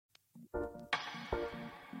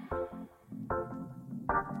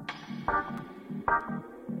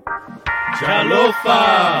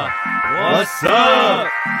CHÅLOFA! What's up?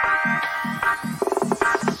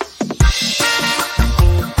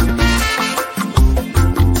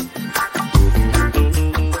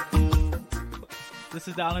 This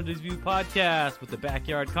is the Islanders View podcast with the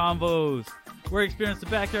Backyard Convos. We're experiencing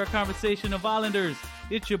the backyard conversation of Islanders.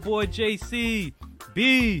 It's your boy JC,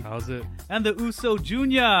 B. How's it? And the Uso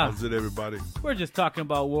Jr. How's it, everybody? We're just talking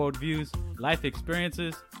about worldviews, life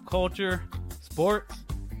experiences, culture, sports.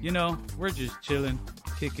 You know, we're just chilling,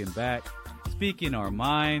 kicking back, speaking our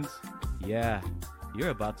minds. Yeah, you're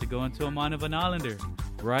about to go into a mind of an Islander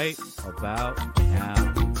right about now.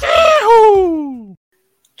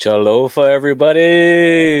 CHÅLOFA,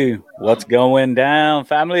 everybody. What's going down,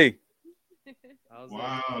 family?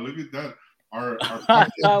 Wow, look at that. Our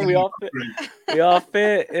we all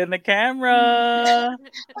fit in the camera.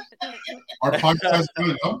 Our podcast got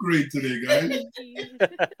an upgrade today, guys.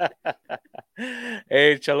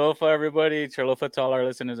 Hey, CHÅLOFA, everybody. CHÅLOFA to all our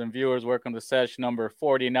listeners and viewers. Welcome to SESH number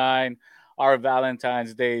 49, our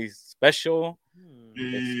Valentine's Day special.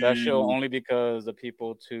 It's special only because the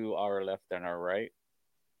people to our left and our right.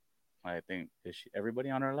 I think, everybody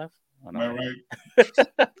on our left? Oh, no. Am I right?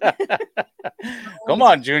 Come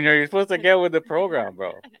on, Junior. You're supposed to get with the program,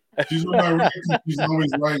 bro. She's on my right. She's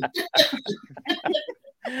always right.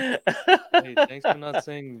 Hey, thanks for not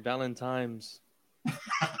saying Valentine's.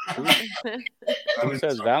 Who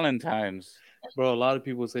says Valentine's? Bro, a lot of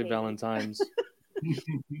people say Valentine's.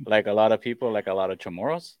 Like a lot of people, like a lot of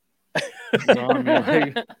Chamorros? No, I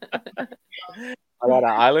mean, like, A lot of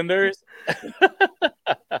Islanders?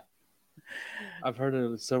 I've heard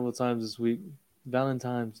it several times this week.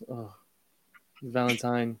 Valentine's. Oh,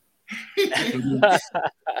 Valentine.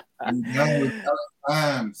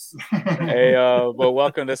 Hey, but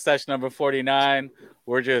welcome to session number 49.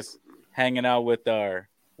 We're just hanging out with our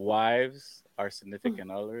wives, our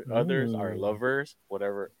significant others, our lovers,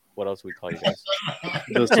 whatever. What else we call you guys?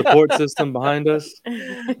 The support system behind us.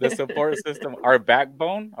 The support system, our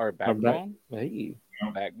backbone, Hey.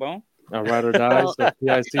 backbone. Our ride or die. So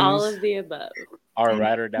PICs. All of the above. Our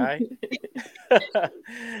ride or die.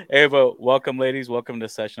 Hey, but welcome, ladies. Welcome to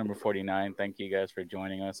session number 49. Thank you guys for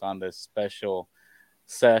joining us on this special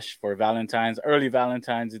sesh for Valentine's, early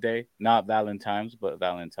Valentine's Day. Not Valentine's, but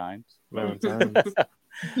Valentine's. Valentine's.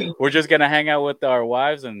 We're just going to hang out with our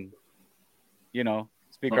wives and, you know,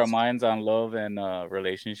 speak our minds on love and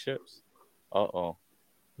relationships. Uh-oh.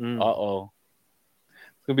 Uh-oh.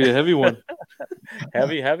 It's going to be a heavy one.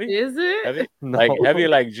 Heavy? Is it? Heavy? No. Like heavy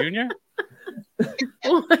like Junior?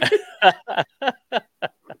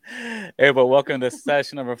 Hey, but welcome to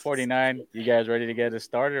session number 49. You guys ready to get it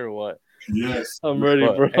started or what? Yes. I'm ready,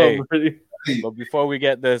 But, bro. hey. I'm ready. But before we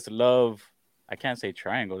get this love, I can't say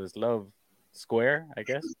triangle, this love square, I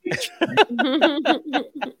guess.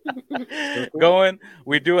 Going,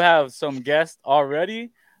 we do have some guests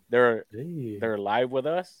already. They're live with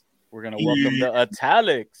us. We're gonna welcome the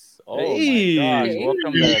Italics. Oh my gosh,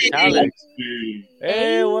 welcome the Italics.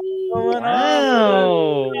 Hey, what's going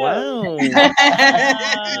on? Wow.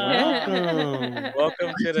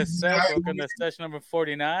 Welcome to the set. Welcome to session number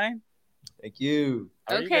 49. Thank you.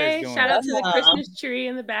 How are you Okay, guys doing? shout out to the Christmas tree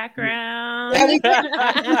in the background. Yeah, we like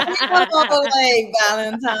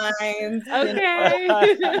Valentine's. Okay. Oh,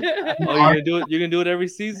 you're gonna do it? You're gonna do it every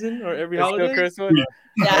season or every It's still holiday? Christmas?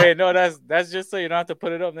 Yeah. Hey, no, that's just so you don't have to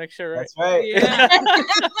put it up next year, right? That's right. Yeah.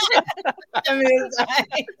 I mean, it's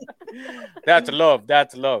like, That's love.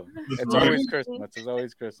 That's love. That's It's right. always Christmas. It's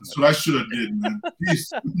always Christmas. That's what I should have did, man.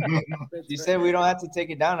 Peace. you said we don't have to take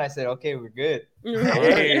it down. I said, okay, we're good.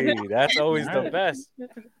 Hey, that's always the best. No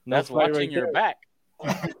That's fight watching right your there. back.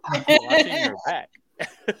 Watching your back.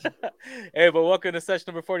 Hey, but welcome to session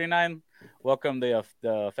number 49. Welcome the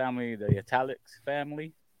family, the Italics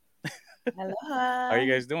family. Hello. How are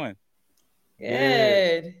you guys doing?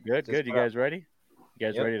 Good. Good, Just good. You about. guys ready? You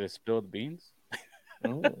guys Yep. ready to spill the beans?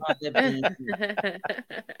 Oh.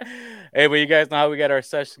 Hey, but you guys know how we got our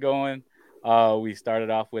session going. We started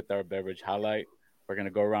off with our beverage highlight. We're gonna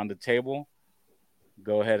go around the table.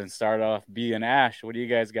 Go ahead and start off. B and Ash, what do you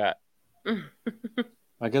guys got?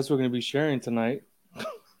 I guess we're gonna be sharing tonight.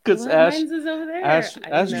 Because Well, Ash mine's is over there. Ash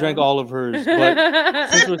I didn't drank know. all of hers, but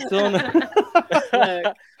since we're still in Look,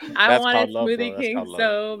 I That's wanted called love, bro. Smoothie That's King called love.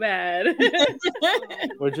 so bad.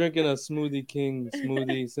 we're drinking a Smoothie King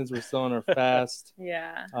smoothie since we're still on our fast.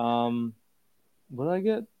 Yeah. What did I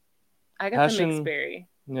get? I got the Passion- mixed berry.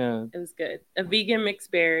 Yeah. It was good. A vegan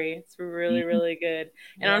mixed berry. It's really, really good.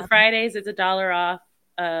 And Yeah. on Fridays, it's $1 off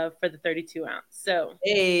for the 32 ounce. So.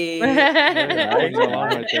 Hey. That was a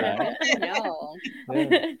lot right there. No.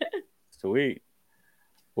 Yeah. Sweet.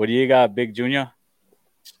 What do you got, Big Junior?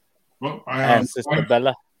 Well, And Sister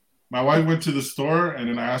Bella? My wife went to the store, and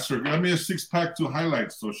then I asked her, "Get me a 6-pack to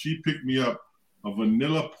highlight." So she picked me up a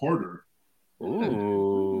vanilla porter.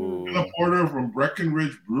 Ooh. Vanilla porter from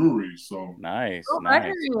Breckenridge Brewery. So nice. Oh,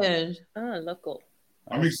 Nice. Local.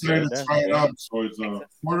 I'm excited to try it out. So it's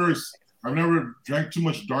porter. I've never drank too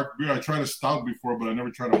much dark beer. I tried a stout before, but I never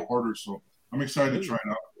tried a porter. So I'm excited to try it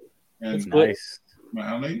out. And nice.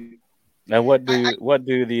 Now, what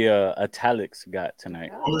do the italics got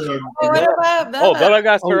tonight? Bella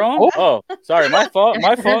got her own. Oh, sorry, my fault.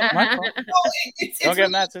 Don't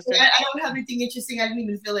get mad, sister. I don't have anything interesting. I didn't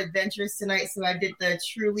even feel adventurous tonight, so I did the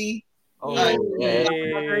Truly. Hey,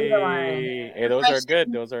 those are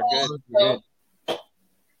good. Those are good. So,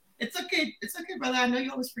 it's okay. It's okay, brother. I know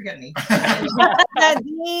you always forget me. That's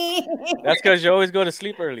because you always go to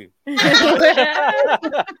sleep early. You know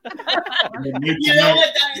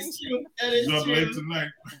what? That is true. That is true. Late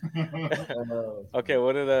tonight. Okay,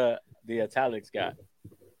 what do the italics got?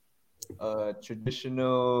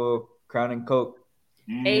 Traditional Crown and Coke.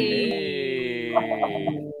 Hey.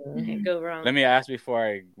 Can't go wrong. Let me ask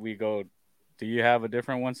before we go. Do you have a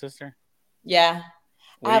different one, sister? Yeah.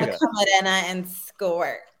 What I have a Camarena and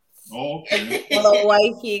Squirt. Okay. A little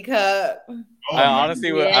wifey cup. I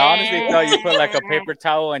honestly thought you put like a paper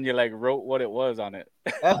towel and you like wrote what it was on it.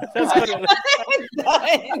 That's what it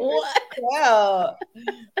What? Well.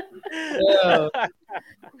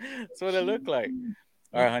 That's what it looked like.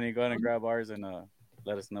 All right, honey, go ahead and grab ours and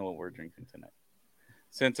let us know what we're drinking tonight.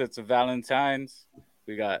 Since it's Valentine's,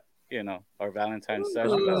 we got our Valentine's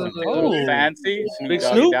session. We got something a little fancy. Snoop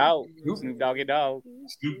Doggy Dogg. Snoop Doggy Dogg.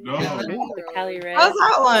 Snoop Dogg. The Cali Red. How's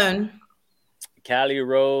that one? Cali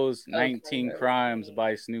Rose, 19 Crimes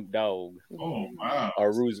by Snoop Dogg. Oh, wow.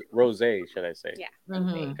 Or Rose, should I say? Yeah.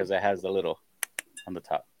 Because it has the little on the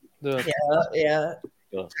top. Yeah.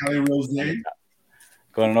 Cali Rose. Go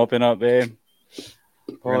ahead and open up, babe.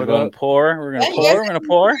 We're gonna go and pour. We're gonna pour. We're gonna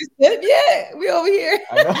pour. Yeah, we over here.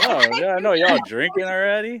 I know y'all drinking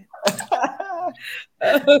already.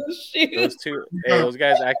 Oh shoot! Those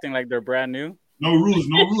guys acting like they're brand new. No rules.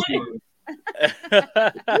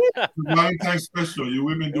 Valentine's special. You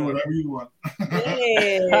women do whatever you want.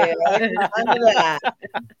 Yeah, under that.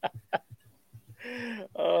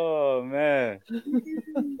 Oh man.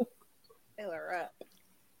 Fill her up.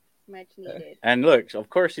 Much needed. And look, of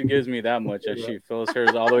course she gives me that much as she fills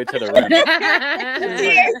hers all the way to the rim.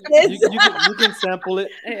 You can sample it.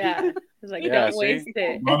 Yeah. It's like, don't waste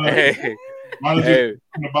it. Hey. In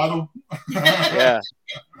the bottle. Yeah.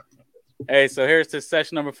 Hey, so here's to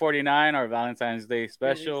session number 49, our Valentine's Day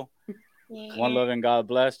special. Yeah. One love and God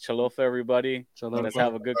bless. Chalofa, everybody. Let's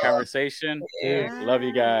have a good conversation. Yeah. Love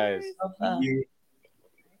you guys. Want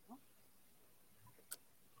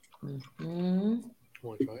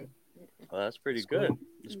to try it? Well, that's pretty good.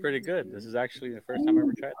 It's pretty good. This is actually the first time I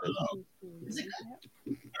ever tried this.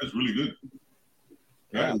 That's really good.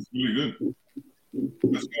 Yeah, it's really good.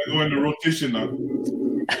 Let's go into rotation now.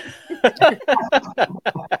 In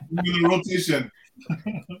the rotation.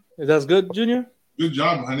 That's good, Junior? Good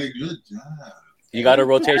job, honey. Good job. You got a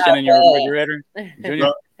rotation in your refrigerator,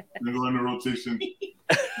 Junior? Go into rotation.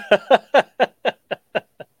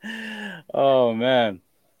 Oh man.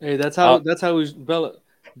 Hey, that's how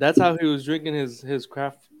he was drinking his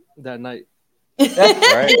craft that night.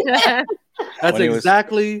 Right. That's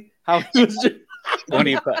exactly how he was drinking.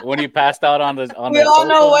 When he passed out on the we all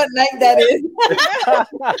know what night that is.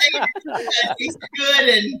 It's good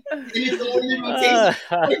and it's a limited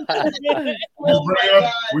rotation.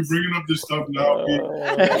 We're bringing up this stuff now.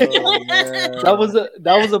 That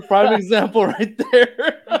was a prime example right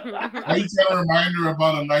there. I need to tell a reminder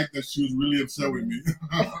about a night that she was really upset with me.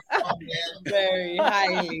 Very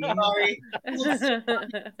highly. Sorry.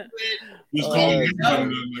 Just call me.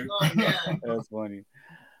 That's funny.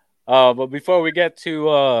 But before we get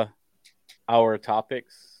to our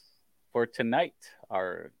topics for tonight,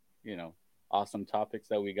 our awesome topics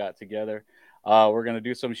that we got together, we're gonna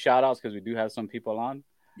do some shout outs because we do have some people on.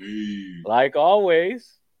 Like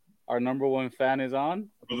always, our number one fan is on.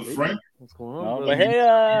 Brother Frank. What's going on? No,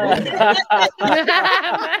 Bahia.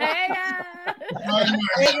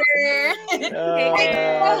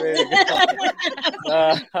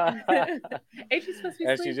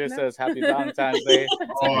 And she just says happy Valentine's Day.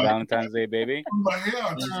 Happy Valentine's Day, baby.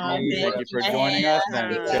 Thank you for joining us.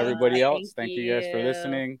 And to everybody else, thank you guys for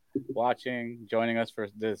listening, watching, joining us for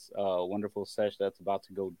this wonderful session that's about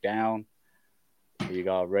to go down. Are you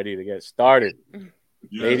all ready to get started?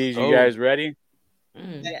 Yes. Ladies, you guys ready?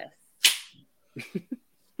 Yes.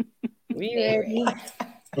 We ready.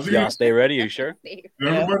 Y'all stay ready. You sure?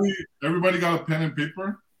 Everybody got a pen and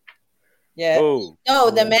paper? Yeah. Oh. No,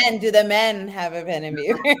 the men. Do the men have a pen and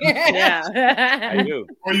paper? Yeah. I do.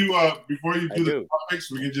 Before you do the topics,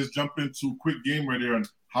 we can just jump into a quick game right here on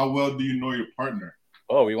how well do you know your partner.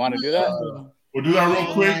 Oh, we want to do that? We'll do that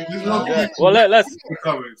real quick. Well,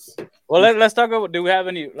 let's talk about. Do we have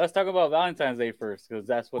any? Let's talk about Valentine's Day first, because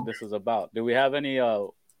that's what this is about. Do we have any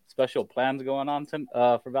special plans going on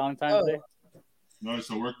for Valentine's Day? No, it's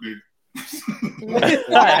a work day.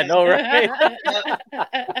 I know, right?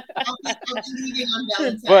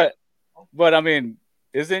 But I mean,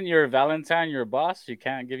 isn't your Valentine your boss? She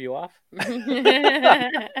can't give you off. Flying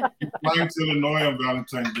to Illinois on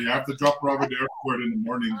Valentine's Day. I have to drop her off at the airport in the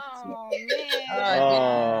morning.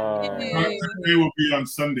 Valentine's Day will be on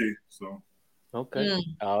Sunday. So okay.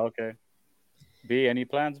 Oh, okay. B, any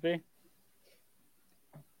plans, B?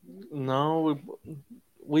 No,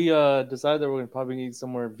 we decided that we're gonna probably eat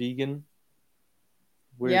somewhere vegan.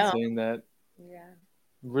 Weird saying that. Yeah.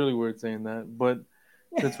 Really weird saying that. But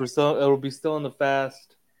since it'll be still on the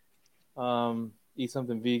fast. Eat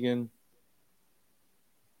something vegan.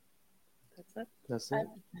 That's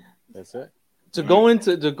it. To go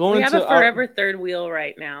into we have a forever third wheel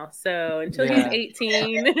right now. So until he's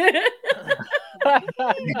 18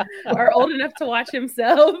 or old enough to watch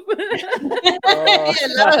himself.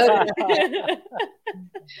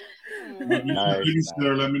 Nice.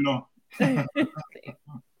 Let me know.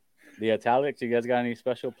 The Italics, you guys got any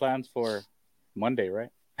special plans for Monday,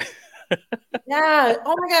 right? Yeah.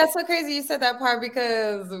 Oh my God, it's so crazy you said that part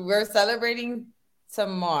because we're celebrating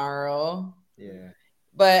tomorrow. Yeah.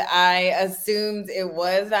 But I assumed it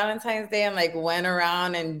was Valentine's Day and like went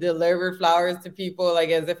around and delivered flowers to people like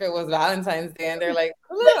as if it was Valentine's Day. And they're like,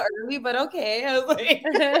 a little early, but okay. I was like,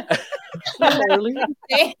 early.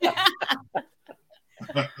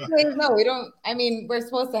 Wait, no, we don't. I mean, we're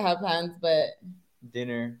supposed to have plans, but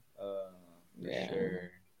dinner.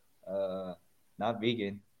 Sure. Not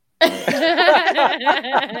vegan.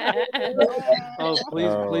 Oh,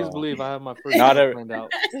 please believe I have my first planned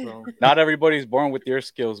out. So. Not everybody's born with your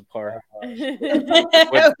skills, Par.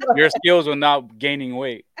 With your skills will not gaining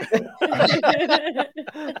weight.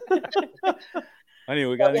 Honey,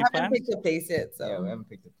 we got any plans? We haven't picked a place yet, so yeah, we haven't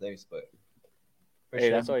picked a place, but hey,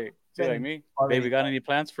 sure. That's why you see like me. Baby, got any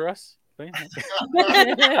plans for us? We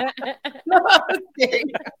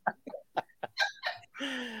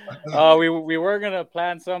were gonna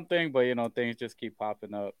plan something, but things just keep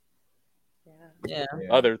popping up. Yeah.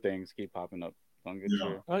 Other things keep popping up. Don't get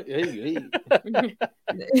sure. But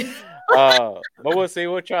we'll see.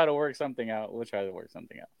 We'll try to work something out.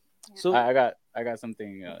 So I got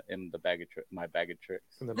something in the bag of my bag of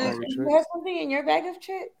tricks. You have something in your bag of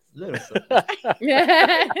tricks? Little.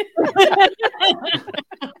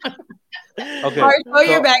 Okay. Or show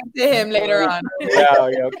your bag to him later on.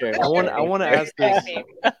 Yeah, okay. I want to ask this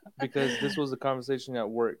because this was a conversation at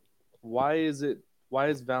work. Why is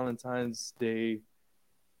Valentine's Day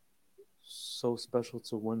so special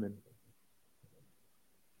to women?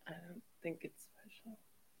 I don't think it's special.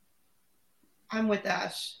 I'm with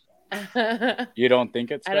Ash. You don't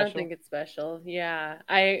think it's special? I don't think it's special. Yeah.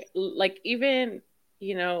 I like even,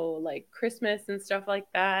 like Christmas and stuff like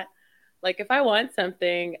that. Like if I want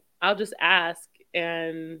something, I'll just ask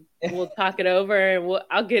and we'll talk it over and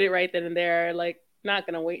I'll get it right then and there. Like not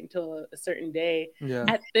going to wait until a certain day. Yeah.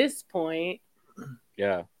 At this point,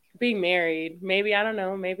 yeah. Being married, maybe, I don't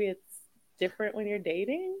know, maybe it's different when you're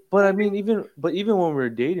dating. But I mean, even when we're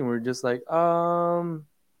dating, we're just like, yeah.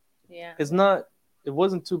 It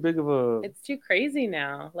wasn't too big of a. It's too crazy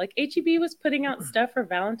now. Like HEB was putting out stuff for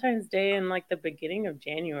Valentine's Day in like the beginning of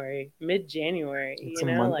January, mid-January. It's a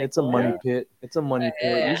money pit. It's a money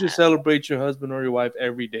pit. Yeah. You should celebrate your husband or your wife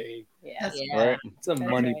every day. Yeah, right. It's a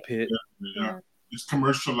money pit. Yeah. It's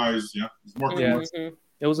commercialized. Yeah, it's more commercial. Mm-hmm.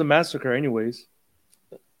 It was a massacre, anyways.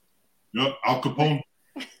 Yep, Al Capone.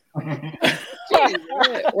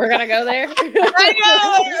 We're gonna go there.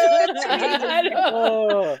 I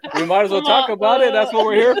know. We might as well talk about it. That's what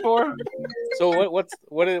we're here for. So what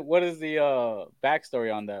is the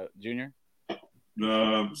backstory on that, Junior?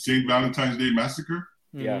 The St. Valentine's Day Massacre.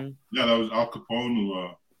 Yeah, yeah, that was Al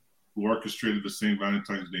Capone who orchestrated the St.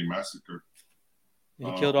 Valentine's Day Massacre.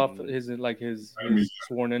 He killed off his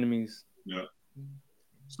sworn enemies. Yeah.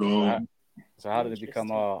 So how did it become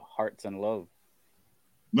Hearts and Love?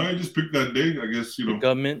 No, I just picked that day. I guess the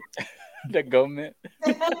government. The government.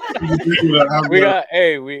 we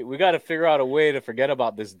got to figure out a way to forget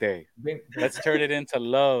about this day. Let's turn it into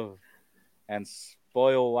love and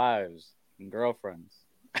spoil wives and girlfriends.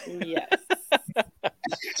 Yes.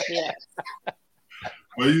 Yes.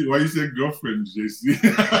 Why you say girlfriend, JC?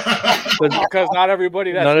 Because not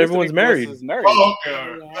everybody that's Not listening everyone's to us married. is married. Oh, okay.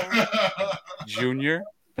 All right. Junior.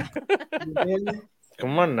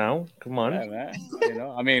 Come on now. Come on. Yeah, man. You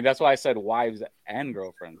know, I mean, that's why I said wives and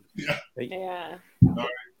girlfriends. Yeah. What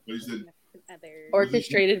you said?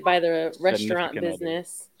 Orchestrated by the restaurant Significant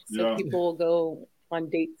business. So Yeah. people will go on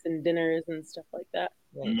dates and dinners and stuff like that.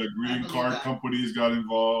 And the greeting card companies got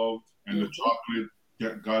involved, and the chocolate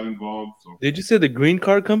got involved. So Did you say the green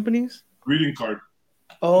card companies? greeting card.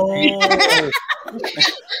 Oh. I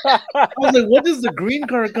was like, what does the green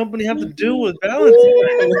card company have to do with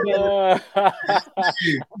Valentine?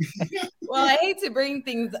 Well, I hate to bring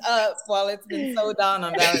things up while it's been so down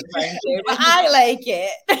on Valentine's Day, but I like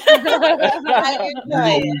it. I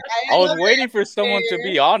enjoy it. I was waiting for someone to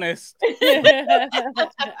be honest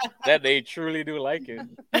that they truly do like it.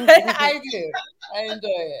 I do. I enjoy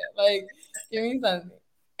it. Like, give me something.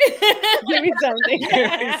 Give me something. Give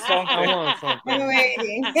me something. I want something. I'm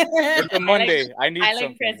waiting. It's a Monday. I need I something.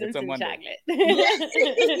 like presents It's a and Monday.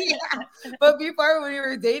 chocolate. Yeah. But before, when we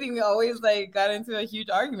were dating, we always like got into a huge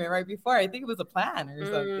argument right before. I think it was a plan or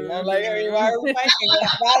something. I'm like, why are we fighting on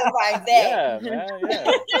Valentine's Day? Yeah, man.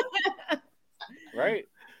 Yeah. Right.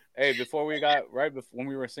 Hey, when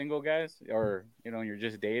we were single, guys, or you're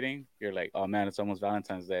just dating, you're like, oh man, it's almost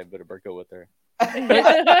Valentine's Day. I better break up with her. It's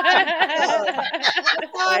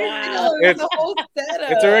a whole setup.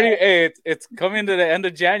 It's already. Hey, it's coming to the end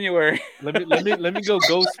of January. Let me go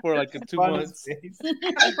ghost for like 2 months.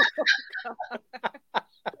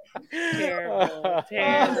 Terrible.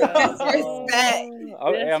 Disrespect.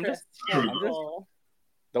 Okay, I'm just.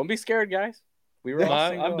 Don't be scared, guys. We were all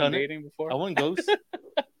single I've done and it. dating before. I went ghost.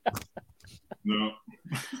 No.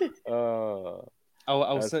 I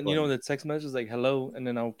was That's sending, the text messages like hello, and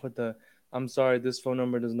then I'll put the I'm sorry, this phone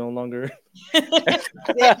number is no longer.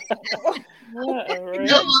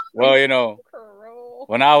 Well,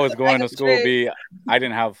 when I was going to school, I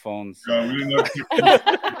didn't have phones. We didn't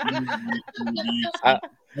have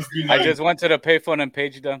I just went to the payphone and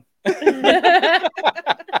paged them.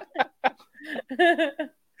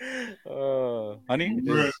 Honey,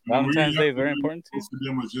 is Valentine's Day very important to you? To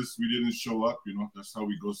them was just we didn't show up. That's how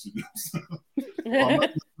we ghosted them.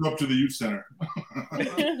 Up to the youth center.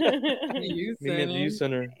 Youth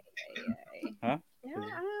center. Huh? Yeah,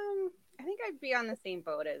 I think I'd be on the same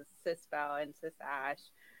boat as Sis Val and Sis Ash.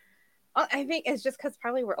 Oh, I think it's just because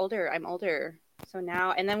probably we're older. I'm older, so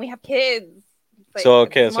now and then we have kids. Like, so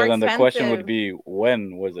then the question would be,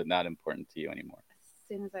 when was it not important to you anymore? As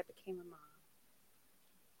soon as I became a mom.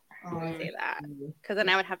 I would say that because then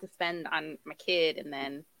I would have to spend on my kid and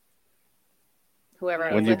then whoever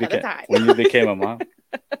I was with at the time. When you became a mom,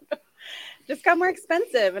 just got more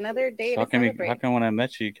expensive. Another day. How come when I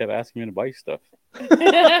met you kept asking me to buy you stuff? Because.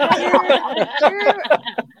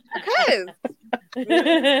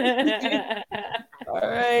 All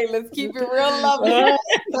right, let's keep it real lovely.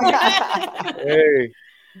 Hey,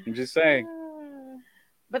 I'm just saying.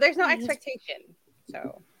 But there's no expectation,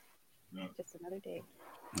 so just another day.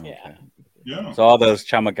 Okay. Yeah. So all those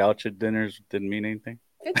chamagaucha dinners didn't mean anything?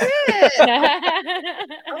 It did.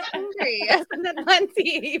 I'm hungry. I spent that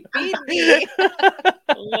money. Feed me.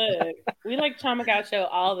 Look, we like chamagaucho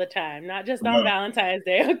all the time, not just on Valentine's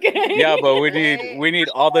Day, okay? Yeah, but we need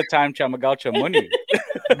all the time chamagaucha money.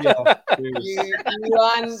 Yeah, you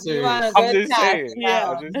want a good time.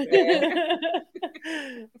 Yeah.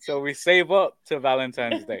 So we save up to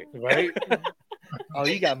Valentine's Day, right? Oh,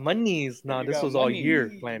 you got monies. No, this was all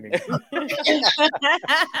year planning.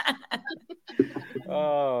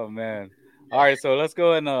 Oh man. All right, so let's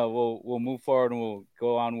go and we'll move forward and we'll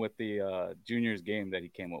go on with the juniors game that he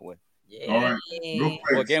came up with. Yeah. All right. Real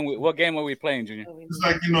quick. What game are we playing, Junior? It's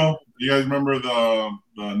like, you guys remember the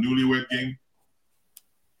newlywed game?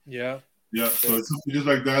 Yeah. Yeah. So it's just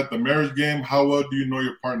like that. The marriage game, how well do you know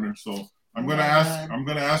your partner? So I'm gonna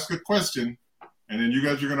ask a question, and then you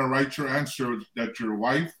guys are gonna write your answer that your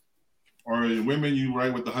wife, or women, you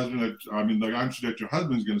write what the husband the answer that your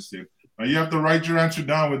husband's gonna say. Now you have to write your answer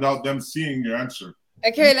down without them seeing your answer.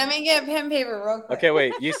 Okay, let me get pen and paper real quick. Okay,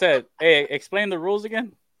 wait. You said, hey, explain the rules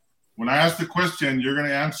again. When I ask the question, you're gonna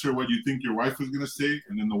answer what you think your wife is gonna say,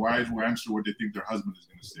 and then the wives will answer what they think their husband is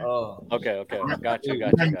gonna say. Oh, okay. Got you. You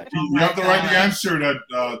have to write the answer that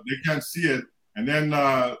they can't see it, and then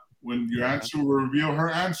when your answer will reveal her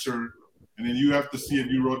answer, and then you have to see if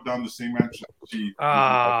you wrote down the same answer.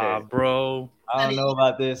 Bro, I don't know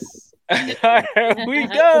about this. Here we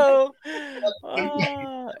go.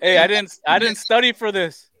 Hey, I didn't study for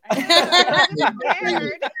this. It's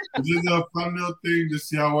just a fun little thing to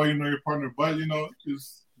see how well you know your partner, but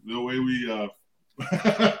just the way we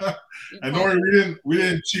And don't worry, we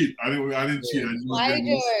didn't cheat. I didn't cheat.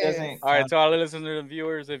 All right, to all the listeners and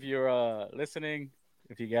viewers, if you're listening,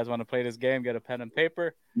 if you guys want to play this game, get a pen and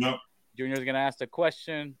paper. Yep. Junior's gonna ask the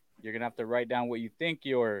question. You're gonna have to write down what you think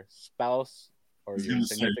your spouse or your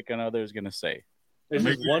significant other is gonna say. There's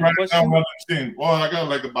just one question. Well, I got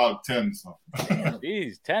like about 10. So.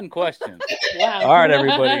 Jeez, 10 questions. Wow. All right,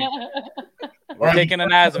 everybody. We're taking an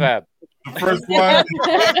ASVAB. The first one.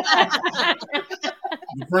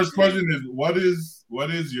 The first question is what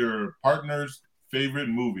is your partner's favorite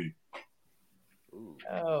movie?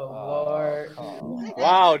 Oh Lord!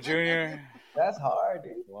 Wow, Junior. That's hard,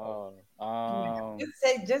 dude. Wow.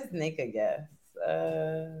 Just make a guess.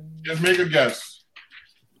 Just make a guess.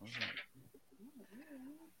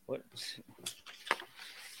 What?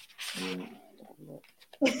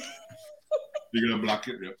 You're gonna block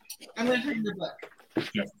it. Yep. I'm gonna turn the book.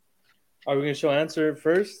 Yeah. Are we gonna show answer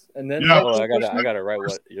first and then? Yeah. I gotta write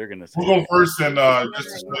what you're gonna say. We'll go first and just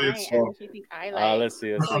to say it. So. Let's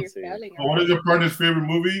see. Let's see. So what is your partner's favorite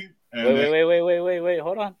movie? And wait.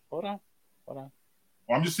 Hold on. Well,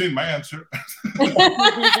 I'm just saying my answer.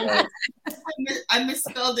 I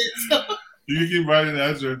misspelled it. So. You can keep writing the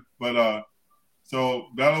answer, but so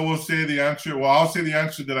Bella will say the answer. Well, I'll say the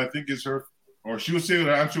answer that I think is her, or she will say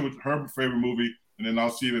the answer with her favorite movie, and then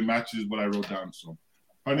I'll see if it matches what I wrote down. So,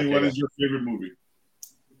 honey, what is your favorite movie?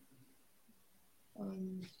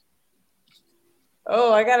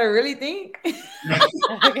 Oh, I gotta really think.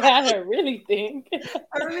 I gotta really think.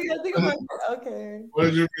 I really gotta think about it. Okay. What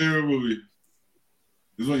is your favorite movie?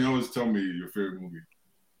 This one you always tell me your favorite movie.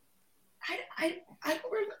 I don't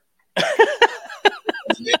remember.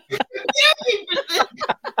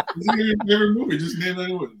 This is your favorite movie. Just name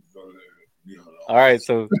anyone. All right,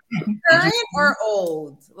 so current or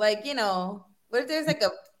old? Like, what if there's like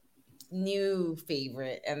a new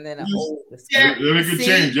favorite and then an old? Then it could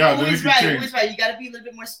change. Yeah, then it could change. Who's right? You got to be a little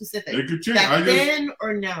bit more specific. It could change. Back then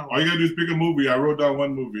or now? All you got to do is pick a movie. I wrote down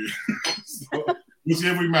one movie. So, we'll see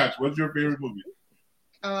if we match. What's your favorite movie?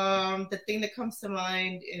 The thing that comes to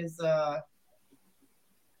mind is I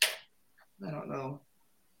don't know.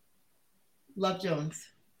 Love Jones.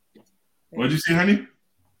 What'd you say, honey?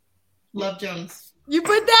 Love Jones. You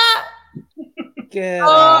put that? Yeah.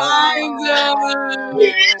 Oh my god.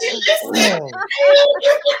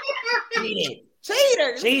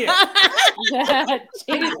 Cheaters. I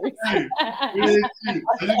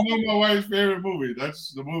just know my wife's favorite movie.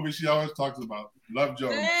 That's the movie she always talks about. Love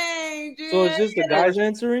Jones. Dang, dude. So is this the guys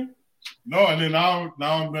answering? No, and then now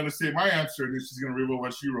I'm gonna say my answer, and then she's gonna read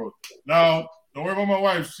what she wrote. Now, don't worry about my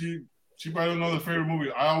wife. She probably don't know the favorite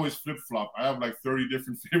movie. I always flip flop. I have like 30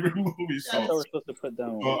 different favorite movies. So we're supposed to put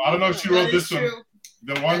down. So I don't know if she wrote this one.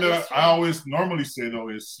 The one that I always normally say though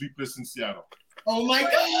is Sleepless in Seattle. Oh my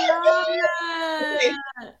god! Okay.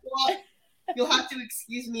 Well, you'll have to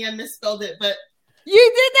excuse me. I misspelled it, but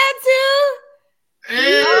you did that too.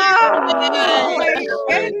 Hey. Oh my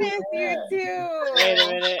goodness, you too. Wait a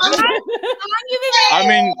minute. I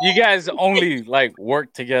mean, you guys only like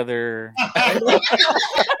work together, right?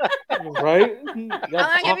 How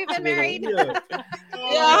long have you been married? Yeah,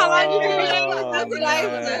 how long have you been married? That's what I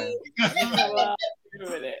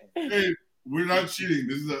said. Hey, we're not cheating.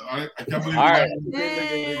 This is I can't believe. All right, B,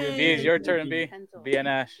 it's your turn. B and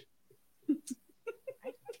Ash.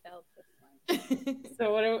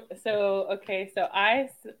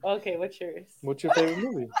 Okay, what's yours? What's your favorite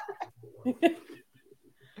movie?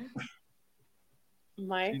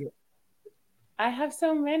 I have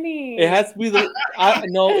so many. It has to be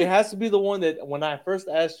it has to be the one that when I first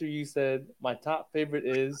asked you said my top favorite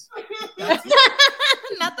is not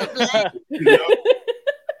the black.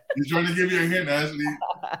 He's trying to give you a hint, Ashley.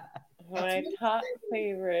 My top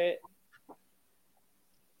favorite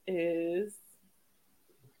is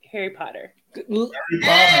Harry Potter.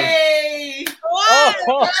 Hey!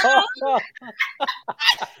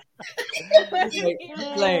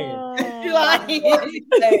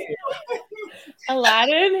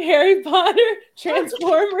 Aladdin, Harry Potter,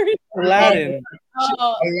 Transformers. Aladdin.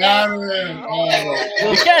 Aladdin.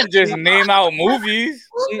 You can't just name out movies.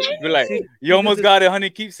 Be like, you almost got it, honey.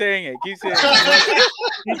 Keep saying it. Keep saying it.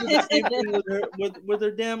 with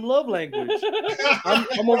her damn love language.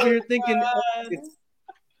 I'm over here thinking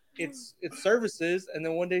it's services, and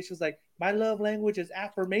then one day she was like, "My love language is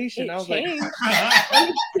affirmation." I was changed.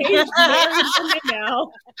 like, Changed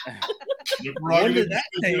now. When did that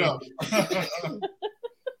change?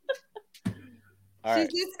 All right.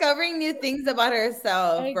 She's discovering new things about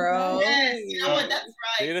herself, bro. Yes, you know what? That's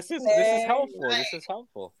right. See, this is helpful. This is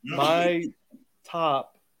helpful. My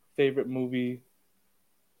top favorite movie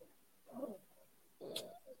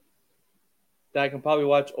that I can probably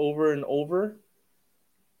watch over and over.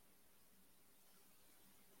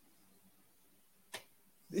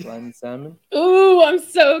 Slimy salmon. Ooh, I'm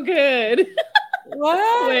so good.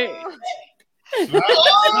 What? Wait.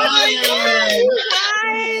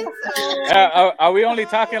 Are we only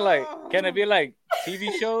talking like? Can it be like TV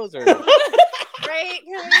shows or? Right? Can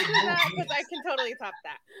we do that? Because I can totally top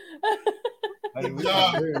that.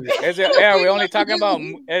 Is it? Yeah, are we only talking about?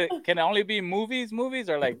 Can it only be movies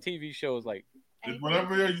or like TV shows? Like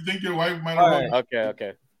whatever you think your wife might All have. right.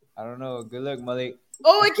 Okay. I don't know. Good luck, Malik.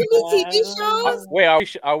 Oh, it can be TV shows. Wait, are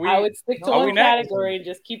we? I would stick to Are we one next? category and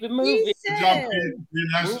just keep it moving. Good job, Pete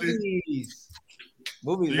and Ashley.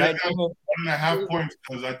 Movies, You right? guys got 1.5 points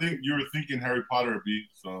because I think you were thinking Harry Potter, B.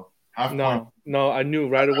 So half point. No, I knew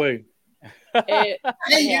right away. Yeah.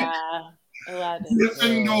 Aladdin.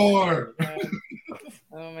 Gryffindor.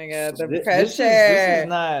 Oh my god, the This pressure. is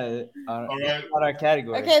not All right. not our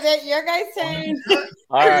category. Okay, that your guys' turn.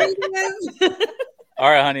 All right. All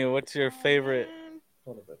right, honey. What's your favorite?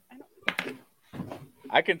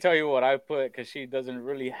 I can tell you what I put because she doesn't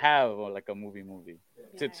really have like a movie.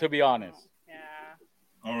 To be honest.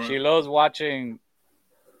 All right. She loves watching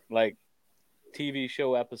like TV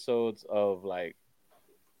show episodes of like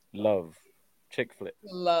love, chick flick.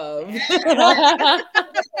 Love.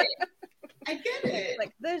 I get it.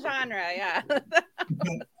 Like the genre, yeah.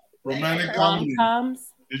 Romantic comedy.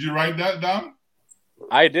 Rom-coms. Did you write that down?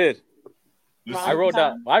 I did. This- I wrote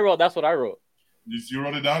that. That's what I wrote. You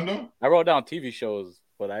wrote it down though? I wrote down TV shows,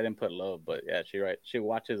 but I didn't put love. But yeah, she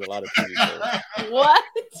watches a lot of TV shows. What?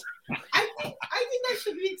 I think that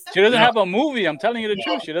should be accepted. She doesn't have a movie. I'm telling you the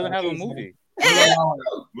truth. She doesn't have a movie.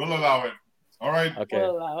 We'll allow it. All right. Okay.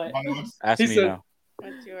 We'll allow it. Ask He me said- now.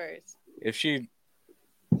 What's yours? If she,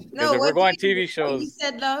 No, if we're what going did you- TV shows. You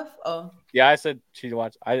said love. Oh, Yeah, I said she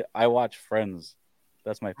watch. I watch Friends.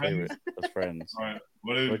 That's my favorite. That's Friends. All right.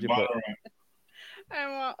 What did What'd you Bonner put? write? I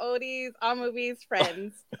want Odie's All Movies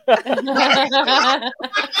Friends. Wait,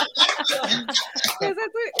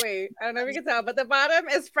 I don't know if you can tell, but the bottom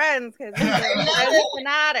is Friends because he's a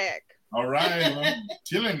fanatic. All right. Well,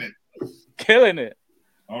 killing it. Killing it.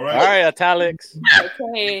 All right. All right, italics.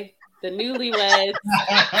 Okay. The newlyweds.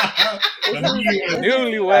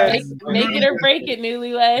 Newlyweds. Make it or break it,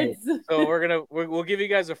 newlyweds. So we'll give you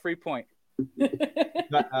guys a free point.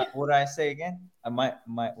 What did I say again?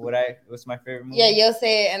 What's my favorite movie? yeah. You'll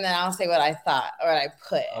say it, and then I'll say what I thought or what I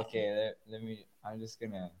put. Okay, let me. I'm just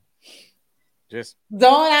gonna. Just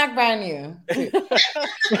Don't act brand new.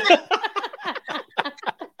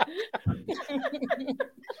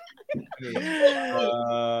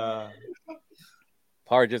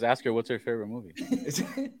 Par, just ask her what's her favorite movie.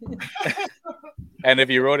 And if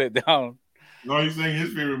you wrote it down. No, he's saying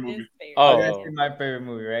his favorite movie. Oh, That's my favorite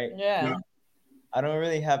movie, right? Yeah. I don't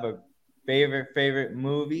really have a favorite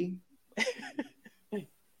movie,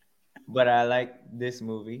 but I like this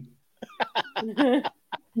movie.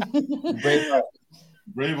 Braveheart.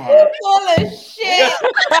 Braveheart. Full of shit.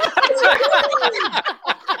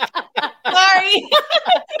 Sorry.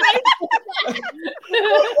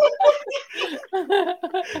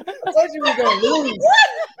 I told you we were gonna lose.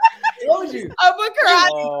 I told you. I put karate.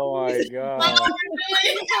 Oh my god.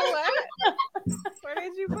 What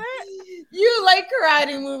did you put? You like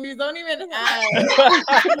karate movies? Don't even ask.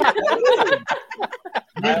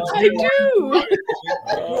 I do.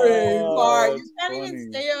 Braveheart. You that's can't funny.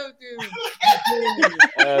 even stay up, dude.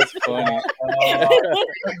 That's funny.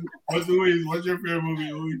 What's your favorite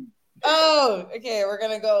movie, Louis? Oh, okay. We're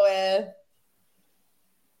gonna go with.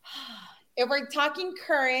 If we're talking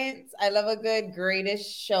current, I love a good Greatest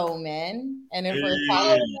Showman, and if we're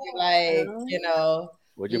talking like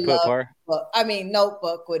What'd you put, Par?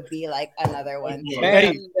 Notebook would be like another one. too.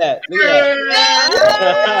 Hey, look at that.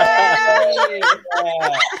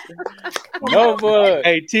 Notebook.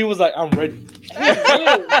 Hey, T was like, I'm ready.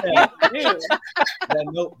 That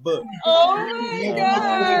Notebook. Oh my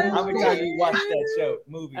god! How many times you watch that show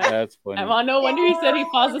movie? That's funny. I'm on no wonder he said he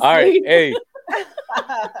falls asleep. All right, hey,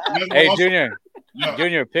 Hey, Junior, Yeah.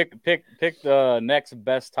 Junior, pick the next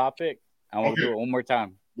best topic, and we'll Okay. do it one more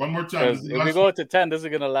time. One more time. Because if we go to 10, this is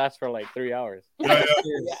gonna last for like 3 hours. Yeah.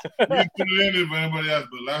 You can tune it in if anybody else,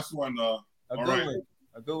 but last one. A all good right. one.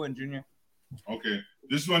 A good one, Junior. Okay.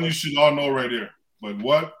 This one you should all know right here. But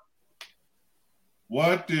what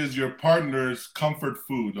is your partner's comfort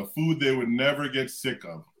food? A food they would never get sick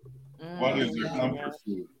of. What is your comfort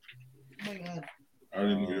food? I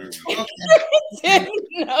already know yours.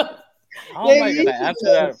 No. How am I gonna answer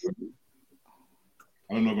that?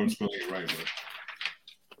 I don't know if I'm spelling it right, but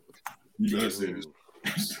you better say this.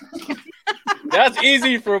 That's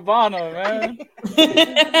easy for Bono, man.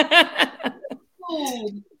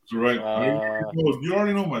 That's right. You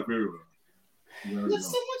already know my favorite one. There's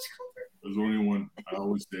so much comfort. There's only one. I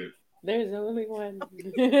always say it. There's only one.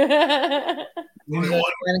 Only one.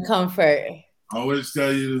 And comfort. I always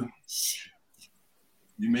tell you,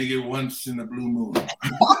 you make it once in a blue moon. Oh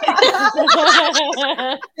my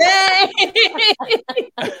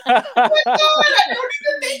God, I don't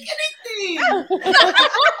even make anything.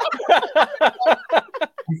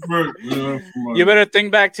 You better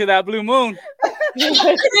think back to that blue moon.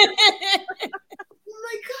 Oh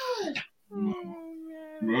my God.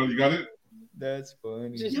 Well, you got it? That's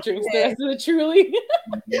funny. Just drinks the rest of the Truly.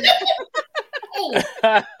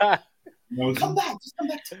 Come back. Just come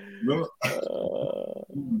back.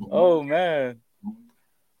 Oh, man.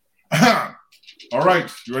 All right.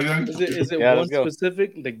 You ready then? Is it one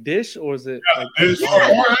specific like dish or is it dish or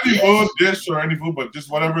any food, dish or any food, but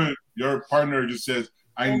just whatever your partner just says,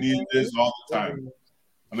 I need this all the time.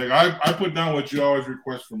 Like I put down what you always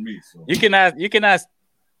request from me. So you can ask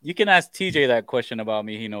TJ that question about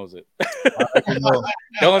me. He knows it.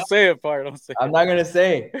 Don't say it, part. Don't say. I'm not gonna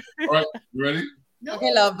say. All right, you ready? No.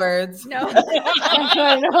 I love birds. No.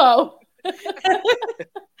 I know. Your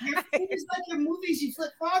food is like your movies. You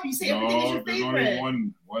flip flop. You say everything is your there's favorite.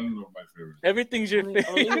 only one of my favorites. Everything's your favorite.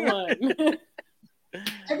 Only one.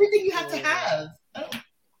 Everything you have to have.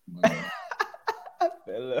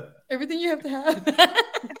 Everything you have to have.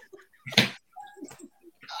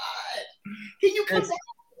 Can you come back?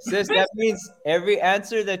 Sis, that means every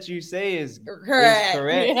answer that you say is Correct.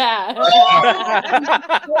 Yeah.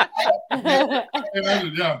 Yeah.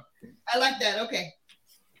 I like that. Okay.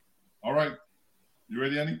 All right. You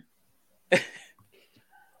ready, Annie?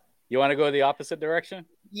 You want to go the opposite direction?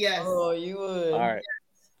 Yes. Oh, you would. All right.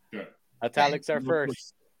 Yeah. Italics are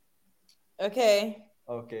first. Okay.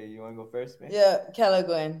 Okay, you want to go first, man? Yeah,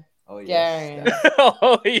 Callaghan. Oh, yes. Garen.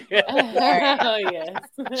 Oh, yeah. Oh, yes.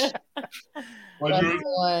 What'd That's you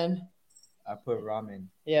the one. I put ramen.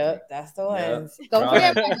 Yep, that's the Yep. one. Don't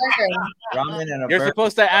forget my burger. Ramen and a You're burger.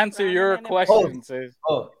 supposed to answer your question, sis.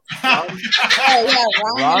 Oh, Oh, yeah,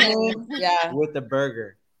 ramen. Yeah, with the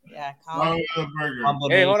burger. yeah. Ramen with a burger.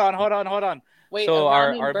 Hey, hold on. Wait, So a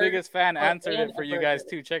our ramen burger biggest fan answered and it for a you guys burger.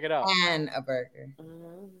 too. Check it out. And a burger.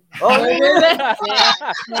 Oh, Hey,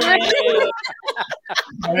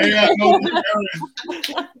 I know the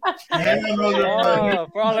Oh,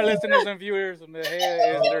 for all our listeners and viewers,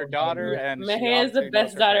 Mejia is their daughter, and Mejia is the obviously knows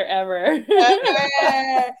best her daughter parents.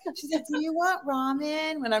 ever. She said, "Do you want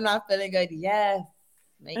ramen?" When I'm not feeling good, yes,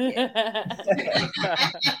 make it.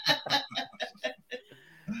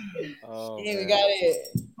 Oh, Hey, we man. got it.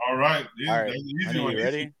 All right. All right, Easy Honey, one. you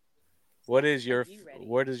ready? What is your You ready?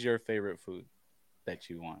 what is your favorite food that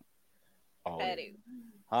you want? Kadu.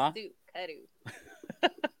 Huh? Soup. Kadu.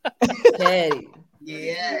 Teddy.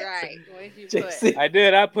 Yeah. Right. What did you put? I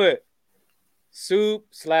did. I put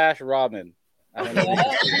soup/ramen. I don't know.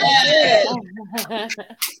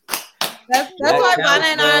 That's That why counts, Bana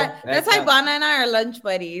and bro. I. That That's why counts. Bana and I are lunch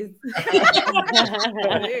buddies.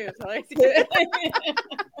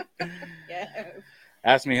 Yeah.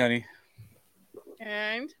 Ask me, honey.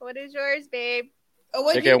 And what is yours, babe? Oh,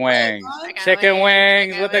 what'd you Chicken put, wings. Mom? Chicken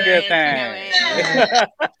wings with a good Chicken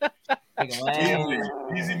thing. wings.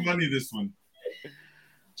 Easy money, this one.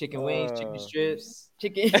 Chicken wings, chicken strips,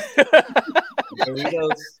 Chicken.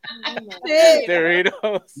 Doritos,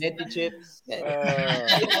 Doritos. Neti chips.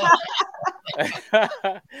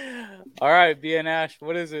 All right, B and Ash,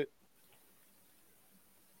 what is it?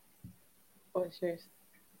 What's yours?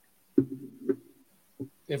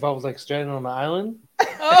 if I was like stranded on an island?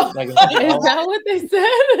 Oh, Like, is that what they said?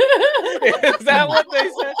 Is that what they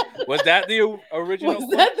said? Was that the original? Was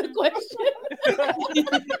that the question?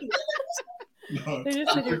 No. They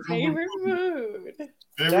just said your favorite food.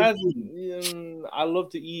 That's, I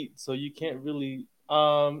love to eat, so you can't really.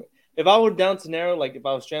 If I were down to narrow, like if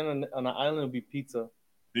I was stranded on an island, it would be pizza.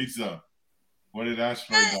 Pizza. What did Ash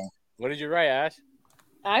write down? What did you write, Ash?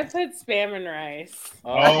 I put spam and rice.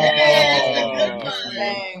 Oh,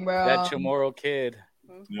 Dang, bro. that Chamorro kid.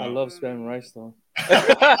 Yeah. I love spam and rice though.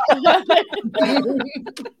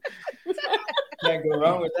 Can't go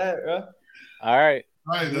wrong with that, bro. All right.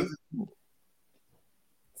 Right, that's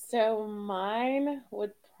So mine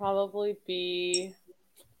would probably be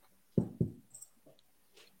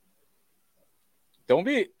Don't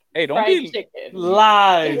be. Hey, don't fried be. chicken.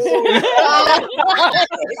 Lies.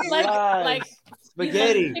 like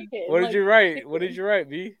Spaghetti. chicken. What did you write? What did you write,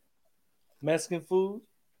 B? Mexican food.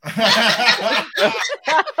 I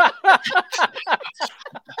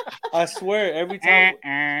swear every time.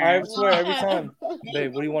 I swear every time.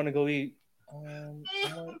 Babe, what do you want to go eat? I want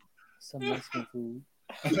some Mexican food.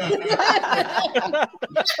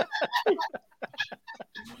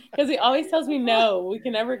 Because he always tells me no. We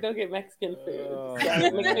can never go get Mexican food. Oh, So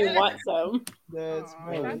it makes me man. want some. That's Aw,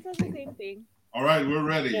 my dad says the same thing. All right, we're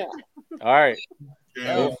ready. Yeah. All right, Okay,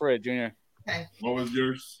 go for it, Junior. Okay. what was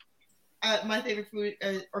yours? My favorite food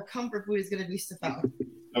or comfort food is gonna be stafao.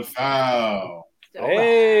 The foul.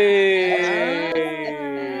 Hey,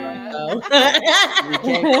 You can't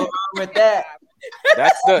go wrong with that.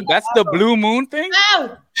 that's the blue moon thing.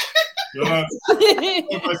 Yeah,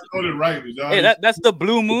 if I spelled it right, is that Hey, that's the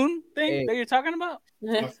blue moon thing Hey. that you're talking about.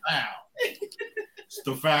 the foul? It's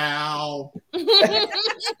the foul.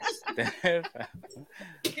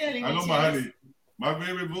 I know my honey. My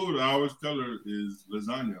favorite food, I always tell her, is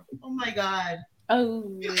lasagna. Oh my god. Oh.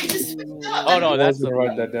 Oh no, I that's was gonna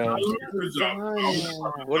write that I down. love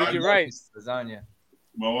lasagna. What did you write? Lasagna.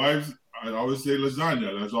 My wife, I always say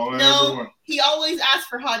lasagna. That's all I ever No, want. he always asks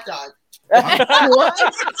for hot dog.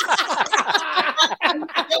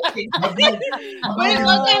 Joking. Wait,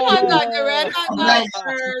 what's that hot dog? The red hot dog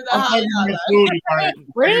or the hot dog?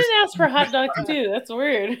 Brandon asked for hot dogs too. That's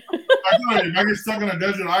weird. If I get stuck on a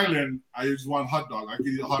desert island, I just want hot dog. I can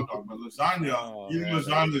eat a hot dog. But lasagna, Oh, eating man,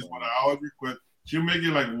 lasagna is what I always request. She'll make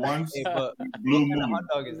it like once, Hey, but blue what kind of moon. hot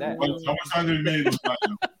dog is that? But how much time did you make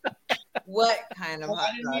lasagna? What kind of Oh, hot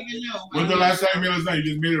I didn't dog? even know. When's the last time you made lasagna? You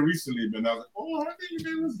just made it recently, but I was like, oh, I think you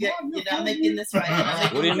made lasagna. Yeah, you're not making this right. You're not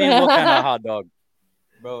making What do you mean? What kind of hot dog?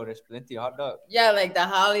 Bro, there's plenty of hot dog. Yeah, like the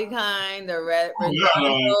holly kind, the red. Yeah,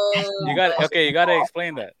 You gotta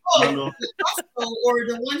explain that. No, no. Costco or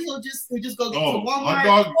the one he'll just go get Oh, to Walmart. hot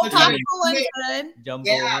dog. Or Taco Okay. one's good. Jumbo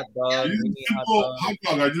Yeah, hot dog, It's mini hot simple dog. hot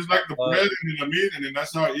dog. I just like the bread and then the meat, and then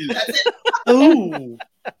that's how I eat it. That's it. Ooh.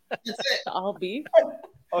 That's it. All beef.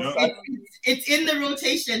 Yeah. It's in the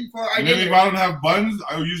rotation for our And then if dinner. I don't have buns,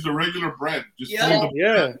 I will use the regular bread. Just Yeah. throw the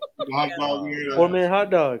Yeah. hot dog in there. 4-man hot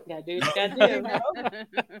dog. Gotta do what you gotta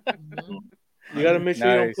do. You gotta make sure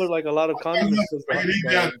you don't Nice. put like a lot of condiments. I could eat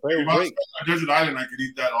that. Very If I was great. on a desert island, I could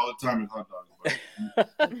eat that all the time as hot dogs.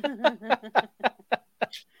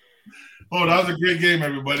 Oh, that was a great game,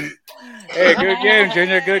 everybody. Hey, good game,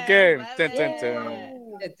 Junior. Good game. Dun, dun, dun.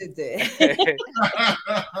 That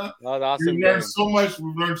was awesome. We've learned so much.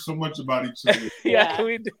 We've learned so much about each other. Yeah,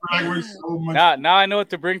 we do. Like we're so much. Now I know what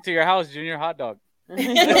to bring to your house, Junior. Hot dog.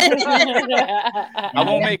 I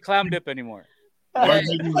won't make clam dip anymore. Why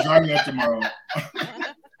make lasagna tomorrow?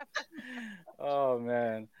 Oh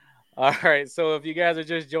man. All right. So if you guys are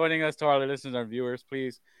just joining us, to our listeners and viewers,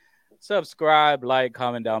 please subscribe, like,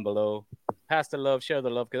 comment down below. Pass the love, share the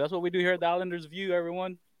love, because that's what we do here at the Islanders View,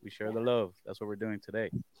 everyone. We share the love. That's what we're doing today.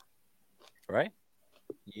 Right?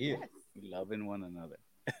 Yeah. Loving one another.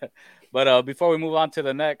 But before we move on to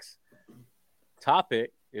the next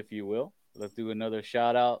topic, if you will, let's do another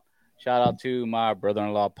shout out. Shout out to my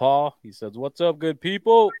brother-in-law, Paul. He says, "What's up, good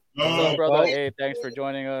people? What's up, brother? Paul? Hey, thanks for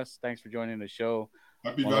joining us. Thanks for joining the show.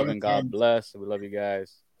 Happy One love and God Valentine's. bless. We love you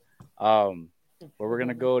guys. But we're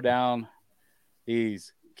gonna go down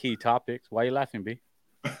these key topics. Why are you laughing, B?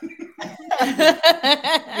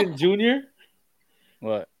 Junior,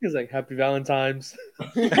 What? he's like Happy Valentine's.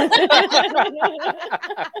 Leave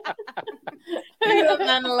that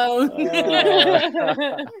man alone.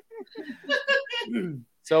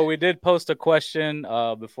 So we did post a question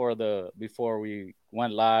before we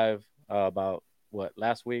went live about what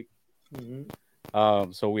last week. Mhm.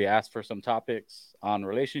 So we asked for some topics on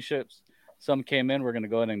relationships. Some came in. We're gonna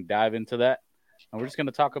go ahead and dive into that, and we're just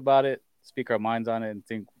gonna talk about it, speak our minds on it, and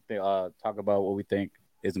talk about what we think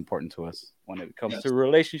is important to us when it comes to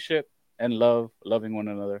relationship and loving one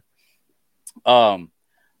another.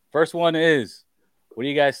 First one is, what do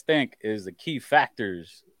you guys think is the key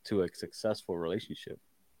factors to a successful relationship?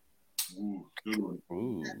 Ooh, good one.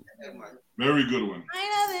 Ooh. Good one. Very good one.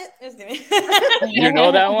 I love it. Just kidding. You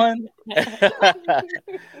know that one?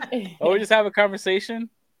 Oh, we just have a conversation.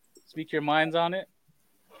 Speak your minds on it.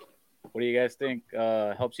 What do you guys think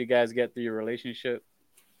helps you guys get through your relationship?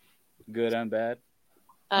 Good and bad?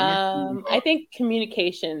 I think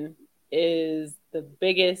communication is the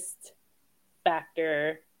biggest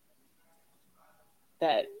factor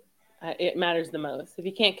that it matters the most. If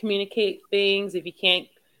you can't communicate things, if you can't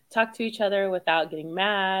talk to each other without getting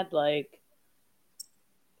mad, like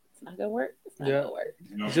it's not gonna work. It's not Yeah. gonna work.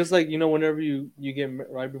 No. It's just like, whenever you get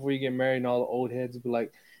right before you get married, and all the old heads be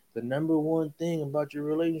like, the number one thing about your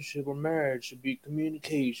relationship or marriage should be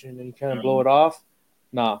communication, and you kind of blow it off.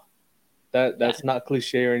 Nah, that's not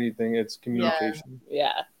cliche or anything. It's communication.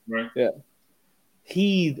 Yeah. Right?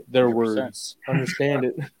 Heed their 100%. words, understand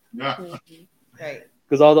it, Yeah. Mhm. Right.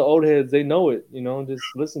 because all the old heads, they know it. Just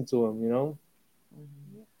listen to them.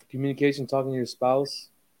 Communication, talking to your spouse,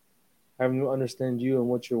 having to understand you and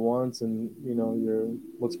what your wants and your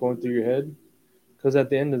what's going through your head. Because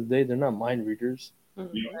at the end of the day, they're not mind readers.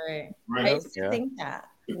 Right. Right. I used to think that.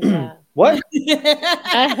 Yeah. What?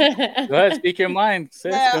 Go ahead, speak your mind,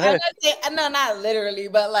 sis. No, Go ahead. no, not literally,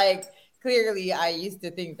 but like clearly, I used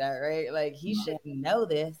to think that, right? Like he should know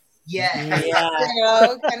this, Yeah.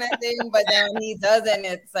 kind of thing. But then when he doesn't,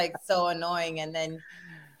 it's like so annoying. And then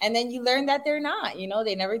you learn that they're not. They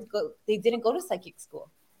didn't go to psychic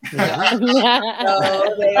school. So they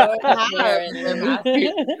don't have.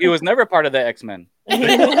 He was never part of the X-Men.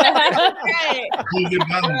 Right.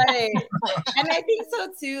 And I think so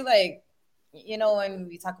too. Like, when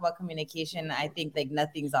we talk about communication, I think like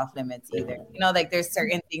nothing's off limits either. Like there's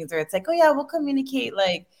certain things where it's like, oh yeah, we'll communicate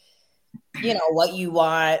like, what you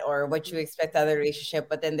want or what you expect out of the relationship.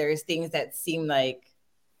 But then there's things that seem like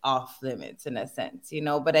off limits in a sense,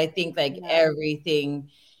 But I think like everything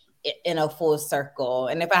in a full circle.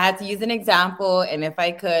 And if I had to use an example, and if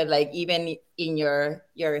I could, like even in your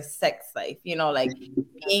sex life, like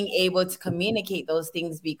being able to communicate those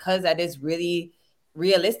things, because that is really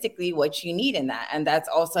realistically what you need in that. And that's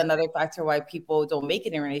also another factor why people don't make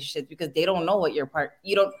it in relationships, because they don't know what your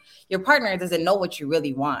partner doesn't know what you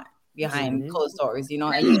really want behind closed doors, and you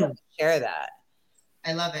don't share that.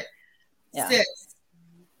 I love it. Yeah. Sis,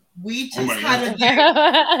 we just had a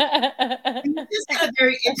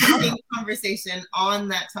very interesting conversation on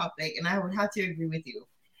that topic, and I would have to agree with you.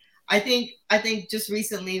 I think just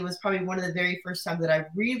recently was probably one of the very first times that I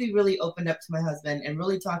really, really opened up to my husband and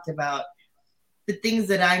really talked about the things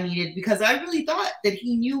that I needed, because I really thought that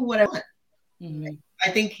he knew what I want. Mm-hmm.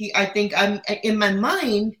 I think I'm in my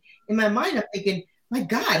mind, I'm thinking, my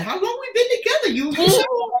God, how long we been together? You should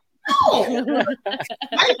know. I'm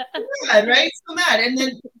mad, right? So mad. And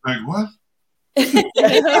then like what? yeah.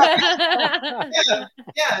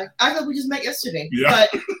 I thought we just met yesterday. Yeah.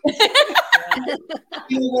 But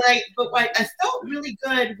I felt really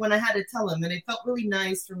good when I had to tell him, and it felt really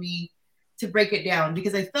nice for me to break it down,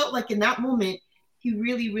 because I felt like in that moment he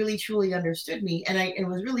really, really, truly understood me, and it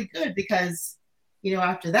was really good, because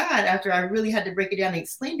after I really had to break it down and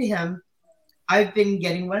explain to him, I've been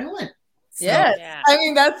getting what I want. So, yeah. I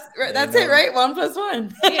mean that's it, right? 1 +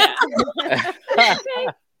 1. Yeah.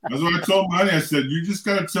 That's what I told Manny. I said, you just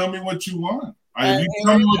gotta tell me what you want. If you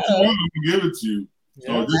tell me what you want, I'm gonna give it to you.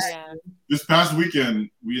 So this past weekend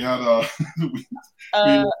we had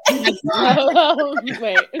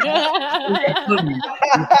wait.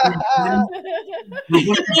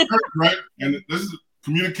 Right? And this is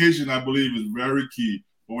communication, I believe, is very key.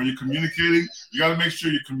 But when you're communicating, you got to make sure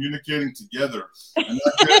you're communicating together. And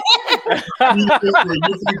you're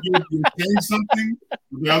saying something,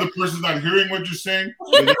 the other person's not hearing what you're saying,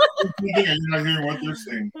 and you're not hearing what they're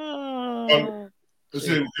saying. Let's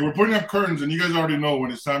say we're putting up curtains, and you guys already know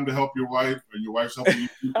when it's time to help your wife, and your wife's helping you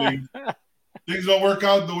do things. Things don't work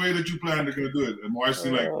out the way that you planned they're going to do it. And my wife's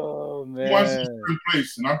like, he wants to in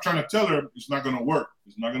place. And I'm trying to tell her it's not going to work.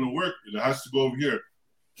 It's not going to work. It has to go over here.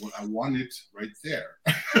 Well, I want it right there.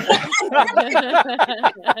 It's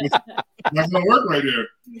not going to work right there.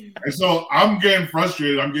 And so I'm getting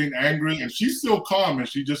frustrated. I'm getting angry. And she's still calm. And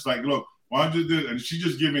she just like, look, why don't you do it? And she's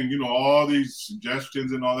just giving, all these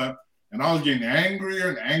suggestions and all that. And I was getting angrier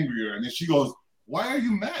and angrier. And then she goes, why are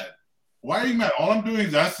you mad? Why are you mad? All I'm doing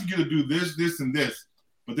is asking you to do this, this, and this.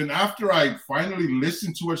 But then after I finally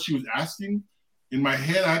listened to what she was asking, in my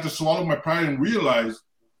head, I had to swallow my pride and realize,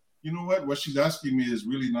 you know what? What she's asking me is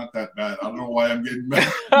really not that bad. I don't know why I'm getting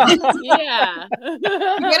mad. Yeah. You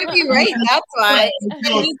gotta be right. That's why.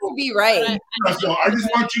 You need to be right. So I just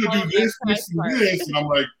want you to do this, this, and this. And I'm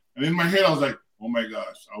like, and in my head, I was like, oh my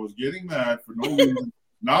gosh, I was getting mad for no reason.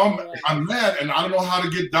 Now I'm mad, and I don't know how to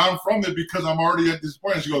get down from it because I'm already at this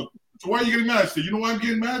point. And she goes, so why are you getting mad? I said, you know why I'm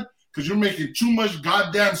getting mad? Because you're making too much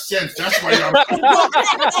goddamn sense. That's why I'm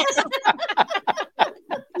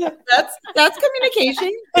That's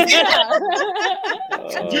communication.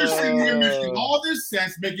 You're sitting here making all this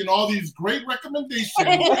sense, making all these great recommendations.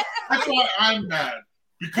 That's why I'm mad.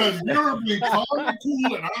 Because you're being calm and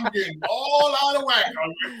cool, and I'm getting all out of whack.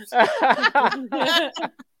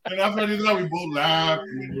 And after I did that, we both laughed,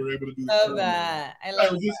 and then we were able to do that. I love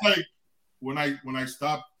it. Was just like when I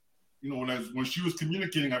stopped, when she was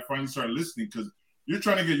communicating, I finally started listening, because you're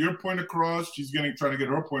trying to get your point across, she's trying to get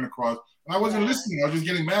her point across. And I wasn't listening. I was just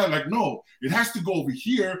getting mad. Like, no, it has to go over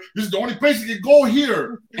here. This is the only place it can go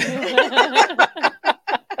here.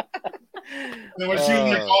 And when she was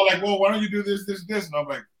like, all like, well, why don't you do this, this, this? And I'm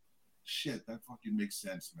like, shit, that fucking makes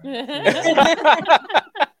sense, man.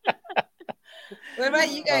 What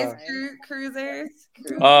about you guys, cruisers?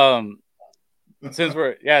 since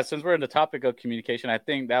we're in the topic of communication, I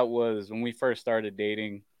think that was when we first started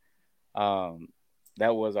dating.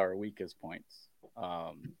 That was our weakest points.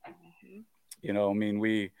 I mean,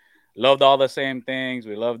 we loved all the same things.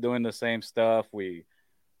 We loved doing the same stuff. We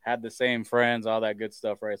had the same friends, all that good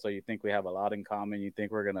stuff, right? So you think we have a lot in common. You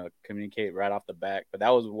think we're gonna communicate right off the bat, but that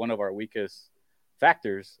was one of our weakest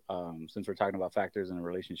factors. Since we're talking about factors in a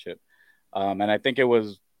relationship, and I think it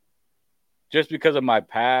was just because of my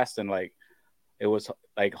past and like it was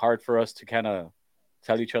like hard for us to kind of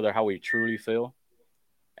tell each other how we truly feel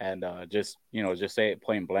and just say it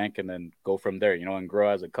plain blank and then go from there, and grow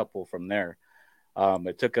as a couple from there.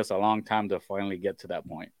 It took us a long time to finally get to that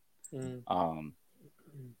point. Um,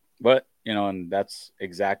 but and that's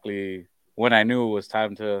exactly when I knew it was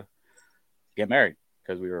time to get married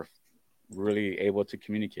because we were really able to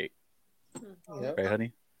communicate. Yep. Right,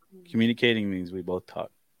 honey? Communicating means we both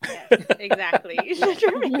talk. Yes, exactly. Like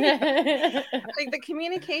the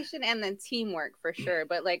communication and the teamwork for sure.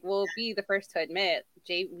 But like we'll be the first to admit,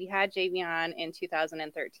 we had JV on in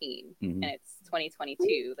 2013 and it's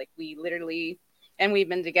 2022. Like we literally, and we've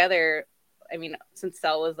been together, I mean, since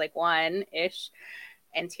Cell was like 1-ish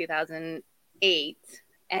in 2008.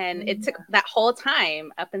 And it took that whole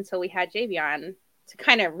time up until we had JV on to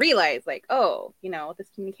kind of realize like, oh, this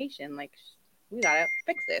communication, like we gotta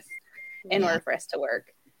fix this in order for us to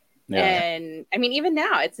work. Yeah. And I mean, even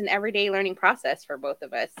now, it's an everyday learning process for both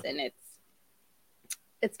of us, and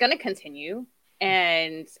it's going to continue,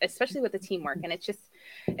 and especially with the teamwork. And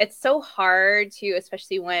it's so hard to,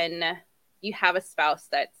 especially when you have a spouse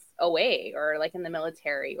that's away or like in the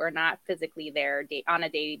military or not physically there on a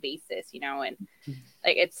daily basis, and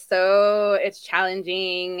like it's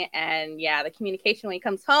challenging. And yeah, the communication when he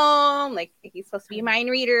comes home, like he's supposed to be a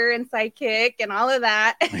mind reader and sidekick and all of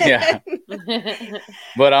that. Yeah.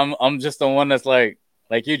 But I'm just the one that's like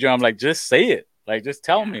you, John. I'm like, just say it. Like, just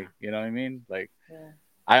tell me. You know what I mean? Like,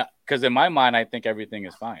 because in my mind, I think everything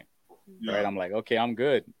is fine. Yeah. Right? I'm like, okay, I'm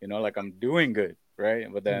good. Like I'm doing good. Right?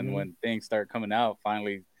 But then when things start coming out,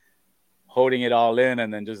 finally holding it all in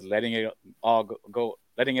and then just letting it all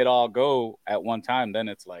go at one time, then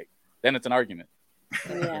it's an argument.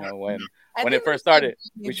 Yeah. When it first started,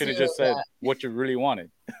 we should have just said what you really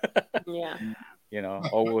wanted. Yeah.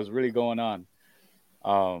 Or what was really going on.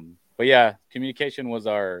 But yeah, communication was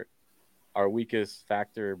our weakest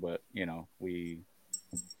factor, but we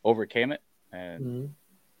overcame it, and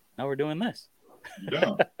now we're doing this.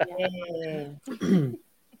 Yeah.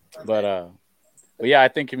 But yeah, I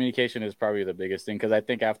think communication is probably the biggest thing because I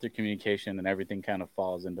think after communication, then everything kind of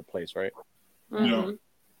falls into place, right?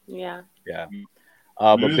 Yeah. Yeah.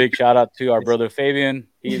 But big shout out to our brother Fabian.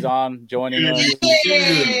 He's on joining us.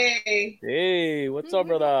 Hey, what's up,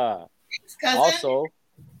 brother? Also,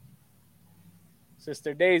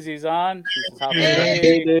 Sister Daisy's on. She's top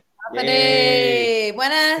Hey,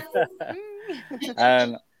 buenas.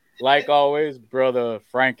 And like always, brother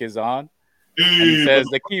Frank is on. And he says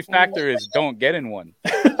the key factor is don't get in one.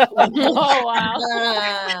 Oh, wow.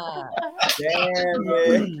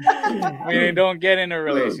 Meaning don't get in a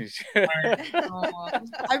relationship.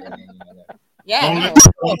 Yeah.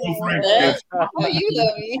 Oh, you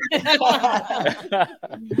love me.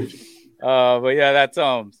 But yeah, that's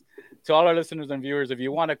to all our listeners and viewers, if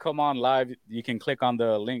you want to come on live, you can click on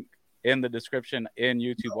the link in the description in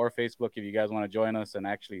YouTube or Facebook if you guys want to join us and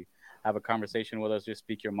actually have a conversation with us. Just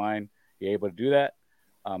speak your mind. You're able to do that,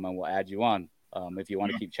 and we'll add you on. If you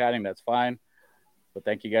want to keep chatting, that's fine. But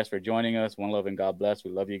thank you guys for joining us. One love and God bless.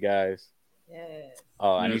 We love you guys. Yes.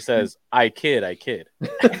 Oh, and he says, I kid. Oh,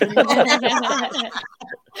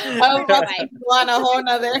 my. Want a whole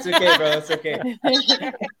nother. It's okay, bro. It's okay.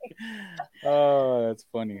 Oh, that's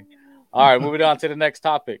funny. All right, moving on to the next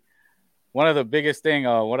topic. One of the biggest thing,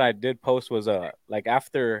 what I did post was like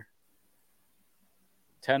after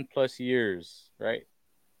 10 plus years, right?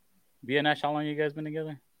 BNH, how long you guys been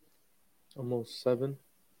together? Almost 7.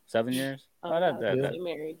 7 years?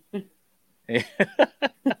 Married.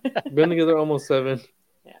 Been together almost 7.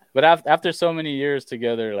 Yeah. But after so many years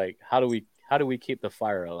together, like how do we keep the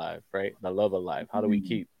fire alive, right? The love alive. How do we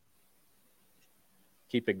keep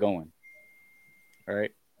it going? All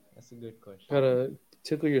right. That's a good question. Gotta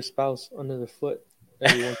tickle your spouse under the foot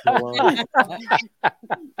every once in a while.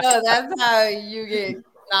 No, that's how you get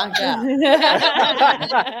knocked out.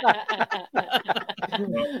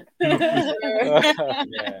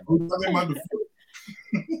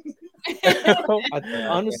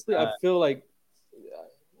 Honestly, I feel like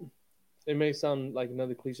it may sound like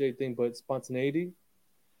another cliche thing, but spontaneity.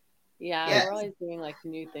 Yeah, Yes. we're always doing like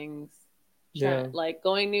new things. Yeah. Like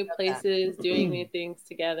going new places, doing new things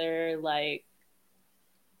together. Like,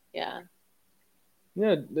 yeah.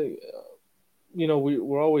 Yeah,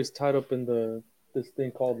 we're always tied up in this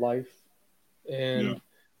thing called life, and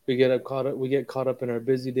we get caught up in our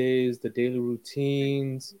busy days, the daily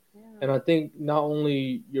routines, and I think not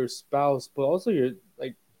only your spouse but also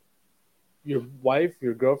your wife,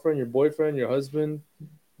 your girlfriend, your boyfriend, your husband,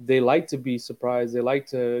 they like to be surprised. They like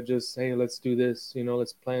to just, hey, let's do this,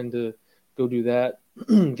 let's plan to go do that.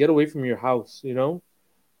 Get away from your house, yeah,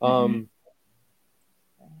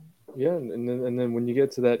 and then when you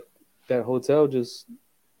get to that hotel, just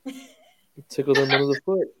tickle them under the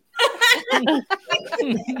foot.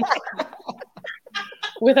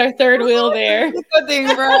 With our third wheel there. Good thing,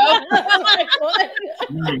 bro. Like, what?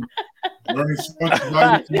 Learning so much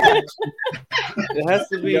about you. It has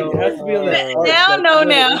to be on that art. Now, no,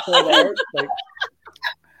 now. Like,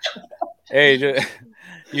 Hey,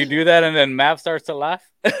 you do that, and then Mav starts to laugh.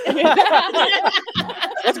 What's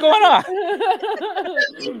going on?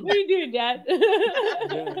 What are you doing, Dad?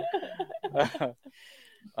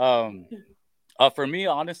 For me,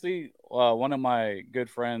 honestly, one of my good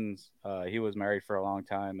friends, he was married for a long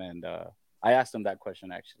time, and I asked him that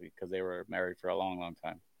question actually because they were married for a long, long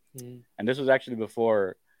time. And this was actually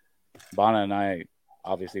before Bana and I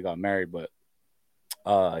obviously got married, but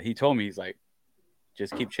he told me, he's like,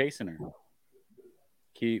 just keep chasing her,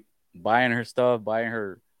 keep buying her stuff, buying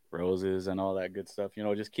her roses and all that good stuff.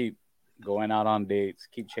 Just keep going out on dates,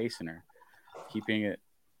 keep chasing her, keeping it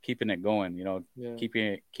going.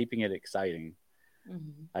 Keeping it exciting.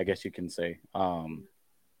 Mm-hmm. I guess you can say.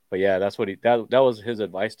 But yeah, that's what that was his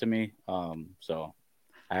advice to me. So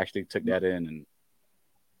I actually took that in and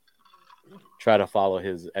try to follow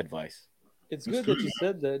his advice. It's good that you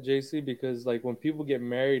said that, JC, because like when people get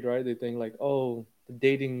married, right, they think like, oh, the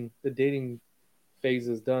dating phase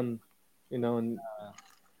is done, and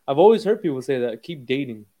I've always heard people say that, keep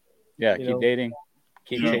dating. Yeah, keep dating,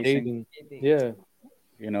 keep chasing. Yeah.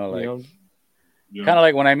 Kind of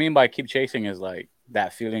like what I mean by keep chasing is like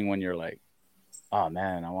that feeling when you're like, oh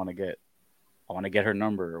man, I want to get her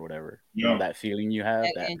number or whatever. That feeling you have,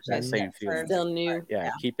 that same feeling. Still new.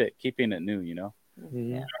 Yeah, keeping it new,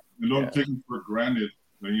 Mm-hmm. Yeah. And don't take it for granted.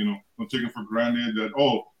 Don't take it for granted that,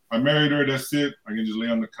 oh, I married her, that's it. I can just lay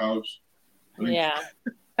on the couch. Yeah.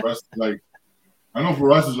 For us, like, I know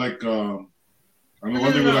for us it's like, I don't know,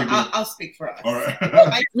 one thing we like. I'll speak for us. All right.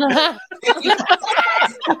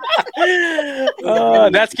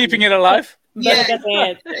 That's keeping it alive. Yeah.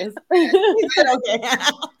 Okay.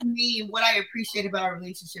 Me, what I appreciate about our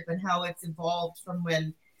relationship and how it's evolved from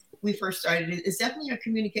when we first started is definitely our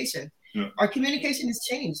communication. Yeah. Our communication has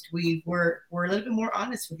changed. We're a little bit more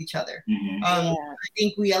honest with each other. Mm-hmm. I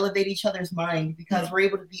think we elevate each other's mind because we're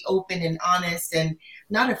able to be open and honest and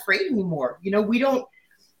not afraid anymore.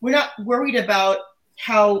 We're not worried about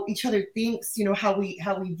how each other thinks, how we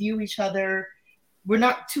view each other. We're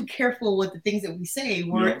not too careful with the things that we say.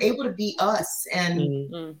 We're able to be us. And,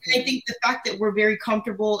 and I think the fact that we're very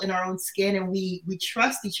comfortable in our own skin and we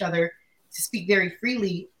trust each other to speak very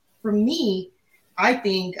freely, for me, I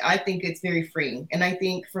think it's very freeing. And I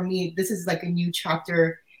think for me, this is like a new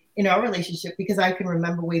chapter in our relationship because I can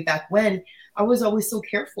remember way back when I was always so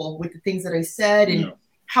careful with the things that I said and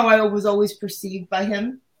how I was always perceived by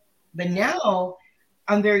him. But now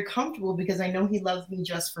I'm very comfortable because I know he loves me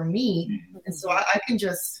just for me. And so I can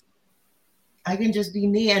just be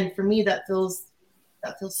me. And for me, that feels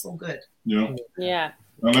so good. Yeah. Yeah.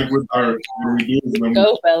 I like what we do.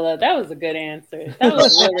 Go, Bella. That was a good answer. That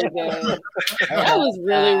was really good. That was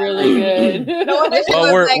really, really good.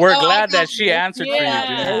 Well, we're glad that she answered for you.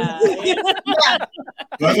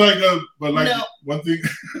 That's one thing.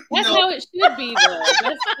 That's how it should be, though.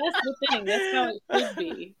 That's the thing. That's how it should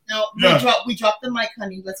be. No, we dropped the mic,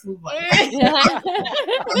 honey. Let's move on. I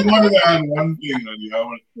wanted to add one thing, honey.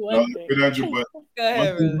 Good answer, but go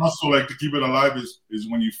ahead, one thing also, like, to keep it alive is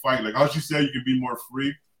when you fight. Like how she said, you can be more free.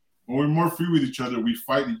 When we're more free with each other, we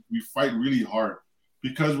fight really hard.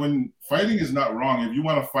 Because when fighting is not wrong, if you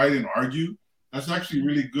want to fight and argue, that's actually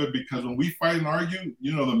really good because when we fight and argue,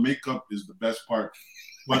 the makeup is the best part.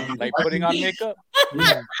 But like putting on makeup?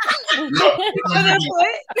 Because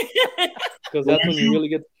that's when you really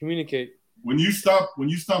get to communicate. When you stop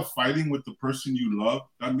fighting with the person you love,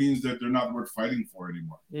 that means that they're not worth fighting for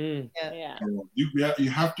anymore. Yeah. So you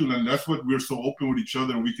have to, and that's what we're so open with each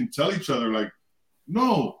other, and we can tell each other like,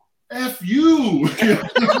 no, F you. Okay.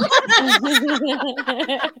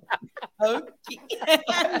 I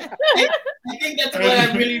think that's what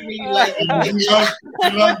I really, really like.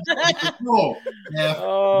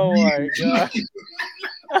 Oh my god.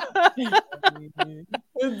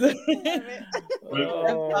 Oh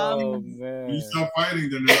man! When you stop fighting,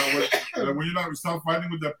 then they're not worth. When you not stop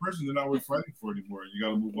fighting with that person, they're not worth fighting for anymore. You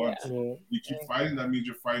got to move on. So you keep fighting. That means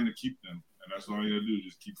you're fighting to keep them, and that's all you got to do.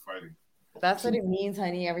 Just keep fighting. That's what it means,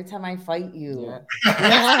 honey. Every time I fight you.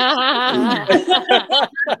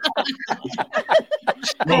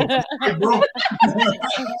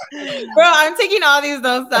 Bro, I'm taking all these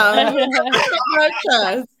notes down.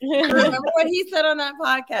 Trust. Remember what he said on that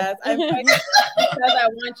podcast? I'm fighting because I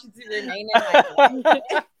want you to remain in my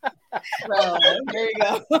life. Bro, there you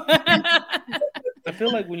go. I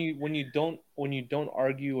feel like when you don't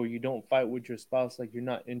argue or you don't fight with your spouse, like you're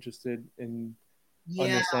not interested in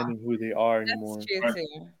understanding who they are anymore. That's true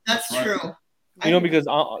too. That's true. You know, because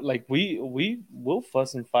like we will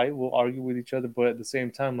fuss and fight, we'll argue with each other, but at the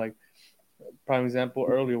same time, like prime example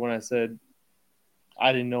earlier when I said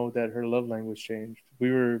I didn't know that her love language changed.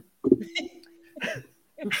 We were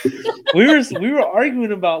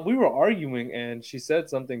arguing and she said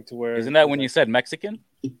something to where Isn't that when you said Mexican?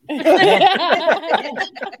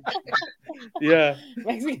 Yeah.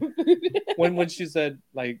 Mexican food. When she said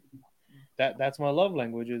like that's my love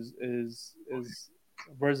language is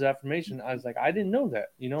words of affirmation. I was like, I didn't know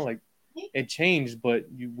that, you know, like it changed, but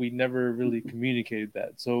we never really communicated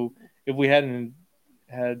that. So if we hadn't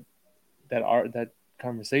had that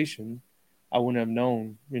conversation, I wouldn't have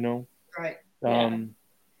known, you know. Right.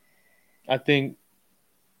 I think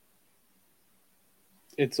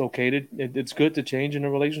it's okay it's good to change in a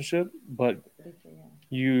relationship, but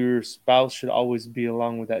your spouse should always be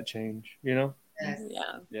along with that change, you know.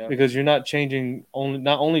 Yeah. Because you're not changing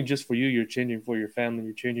not only just for you, you're changing for your family,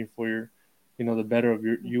 you're changing for your, you know, the better of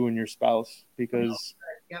you and your spouse. Because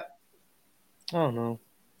I don't know.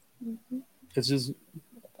 It's just,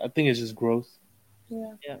 I think it's just growth.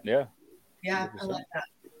 Yeah, I like that.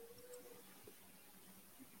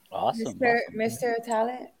 Awesome. Mr.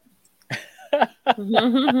 Talent.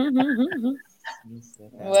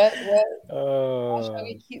 What? How shall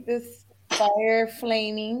we keep this fire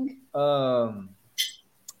flaming?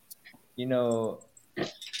 You know,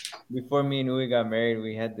 before me and Uwe got married,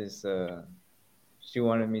 we had this. She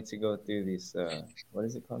wanted me to go through this. What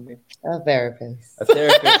is it called? A therapist. A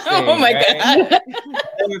therapist thing. Oh my god!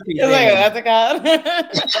 Therapy That's a god.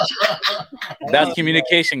 That's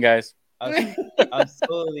communication, guys. I'm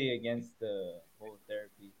totally against the whole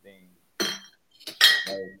therapy thing.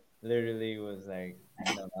 Like, literally was like,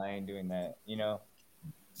 no, I ain't doing that, you know.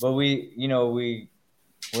 But we,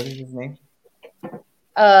 what is his name?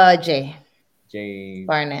 Jay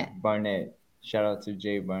Barnett. Shout out to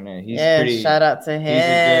Jay Barnett. Shout out to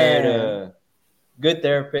him. He's a good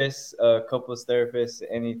therapist, couples therapist,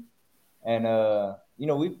 me and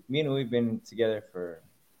we've been together for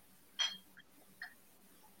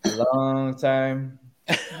a long time.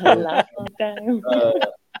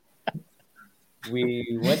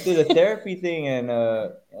 We went through the therapy thing,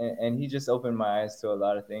 and he just opened my eyes to a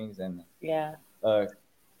lot of things, and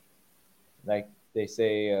like they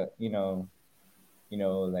say,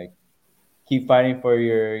 like keep fighting for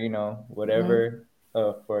your, whatever,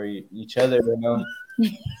 for each other, you know.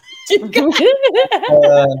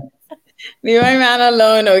 Leave my man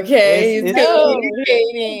alone, okay? He's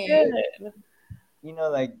communicating.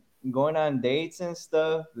 Like going on dates and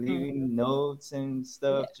stuff, leaving notes and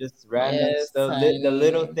stuff, just random stuff. The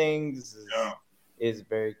little things is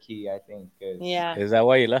very key, I think. Is that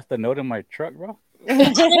why you left the note in my truck, bro?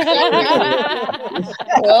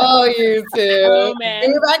 Oh, you two. Oh, man.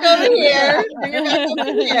 Bring it back over here.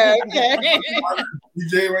 Okay.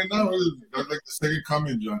 DJ right now, that's like the second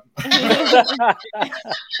comment, John.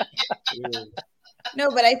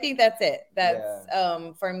 No, but I think that's it. That's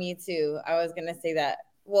for me too. I was gonna say that.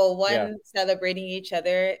 Well, celebrating each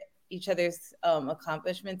other's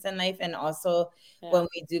accomplishments in life, and also when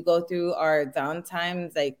we do go through our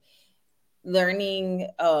downtimes, like learning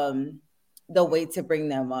the way to bring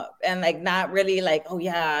them up, and like not really like, oh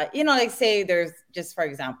yeah, like say there's just, for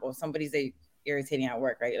example, somebody's like irritating at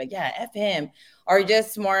work, right? Like, yeah, F him, or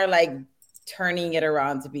just more like turning it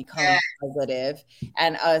around to become positive,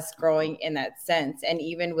 and us growing in that sense. And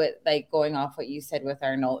even with like going off what you said with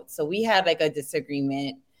our notes, so we had like a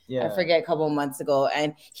disagreement, I forget, a couple of months ago,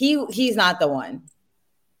 and he's not the one.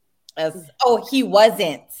 He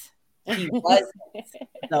wasn't there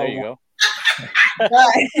you go.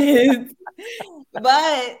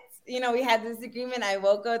 but we had this agreement. I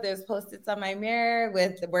woke up, there's post-its on my mirror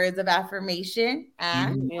with the words of affirmation.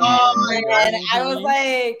 And I was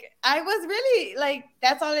like, I was really like,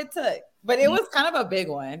 that's all it took. But it was kind of a big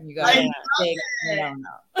one. You guys don't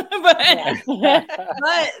know.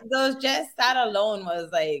 But just that alone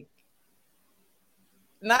was like,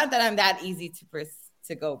 not that I'm that easy to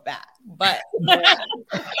to go back. But just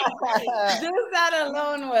that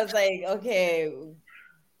alone was like, okay,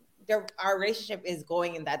 our relationship is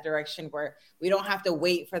going in that direction where we don't have to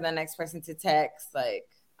wait for the next person to text. Like,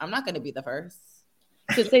 I'm not going to be the first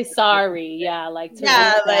to say sorry. Yeah, like be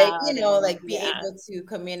able to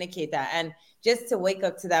communicate that. And just to wake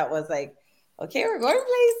up to that was like, okay, we're going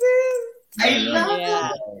places. I love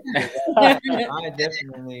that. I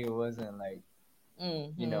definitely wasn't like,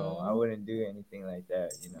 I wouldn't do anything like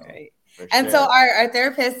that, Right. And so our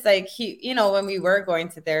therapist, like when we were going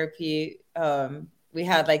to therapy, we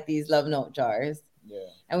had like these love note jars. Yeah.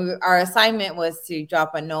 And our assignment was to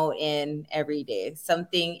drop a note in every day,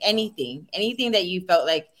 anything that you felt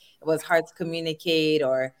like it was hard to communicate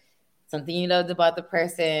or something you loved about the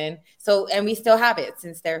person. So, and we still have it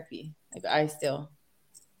since therapy. Like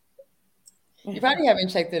you probably haven't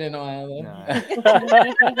checked it in a while, though. No. I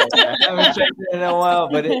haven't checked it in a while,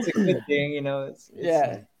 but it's a good thing,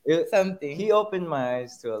 something. He opened my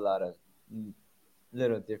eyes to a lot of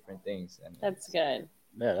little different things. And that's good.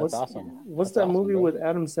 Yeah, that's awesome. What's that movie with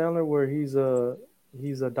Adam Sandler where he's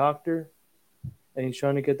a doctor and he's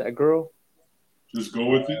trying to get that girl? Just go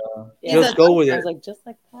with it. Just go with it. I was like, just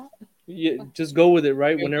like that. Yeah, just go with it,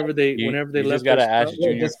 right? Whenever they you left, just gotta ask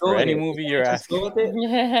Junior just for any movie you're asking.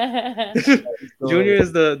 Junior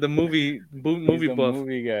is the movie He's the buff.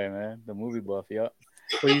 Movie guy, man. The movie buff. Yep.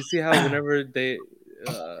 But you see how whenever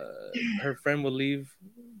her friend would leave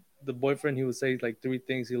the boyfriend, he would say like 3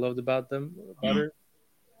 things he loved about her.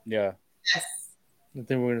 Yeah. Yes. I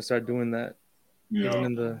think we're gonna start doing that. Yeah.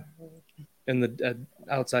 Even in the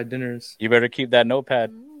outside dinners. You better keep that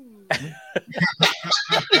notepad.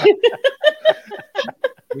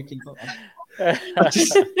 We can go.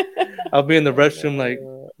 I'll be in the restroom like,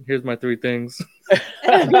 here's my 3 things.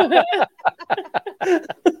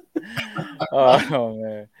 Oh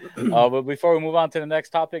man. But before we move on to the next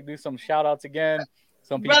topic, do some shout outs again.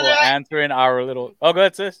 Some people answering our little. Oh, go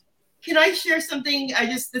ahead, sis. Can I share something?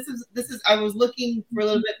 This is I was looking for a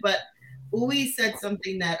little bit, but Uwe said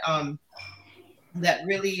something that that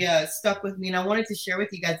really stuck with me, and I wanted to share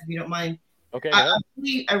with you guys if you don't mind. Okay. I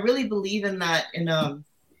really believe in that, in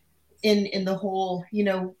the whole,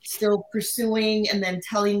 still pursuing and then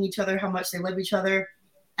telling each other how much they love each other,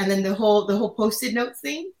 and then the whole Post-it notes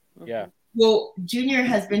thing. Yeah. Well, Junior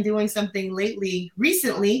has been doing something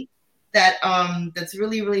recently that that's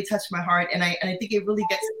really, really touched my heart, and I think it really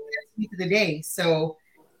gets me to the day. So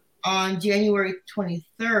on January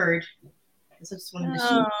 23rd, I just wanted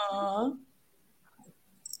to show.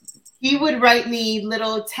 He would write me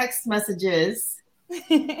little text messages.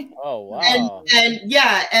 Oh wow! And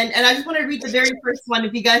I just want to read the very first one,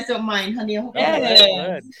 if you guys don't mind, honey. I hope Go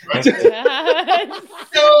ahead.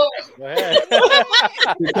 So, Go ahead.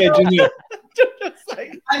 Okay, Junior.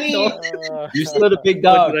 I mean, You're still the big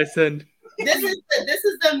dog. What did I send? This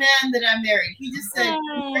is the man that I married. He just said,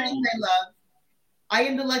 "Morning, my love. I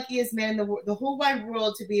am the luckiest man in the whole wide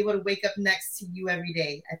world to be able to wake up next to you every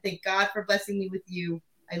day. I thank God for blessing me with you.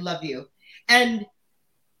 I love you." And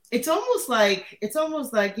it's almost like it's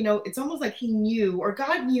almost like he knew, or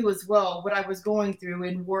God knew as well, what I was going through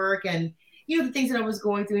in work and the things that I was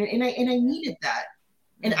going through, and I needed that.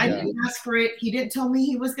 And I didn't ask for it. He didn't tell me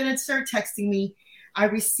he was going to start texting me. I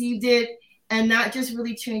received it, and that just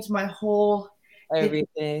really changed my whole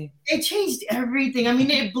everything. It changed everything. I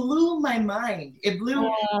mean, it blew my mind. It blew.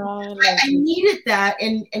 I needed that,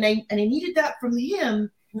 and I needed that from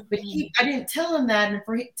him. But I didn't tell him that, and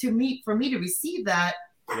for me to receive that.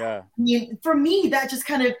 Yeah. I mean, for me, that just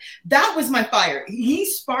that was my fire. He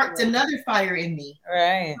sparked another fire in me.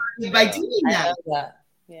 Right. By doing that.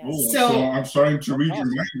 Yeah. Oh, so I'm starting to read your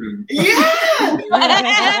mind. Yeah.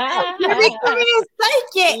 You're becoming a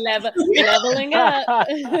psychic. Leveling up.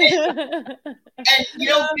 And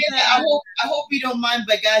I hope you don't mind,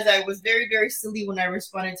 but guys, I was very, very silly when I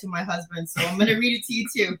responded to my husband, so I'm gonna read it to you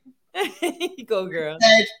too. Go, girl.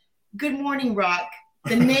 Said, "Good morning, Rock.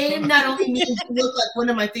 The name not only means you look like one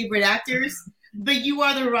of my favorite actors, but you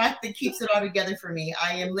are the rock that keeps it all together for me.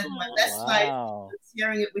 I am living my best life,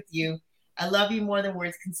 sharing it with you. I love you more than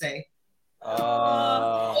words can say."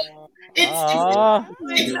 It's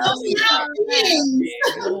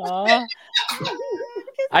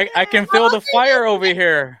I can feel the fire over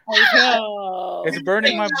here. It's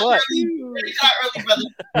burning my butt.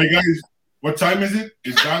 Hey guys, what time is it?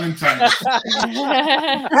 It's Valentine.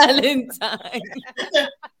 Valentine.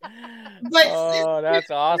 That's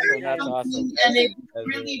awesome. That's awesome. And it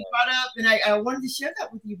really brought up, and I wanted to share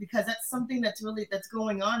that with you because that's something that's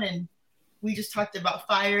going on. And we just talked about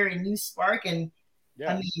fire and new spark, and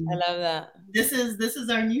I mean, I love that. This is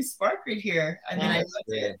our new spark right here. I mean, I love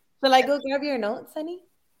it. Shall I go grab your notes, honey?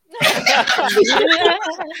 Bring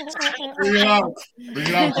it out. Bring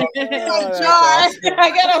it out. Jar. I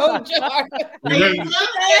got a whole jar.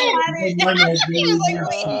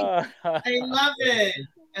 I love it.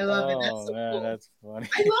 I love it. That's so man, cool. that's funny.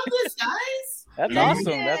 I love this, guys. That's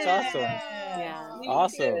awesome. That's awesome. Yeah.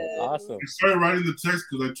 Awesome. Awesome. I started writing the text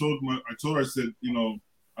because I told her, I said, you know,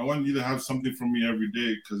 I want you to have something from me every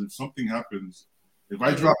day because if something happens, if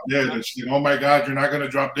I drop dead, and she's like, oh my God, you're not gonna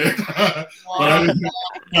drop dead. If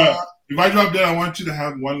I drop dead, I want you to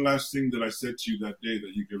have one last thing that I said to you that day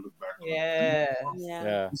that you can look back on.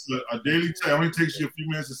 Yeah. It's a daily text. It only takes you a few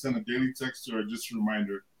minutes to send a daily text or just a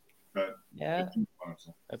reminder that. Yeah.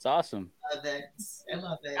 That's awesome. I love it. I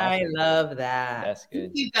love it. I love that. That's good.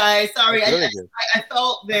 Thank you guys. Sorry, Really I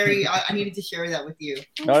felt very. I needed to share that with you.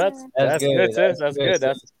 No, that's good. Sis. That's good.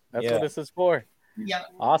 That's Yeah. what this is for. Yeah.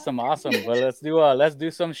 Awesome. But let's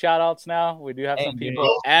do some shout outs now. We do have some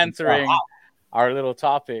people answering our little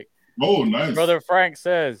topic. Oh, nice. Brother Frank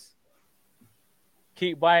says,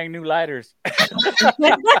 keep buying new lighters.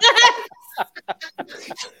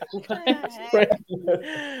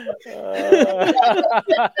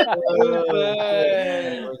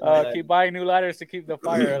 Keep buying new lighters to keep the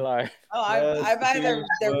fire alive. Oh, I buy the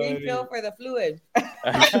refill for the fluid.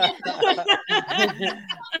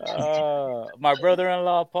 My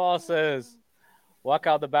brother-in-law Paul says, walk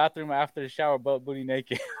out the bathroom after the shower, butt booty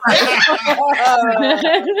naked. Or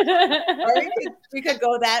we could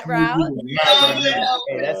go that route.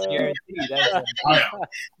 Hey, that's guaranteed.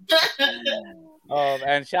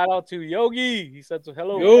 And shout out to Yogi. He said,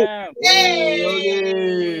 hello, fam.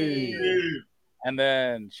 Hey! And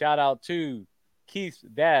then shout out to Keith's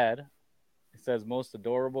dad. He says, most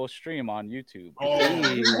adorable stream on YouTube.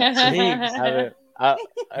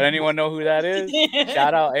 Anyone know who that is?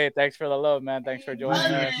 Shout out. Hey, thanks for the love, man. Thanks for joining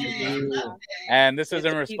us. And this is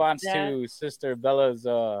in response to Sister Bella's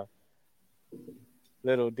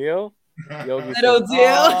little deal. Yogi Little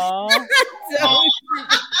deal.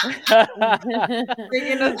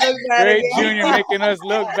 Making us look bad Great again. Junior making us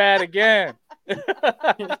look bad again.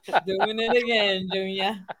 Doing it again,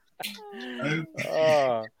 Junior.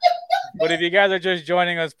 But if you guys are just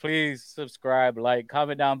joining us, please subscribe, like,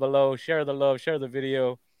 comment down below, share the love, share the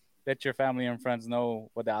video, let your family and friends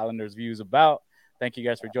know what the Islanders view is about. Thank you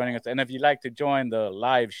guys for joining us. And if you'd like to join the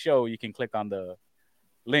live show, you can click on the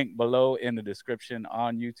link below in the description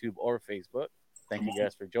on YouTube or Facebook. Thank you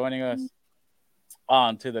guys for joining us.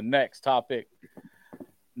 On to the next topic.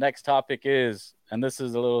 Next topic is, and this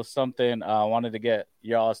is a little something I wanted to get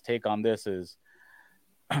y'all's take on this, is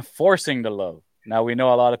forcing the love. Now, we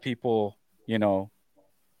know a lot of people, you know,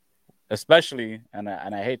 especially, and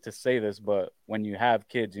I hate to say this, but when you have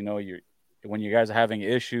kids, you know, when you guys are having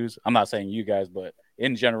issues, I'm not saying you guys, but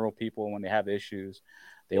in general, people, when they have issues,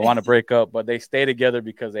 they want to break up, but they stay together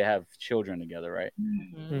because they have children together, right?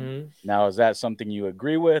 Mm-hmm. Now, is that something you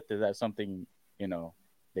agree with? Is that something, you know,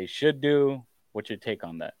 they should do? What's your take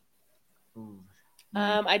on that?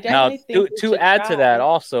 I definitely think to add try. to that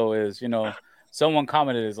also is, you know, someone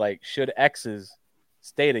commented is like, should exes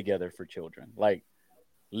stay together for children? Like,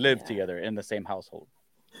 live together in the same household?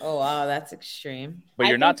 Oh, wow, that's extreme. But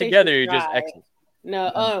you're not together, you're just exes.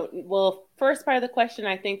 No, well, first part of the question,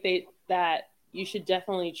 I think that you should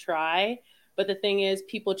definitely try. But the thing is,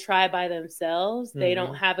 people try by themselves. They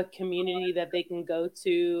don't have a community that they can go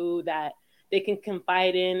to, that they can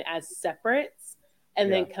confide in as separates, and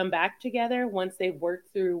then come back together once they've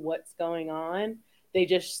worked through what's going on. They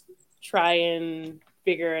just try and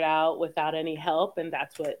figure it out without any help, and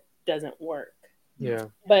that's what doesn't work. Yeah.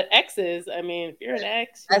 But exes, I mean, if you're an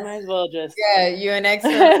ex, you might as well just you're an ex.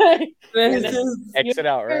 Exit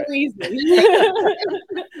out, right?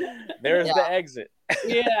 There's the exit.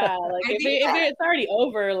 Yeah, like if it's already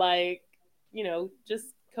over, like, you know, just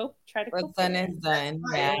try to cope. What's done is done.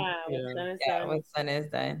 Yeah. What's done is done. What's done is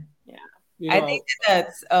done. Yeah. You know, I think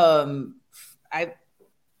that's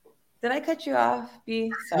did I cut you off,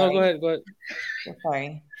 B? Sorry. No, go ahead.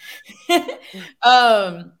 Sorry.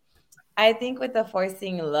 I think with the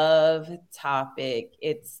forcing love topic,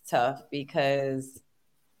 it's tough because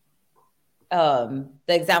the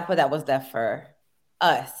example that was left for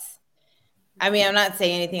us. I mean, I'm not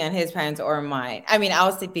saying anything on his parents or mine. I mean,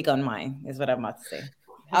 I'll speak on mine, is what I'm about to say.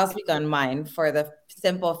 I'll speak on mine for the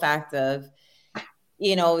simple fact of,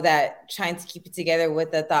 you know, that trying to keep it together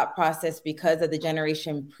with the thought process because of the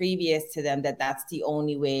generation previous to them, that's the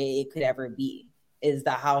only way it could ever be, is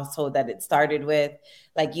the household that it started with.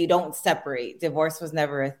 Like, you don't separate. Divorce was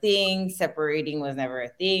never a thing. Separating was never a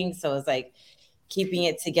thing. So it's like keeping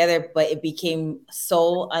it together, but it became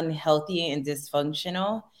so unhealthy and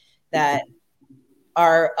dysfunctional that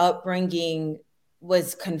our upbringing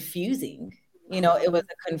was confusing. You know, it was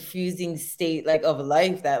a confusing state like of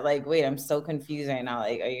life that like, wait, I'm so confused right now.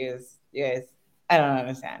 Like, are you guys, I don't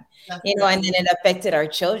understand. You know, and then it affected our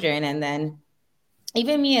children. And then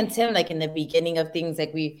even me and Tim, like in the beginning of things,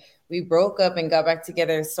 like we broke up and got back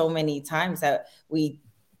together so many times that we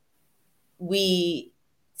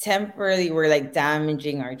temporarily were like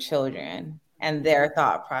damaging our children and their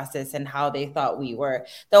thought process and how they thought we were.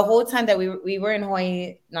 The whole time that we were in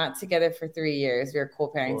Hawaii, not together for 3 years, we were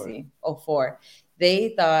co-parenting, 4.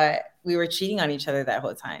 They thought we were cheating on each other that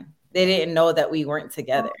whole time. They didn't know that we weren't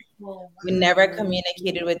together. We never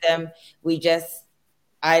communicated with them.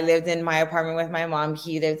 I lived in my apartment with my mom.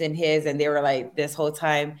 He lived in his, and they were like this whole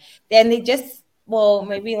time. Then they just,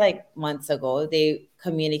 maybe like months ago, they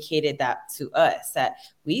communicated that to us that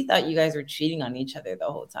we thought you guys were cheating on each other the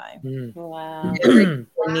whole time. Wow. They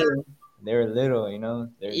were little, you know.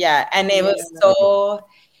 Yeah, and it was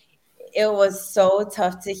so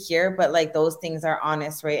tough to hear, but like those things are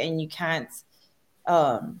honest, right? And you can't.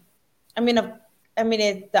 The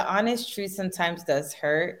honest truth sometimes does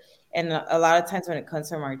hurt, and a lot of times when it comes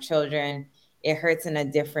from our children, it hurts in a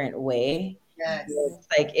different way. Yes.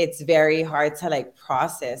 It's very hard to like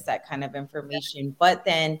process that kind of information, but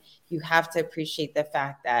then you have to appreciate the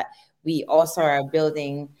fact that we also are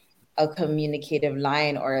building a communicative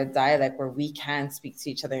line or a dialect where we can speak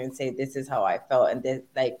to each other and say, this is how I felt. And this,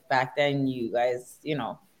 like back then you guys, you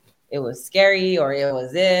know, it was scary or it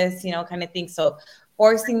was this, you know, kind of thing. So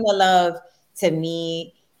forcing the love to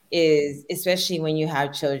me is, especially when you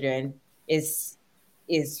have children, is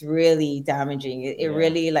really damaging. It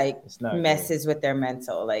really like messes with their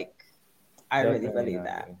mental. Like I really believe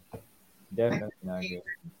that. Definitely not good.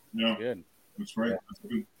 Yeah, good. That's right. That's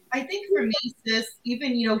good. I think for me, sis,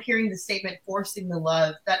 even, you know, hearing the statement forcing the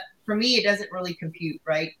love, that for me, it doesn't really compute,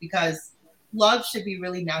 right? Because love should be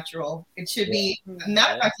really natural. It should be,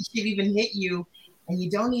 matter of fact, it should even hit you and you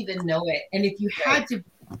don't even know it. And if you had to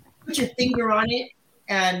put your finger on it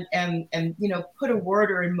and you know, put a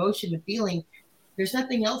word or emotion, a feeling, there's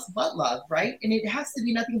nothing else but love, right? And it has to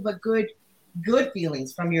be nothing but good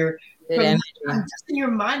feelings from your just in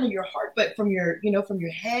your mind and your heart, but from your, you know, from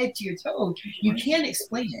your head to your toe. You can't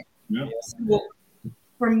explain it. Yeah. So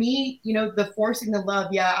for me, you know, the forcing the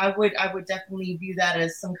love, I would definitely view that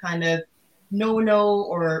as some kind of no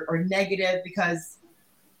or negative, because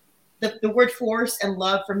the word force and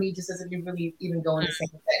love for me just doesn't really even go in the same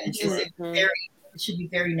sentence. It should be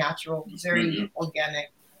very natural, very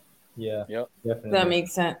organic. Yeah. Yep. Definitely. That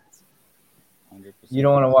makes sense. 100%. You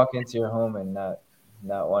don't want to walk into your home and not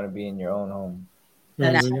want to be in your own home.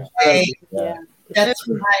 That's right. Yeah. That's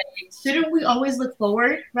right. Shouldn't we always look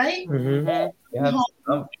forward, right? Mm-hmm. You have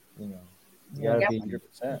to, you gotta be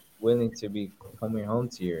 100% willing to be coming home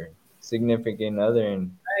to your significant other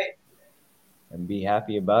and be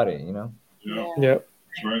happy about it, you know? Yeah. That's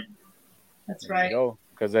right. That's right.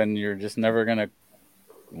 Because then you're just never gonna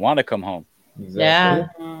want to come home. Exactly.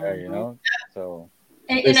 Yeah, you know. So.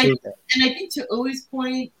 And I think to Uwe's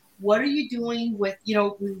point, what are you doing with, you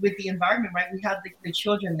know, with the environment, right? We have the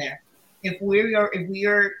children there. If we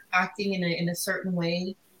are acting in a certain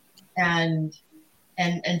way, and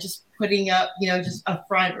just putting up, you know, just a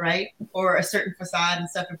front, right, or a certain facade and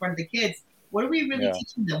stuff in front of the kids, what are we really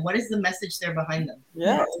teaching them? What is the message there behind them?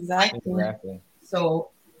 Yeah, exactly. So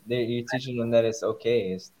you're teaching them that it's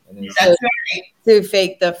okay. That's right. To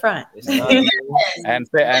fake the front. And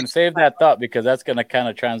save that thought, because that's going to kind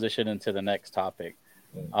of transition into the next topic.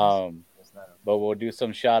 But we'll do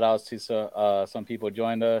some shout outs to some people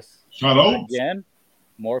joined us. Shout out again.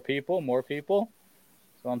 More people.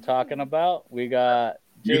 That's what I'm talking about. We got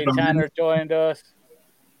Jay Tanner joined us.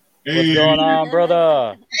 Hey. What's going on,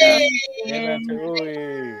 brother? Hey.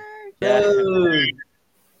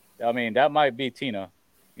 I mean, that might be Tina.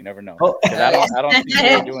 You never know. I don't see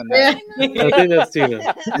her doing that. I think that's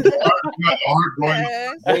Tina.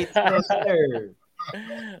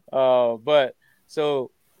 But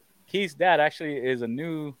so Keith's dad actually is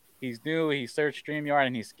he's new. He searched StreamYard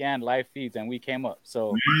and he scanned live feeds and we came up.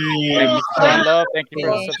 So thank you for the love. Thank you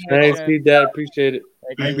for the subscription. Thanks, Keith, dad. Appreciate it.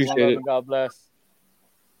 Appreciate it. God bless.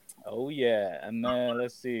 Oh yeah. And then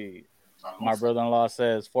let's see. My brother-in-law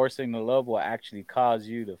says forcing the love will actually cause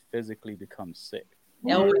you to physically become sick.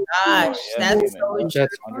 Oh my gosh, that's so true.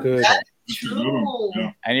 That's good. That's true.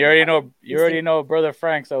 And you already know brother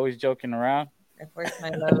Frank's always joking around. I force my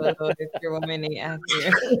love if your woman ain't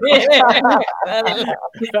accurate.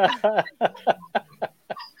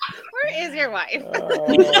 Where is your wife?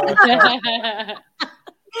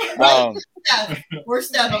 Where's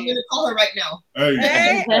Steph? I'm gonna call her right now.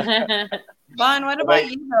 Hey. Vaughn, what about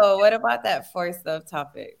you though? What about that forced love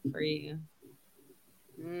topic for you?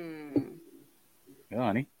 Go,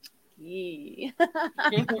 honey. Yeah.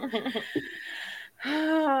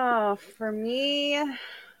 For me,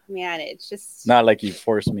 man, it's just Not like you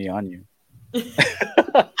forced me on you.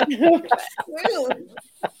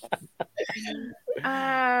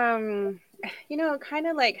 Kind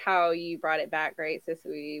of like how you brought it back, right? Since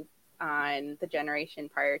we on the generation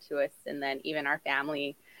prior to us, and then even our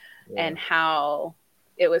family, and how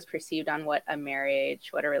it was perceived on what a marriage,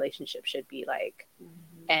 what a relationship should be like.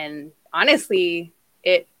 And honestly,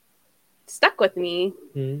 it stuck with me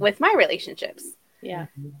with my relationships. Yeah.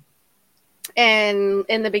 And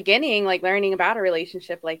in the beginning, like learning about a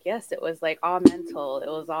relationship, like, yes, it was like all mental. It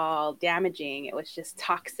was all damaging. It was just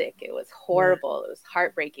toxic. It was horrible. It was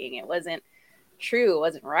heartbreaking. It wasn't true. It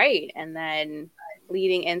wasn't right. And then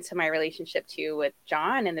leading into my relationship too with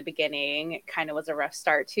John in the beginning, it kind of was a rough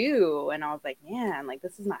start too. And I was like, man, like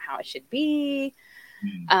this is not how it should be.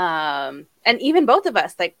 And even both of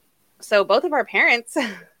us, like, so both of our parents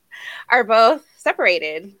are both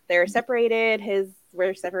separated. They're separated.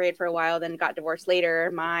 We're separated for a while, then got divorced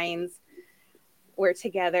later. Mine's were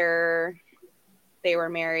together. They were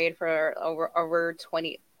married for over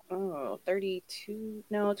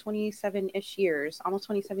 27-ish years, almost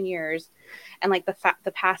 27 years. And like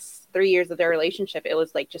the past 3 years of their relationship, it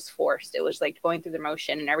was like just forced. It was like going through the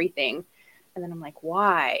motion and everything. And then I'm like,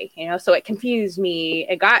 why? So it confused me.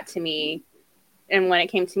 It got to me. And when it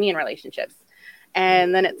came to me in relationships,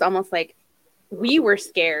 and then it's almost like we were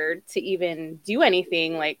scared to even do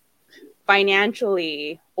anything like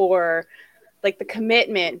financially or like the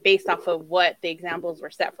commitment based off of what the examples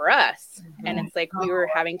were set for us. And it's like we were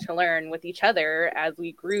having to learn with each other as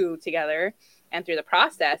we grew together and through the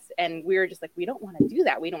process. And we were just like, we don't want to do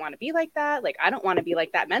that. We don't want to be like that. Like, I don't want to be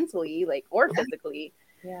like that mentally, like, or physically.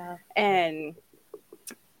 Yeah. And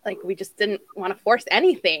like, we just didn't want to force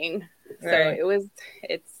anything. Right. So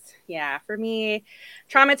for me,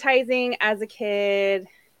 traumatizing as a kid,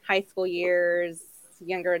 high school years,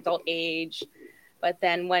 younger adult age. But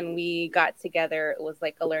then when we got together, it was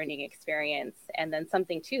like a learning experience. And then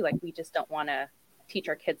something too, like we just don't want to teach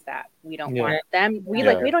our kids that. We don't want them. We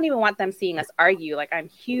don't even want them seeing us argue. Like I'm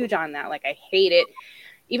huge on that. Like I hate it.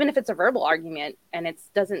 Even if it's a verbal argument and it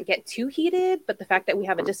doesn't get too heated, but the fact that we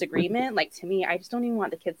have a disagreement, like to me, I just don't even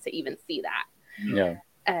want the kids to even see that. Yeah.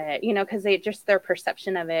 Because they just their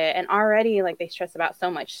perception of it, and already like they stress about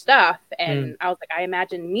so much stuff. And I was like, I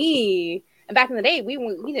imagine me. And back in the day, we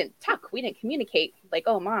didn't talk, we didn't communicate. Like,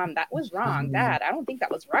 oh, mom, that was wrong. Dad, I don't think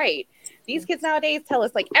that was right. These kids nowadays tell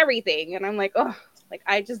us like everything, and I'm like, oh, like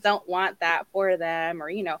I just don't want that for them,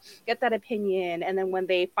 or get that opinion, and then when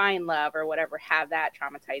they find love or whatever, have that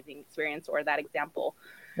traumatizing experience or that example,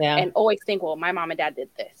 and always think, well, my mom and dad did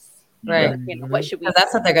this. Right. What should we do?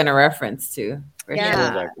 That's what they're gonna reference to.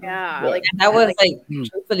 Yeah. Like that was like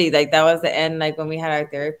truthfully, like that was the end. Like when we had our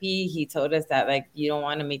therapy, he told us that like you don't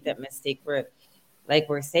want to make that mistake where like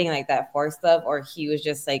we're saying like that forced love, or he was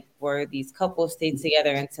just like where these couples stay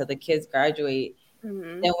together until the kids graduate.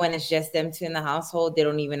 Then when it's just them two in the household, they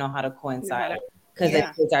don't even know how to coincide because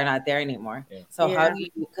the kids are not there anymore. So how do you,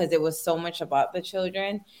 because it was so much about the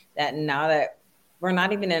children that now that we're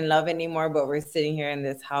not even in love anymore, but we're sitting here in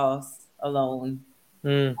this house alone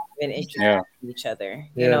and introducing each other.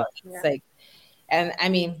 It's like, and I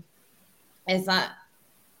mean,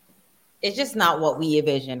 it's just not what we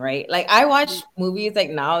envision, right? Like I watch movies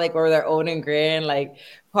like now, like where they're old and gray and like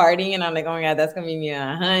partying, and I'm like, oh my god, that's gonna be me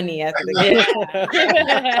and honey after the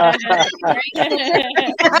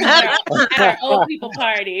at our old people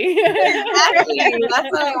party. Exactly.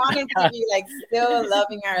 That's what I wanted to be, like still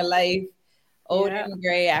loving our life, old and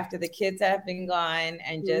gray after the kids have been gone,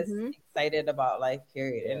 and just excited about life,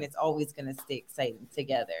 period. And it's always gonna stay exciting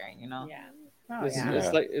together,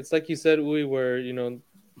 It's like you said, Uwe, where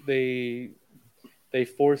they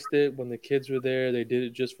forced it when the kids were there. They did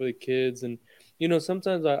it just for the kids, and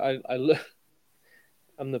sometimes I'm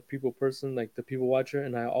the people person, like the people watcher,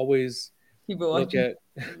 and I always look at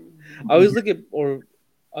or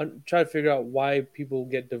try to figure out why people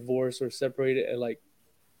get divorced or separated at like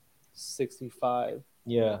 65,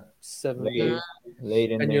 70,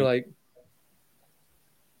 late in and there. you're like,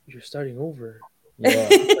 you're starting over. Yeah.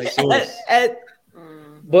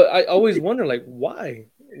 But I always wonder, like, why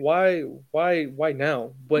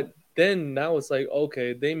now? But then now it's like,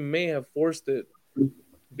 okay, they may have forced it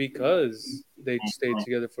because they stayed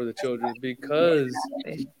together for the children, because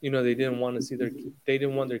they didn't want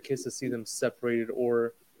their kids to see them separated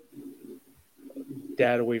or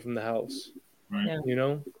dad away from the house.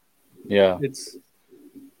 Yeah. It's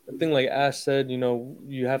a thing like Ash said,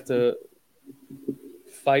 you have to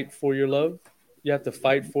fight for your love. You have to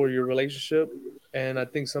fight for your relationship. And I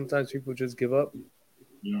think sometimes people just give up.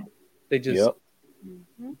 Yeah. They just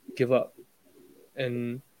give up.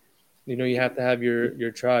 And you know, you have to have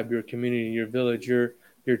your tribe, your community, your village, your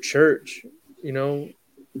church, you know,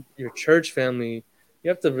 your church family. You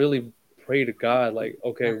have to really pray to God, like,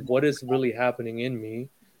 okay, what is really happening in me?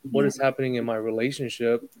 What is happening in my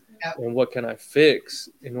relationship? And what can I fix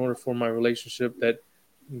in order for my relationship that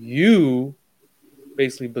you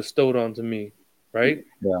basically bestowed onto me, right?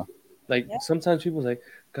 Yeah. Like sometimes people like,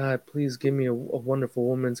 God, please give me a wonderful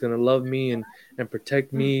woman that's gonna love me and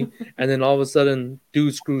protect me, and then all of a sudden,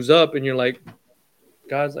 dude screws up, and you're like,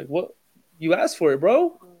 God's like, what? You asked for it,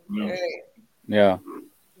 bro. Yeah. Yeah.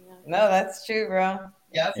 No, that's true, bro.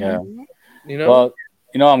 Yeah. Yeah. You know. Well,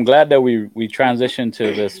 you know, I'm glad that we transitioned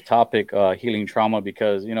to this topic, healing trauma,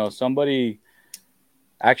 because you know somebody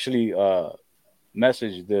actually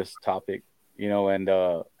messaged this topic, you know, and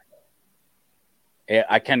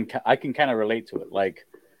I can kind of relate to it, like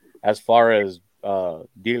as far as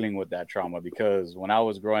dealing with that trauma, because when I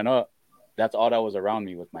was growing up, that's all that was around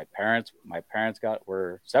me with my parents. My parents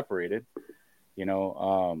were separated, you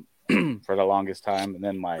know, for the longest time, and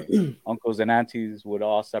then my uncles and aunties would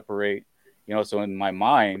all separate, you know. So in my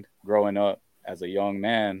mind, growing up as a young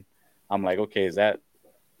man, I'm like, okay, is that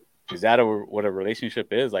what a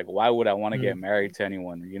relationship is? Like, why would I want to get married to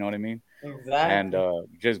anyone? You know what I mean? Exactly. And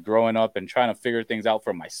just growing up and trying to figure things out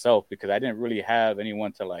for myself, because I didn't really have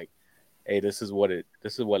anyone to like, hey, this is what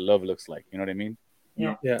love looks like. You know what I mean?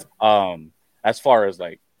 Yeah. As far as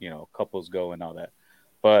like, you know, couples go and all that.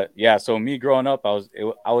 But yeah, so me growing up,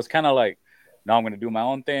 I was kind of like, no, I'm gonna do my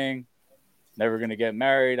own thing. Never gonna get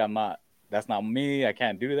married. That's not me. I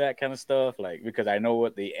can't do that kind of stuff. Like, because I know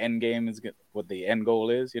what the end game is, what the end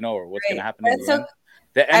goal is, you know, or what's gonna happen in the end.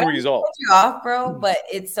 The end result. Cut you off, bro, but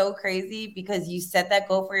it's so crazy because you set that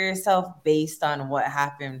goal for yourself based on what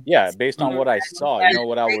happened. Yeah, based on what I saw, you know,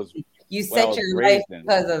 what I was. You set your life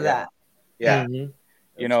because of that. Yeah, you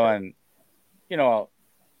know, and you know,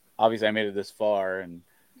 obviously I made it this far, and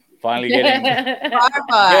finally getting,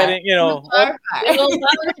 you know, little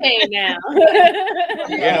Valentine now.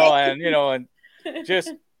 you know, and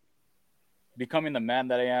just becoming the man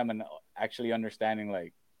that I am, and actually understanding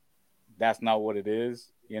like that's not what it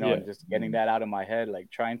is, you know, and just getting that out of my head,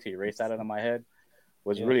 like trying to erase that out of my head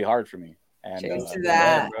was really hard for me. And so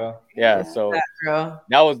that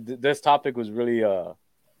was this topic was really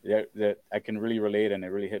that I can really relate, and it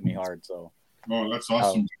really hit me hard. So that's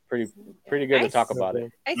awesome. Pretty good to talk about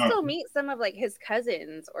it. I still meet some of like his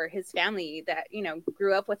cousins or his family that, you know,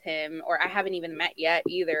 grew up with him, or I haven't even met yet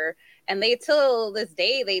either. And they, till this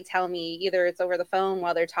day, they tell me either it's over the phone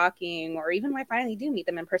while they're talking, or even when I finally do meet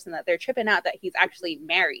them in person, that they're tripping out that he's actually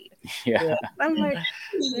married. Yeah. I'm like,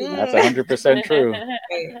 that's 100% true.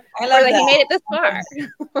 I love that he made it this far.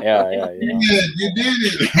 Yeah. You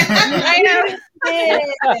did it. I know.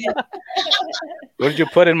 What did you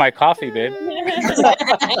put in my coffee, babe?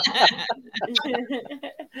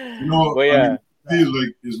 You know, I mean,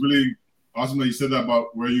 like, it's really awesome that you said that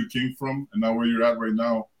about where you came from and now where you're at right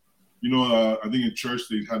now. You know, I think in church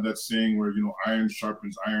they had that saying where, you know, iron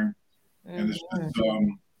sharpens iron, and it's just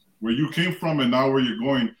where you came from and now where you're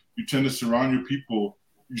going. You tend to surround your people.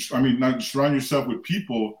 Not surround yourself with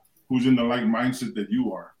people who's in the like mindset that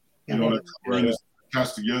you are. You know, like we're in this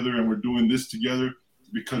cast together and we're doing this together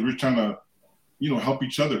because we're trying to, you know, help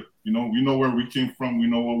each other. You know, we know where we came from. We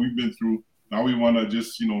know what we've been through. Now we want to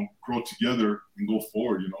just, you know, grow together and go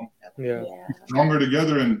forward, you know. Yeah. Stronger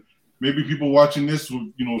together. And maybe people watching this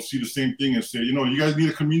will, you know, see the same thing and say, you know, you guys need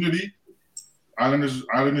a community. Islanders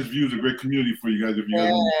View is a great community for you guys. If you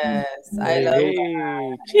guys I love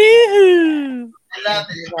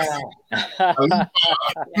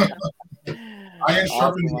it. Iron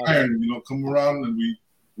sharpens iron, you know, come around and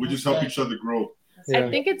we just help each other grow. I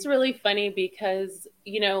think it's really funny because,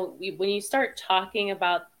 you know, when you start talking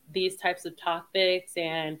about these types of topics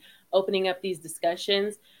and opening up these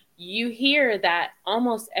discussions, you hear that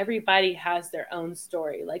almost everybody has their own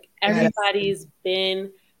story. Like everybody's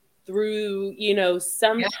been through, you know,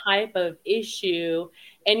 some type of issue,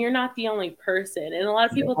 and you're not the only person. And a lot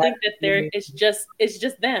of people think that it's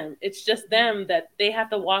just them. It's just them, that they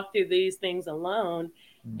have to walk through these things alone,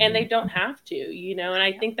 and they don't have to, you know. And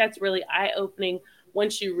I think that's really eye-opening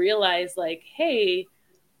once you realize, like, hey,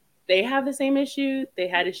 they have the same issue. They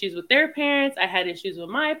had issues with their parents. I had issues with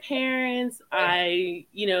my parents.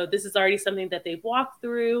 You know, this is already something that they've walked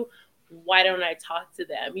through. Why don't I talk to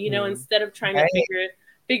them? You know, instead of trying to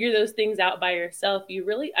figure those things out by yourself, you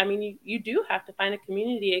really, I mean, you do have to find a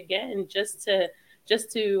community again, just to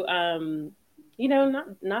you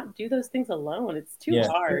not do those things alone. It's too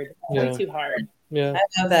hard. Way too hard. Yeah.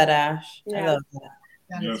 I love that, Ash. I Yeah. love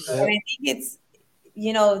that. Yes. And I think it's,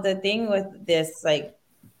 the thing with this like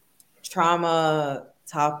trauma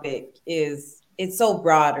topic is it's so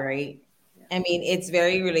broad, right? I mean, it's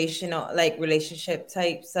very relational, like relationship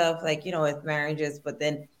type stuff, like, with marriages, but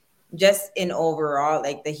then just in overall,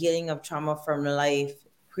 like the healing of trauma from life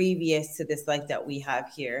previous to this life that we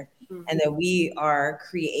have here, and that we are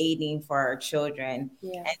creating for our children,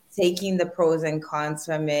 and taking the pros and cons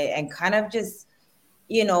from it, and kind of just,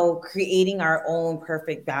 creating our own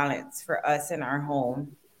perfect balance for us in our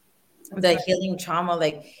home. The healing trauma,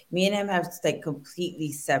 like me and him have like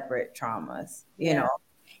completely separate traumas,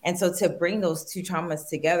 and so to bring those two traumas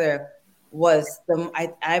together was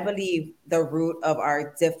I believe the root of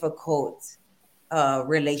our difficult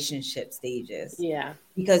relationship stages. Yeah.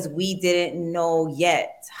 Because we didn't know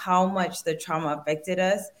yet how much the trauma affected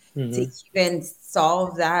us to even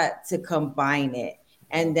solve that, to combine it,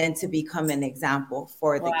 and then to become an example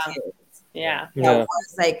for the kids. Yeah. That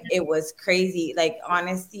was like, it was crazy. Like,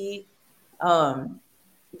 honestly,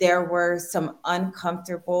 there were some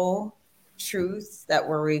uncomfortable truths that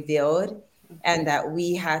were revealed, and that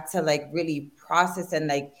we had to like really process. And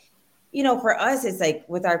like, for us, it's like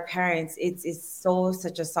with our parents, it's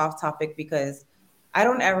such a soft topic, because I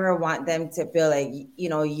don't ever want them to feel like,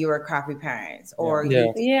 you were crappy parents, or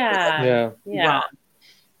wrong.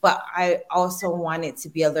 But I also want it to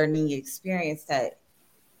be a learning experience, that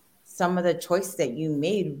some of the choices that you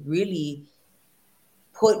made really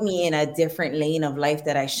put me in a different lane of life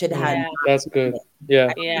that I should have. That's good.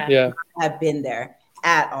 Yeah. I have been there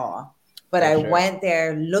at all. But I went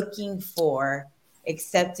there looking for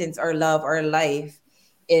acceptance or love or life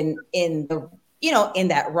in the, in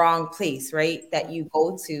that wrong place, right? That you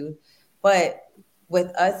go to. But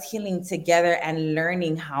with us healing together and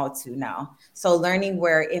learning how to now. So learning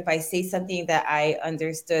where if I say something that I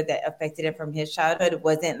understood that affected him from his childhood, it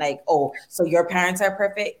wasn't like, oh, so your parents are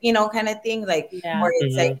perfect, kind of thing. Like, where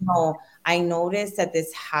it's like, no, I noticed that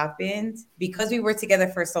this happened because we were together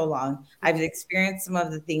for so long. I've experienced some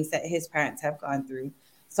of the things that his parents have gone through.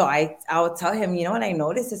 So I'll tell him, you know what, I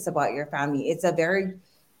noticed this about your family. It's a very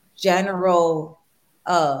general,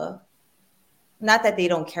 not that they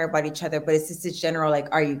don't care about each other, but it's just a general, like,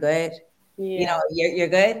 are you good? You're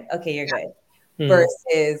good? Okay, you're good.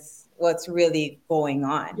 Versus what's really going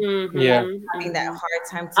on. Having that hard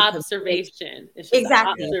time to observation. It's just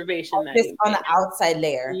exactly. Observation. Just on the outside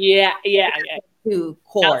layer. Yeah. To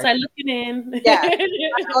core. Outside looking in. Yeah.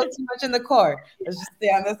 Not go too much in the core. Let's just stay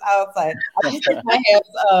on this outside. I just think my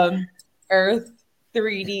hands Earth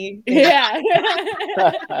 3D. Yeah.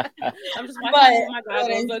 I'm just watching my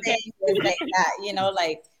goggles. Okay. Like that,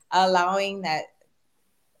 like allowing that,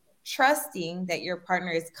 trusting that your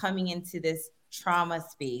partner is coming into this trauma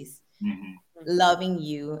space, loving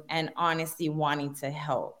you, and honestly wanting to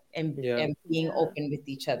help, and being open with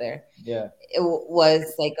each other. Yeah. It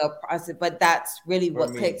was like a process, but that's really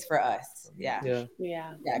what clicked for us. Yeah.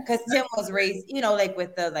 Because Tim was raised, like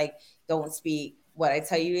with the, like, don't speak. What I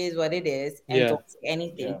tell you is what it is, and don't say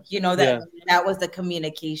anything. That was the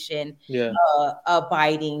communication,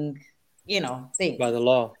 abiding, thing by the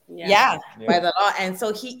law. By the law. And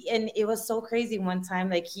so it was so crazy. One time,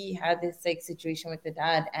 like, he had this like situation with the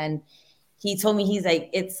dad, and he told me, he's like,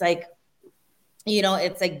 it's like,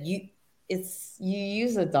 it's like you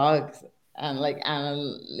use a dog and like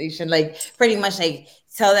annihilation, like pretty much like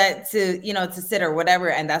tell that to, to sit or whatever,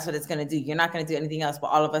 and that's what it's gonna do. You're not gonna do anything else, but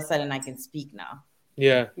all of a sudden I can speak now.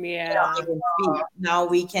 Yeah. I can speak. Now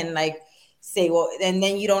we can like say, well, and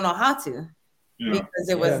then you don't know how to, because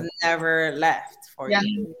it was never left for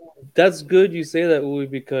you. That's good you say that, Uwe,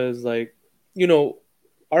 because like,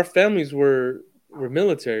 our families were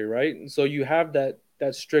military, right? And so you have that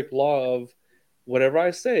strict law of whatever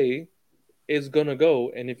I say is gonna go,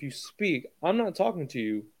 and if you speak, I'm not talking to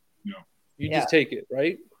you. You just take it,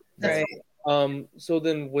 right? Right. So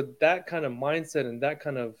then with that kind of mindset and that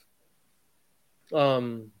kind of I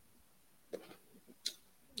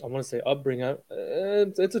want to say upbringing,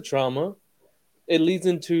 it's a trauma. It leads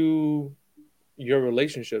into your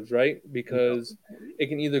relationships, right? Because it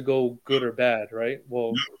can either go good or bad, right?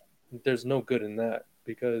 Well, there's no good in that,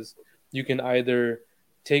 because you can either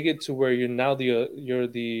take it to where you're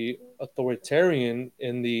the authoritarian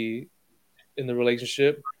in the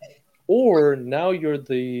relationship, or now you're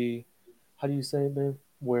the, how do you say it, babe?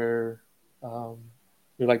 Where you're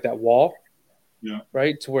like that wall.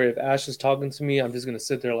 Right, to where if Ash is talking to me, I'm just gonna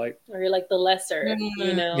sit there like, or you're like the lesser,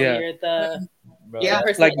 you're the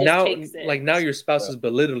like now your spouse is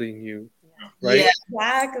belittling you, right?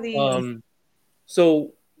 Exactly.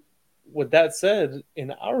 So with that said,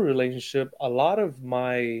 in our relationship, a lot of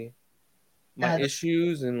my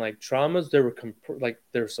issues and like traumas, they were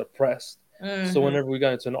they're suppressed. So whenever we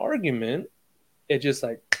got into an argument, it just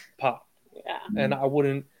like popped. Yeah. And I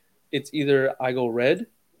wouldn't. It's either I go red,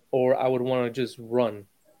 or I would want to just run.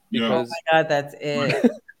 Because, oh my God, that's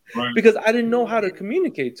it. Right. Because I didn't know how to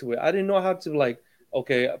communicate to it. I didn't know how to like,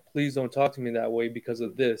 okay, please don't talk to me that way because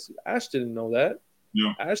of this. Ash didn't know that.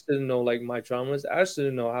 Yeah. Ash didn't know like my traumas. Ash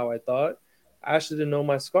didn't know how I thought. Ash didn't know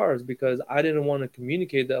my scars because I didn't want to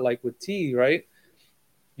communicate that like with T, right?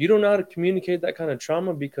 You don't know how to communicate that kind of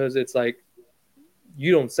trauma because it's like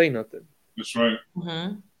you don't say nothing. That's right.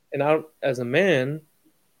 Mm-hmm. And I, as a man,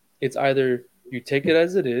 it's either you take it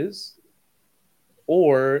as it is,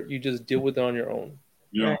 or you just deal with it on your own.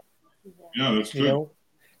 Yeah. Right. Yeah, that's good. You know?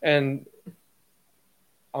 And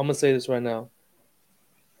I'm gonna say this right now.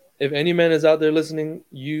 If any man is out there listening,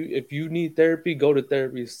 if you need therapy, go to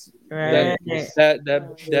therapy. Right.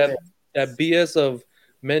 That BS of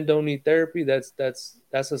men don't need therapy, that's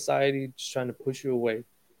society just trying to push you away.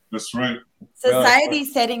 That's right.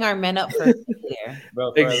 Society's setting our men up for failure.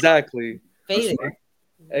 Exactly. Failure. Right.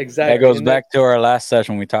 Exactly. That goes back to our last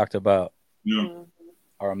session we talked about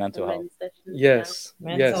our mental health. Yes.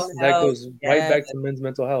 Yes. That goes right back to men's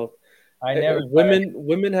mental health.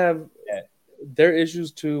 Women have their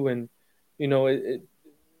issues too, and you know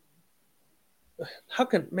how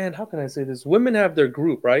can I say this? Women have their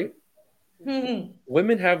group, right?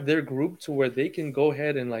 Women have their group to where they can go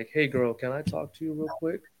ahead and like, hey girl, can I talk to you real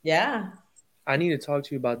quick? Yeah. I need to talk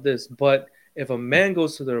to you about this. But if a man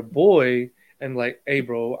goes to their boy and like, hey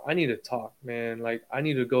bro, I need to talk, man. Like I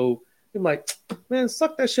need to go. I'm like, man,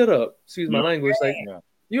 suck that shit up. Excuse my language. Like,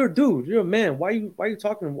 you're a dude. You're a man. Why you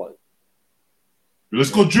talking? What?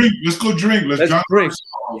 Let's go drink. Let's drink. Let's drink.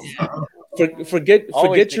 Forget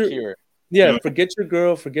secure. Forget your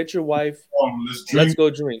girl. Forget your wife. Let's go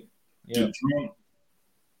drink. Yeah. Get drunk.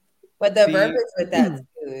 But the verbiage with that too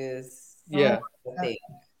is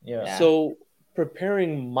So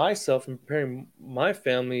preparing myself and preparing my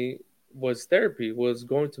family was therapy. Was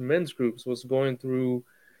going to men's groups. Was going through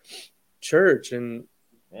church and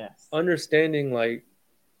understanding like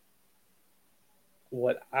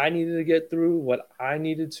what I needed to get through, what I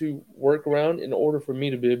needed to work around in order for me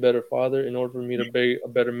to be a better father, in order for me to be a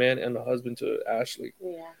better man and a husband to Ashley.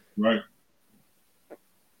 Yeah. Right.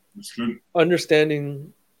 That's good.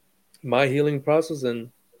 Understanding my healing process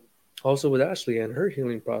and also with Ashley and her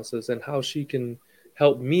healing process and how she can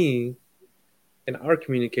help me in our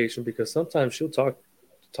communication, because sometimes she'll talk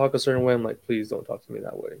a certain way. I'm like, please don't talk to me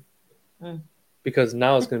that way. Because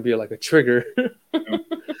now it's going to be like a trigger.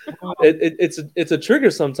 It's a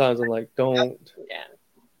trigger sometimes. I'm like, don't. Yeah.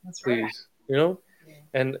 That's please. Right. You know? Yeah.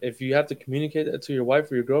 And if you have to communicate that to your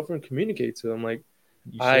wife or your girlfriend, communicate to them. Like,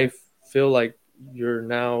 I feel like you're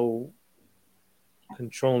now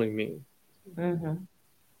controlling me. Mm-hmm.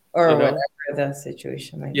 Or whatever the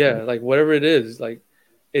situation might be. Like whatever it is, like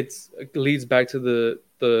it leads back to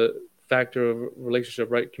the factor of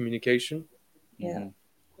relationship, right? Communication. Yeah.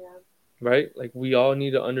 Right? Like we all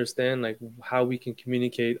need to understand like how we can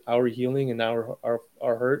communicate our healing and our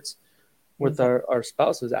hurts with our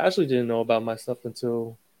spouses. Ashley didn't know about my stuff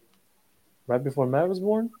until right before Matt was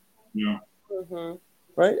born. Yeah. Mm-hmm.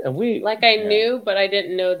 Right? And we I knew, but I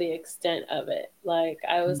didn't know the extent of it. Like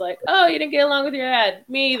I was like, oh, you didn't get along with your dad.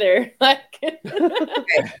 Me either. Like the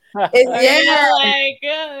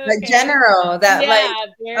general that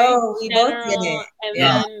we both did it. And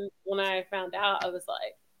then when I found out, I was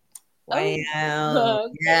like, wow.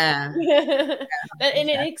 Yeah. And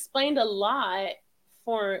it explained a lot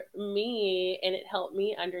for me, and it helped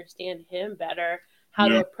me understand him better, how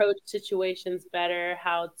to approach situations better,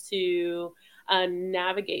 how to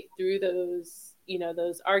navigate through those,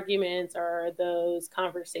 those arguments or those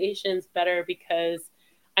conversations better. Because,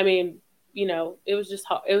 I mean, it was just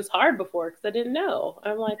it was hard before because I didn't know.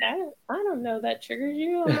 I'm like, I don't know that triggers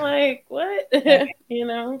you. I'm like, what? So.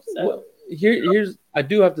 Well, here's I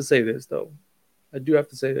do have to say this though.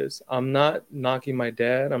 I'm not knocking my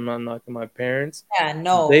dad. I'm not knocking my parents. Yeah,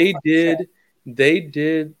 no. They did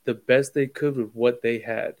the best they could with what they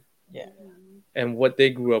had. Yeah. And what they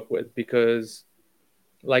grew up with, because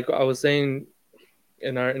like I was saying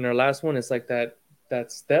in our last one, it's like that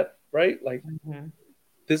step, right? Like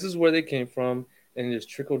this is where they came from and it just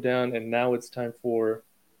trickled down, and now it's time for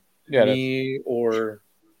me or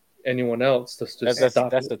anyone else to just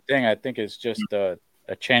stop. That's the thing. I think it's just a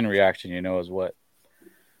chain reaction, is what.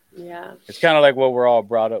 Yeah. It's kind of like what we're all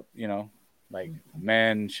brought up, like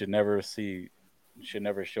men should never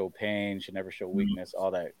show pain, should never show weakness,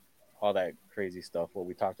 all that crazy stuff, what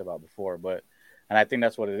we talked about before. But And I think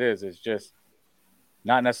that's what it is. It's just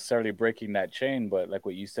not necessarily breaking that chain, but like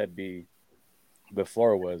what you said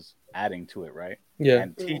before was adding to it, right? Yeah.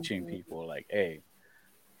 And teaching people like, hey,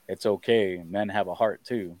 it's okay. Men have a heart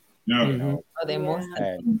too. Yeah. You know, Oh, they most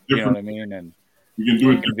and you know what I mean? And you can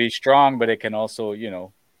do it it. can be strong, but it can also, you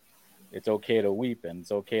know, it's okay to weep and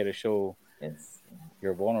it's okay to show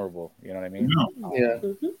you're vulnerable. You know what I mean? Yeah.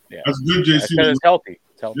 Yeah. That's good, JC. It's healthy.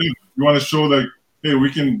 It's healthy. Yeah. You want to show like, hey,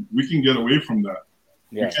 we can get away from that.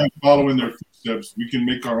 Yeah. We can't follow in their footsteps. We can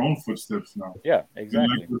make our own footsteps now. Yeah, exactly.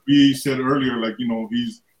 And like what B said earlier, like, you know,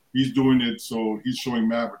 he's doing it, so he's showing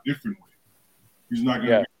Mav a different way. He's not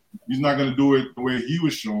gonna do it the way he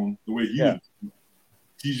was shown, the way he was.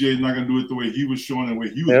 TJ is not gonna do it the way he was shown and the way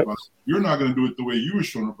he was brought up. You're not gonna do it the way you were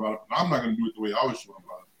shown about it. I'm not gonna do it the way I was shown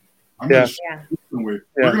about it. I'm gonna show him a different way.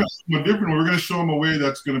 We're gonna show him a different way. We're gonna show him a way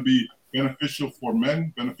that's gonna be beneficial for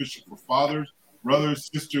men, beneficial for fathers, brothers,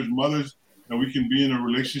 sisters, mothers, that we can be in a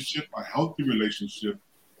relationship, a healthy relationship,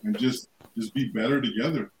 and just be better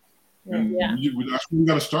together. And that's what we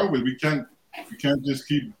got to start with. We can't just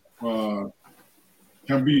keep can't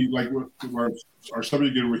be like our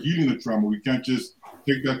subject here. We're healing the trauma. We can't just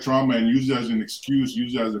take that trauma and use it as an excuse,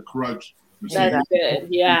 use it as a crutch. That's good.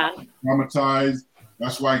 Yeah. Traumatized.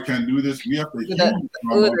 That's why I can't do this. We have to heal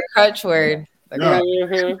the crutch word. Yeah.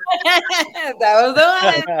 That was the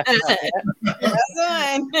one. That's the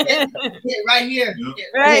one. Right here.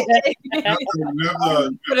 Right. We have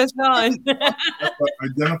to Put us on.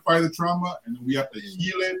 Identify the trauma, and then we have to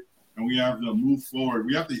heal it, and we have to move forward.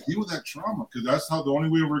 We have to heal that trauma because that's how the only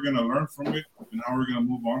way we're going to learn from it and how we're going to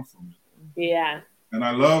move on from it. Yeah. And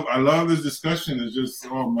I love this discussion. It's just,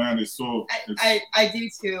 oh man, it's so. I do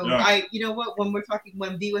too. Yeah. You know what? When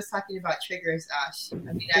B was talking about triggers, Ash, I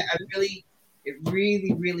mean, it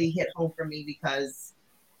really hit home for me because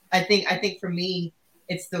I think for me,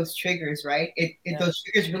 it's those triggers, right? Those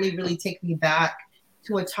triggers really take me back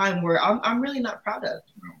to a time where I'm really not proud of.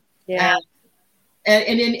 Yeah.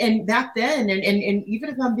 And back then, and even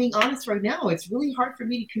if I'm being honest right now, it's really hard for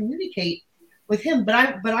me to communicate with him,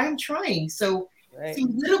 but I'm trying. So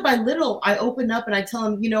little by little, I open up and I tell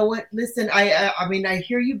him, you know what? Listen, I mean, I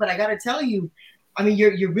hear you, but I got to tell you, I mean,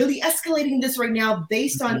 you're really escalating this right now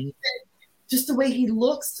based on just the way he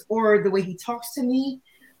looks or the way he talks to me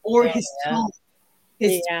or his tone.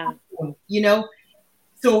 Tone, you know?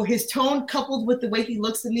 So his tone coupled with the way he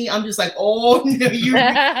looks at me, I'm just like, oh, no, you're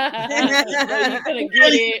gonna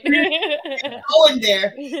get it. Going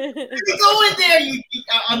there. You're going there.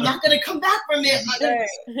 I'm not going to come back from it.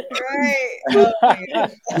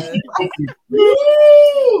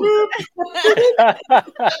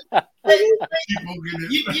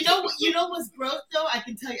 You know what's growth though? I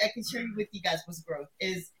can share with you guys what's growth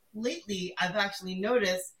is lately I've actually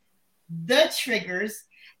noticed the triggers.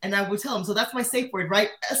 And I would tell him, so that's my safe word, right?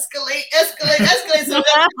 Escalate. So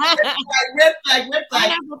that's red flag.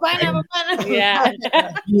 Pineapple. Yeah.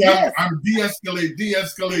 I'm de-escalate.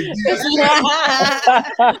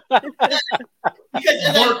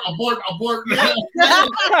 Abort. I'm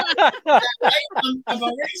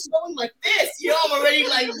already showing like this. You know, I'm already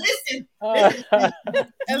like, listen.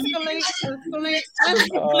 Escalate.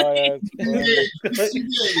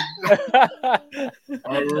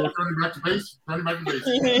 We're turning back to base. But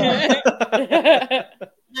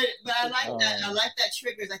I like that. I like that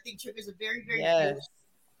triggers. I think triggers are very, very good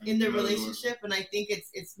in the relationship, and I think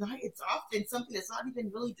it's often something that's not even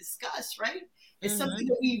really discussed, right? It's something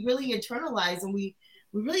that we really internalize, and we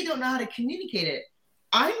really don't know how to communicate it.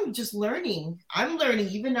 I'm just learning. I'm learning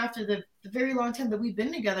even after the very long time that we've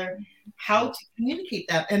been together how to communicate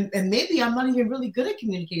that, and maybe I'm not even really good at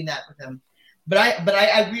communicating that with him. But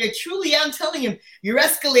I truly am telling him, you're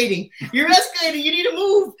escalating. You need to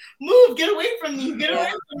move. Get away from me.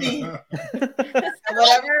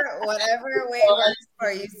 Whatever way works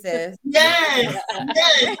for you, sis. Yes.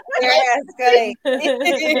 You're escalating.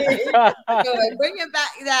 Go bring it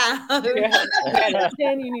back down. At a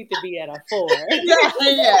 10, you need to be at a 4. You're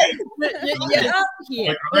up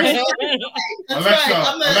here.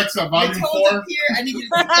 Alexa, volume 4. I need you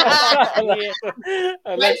to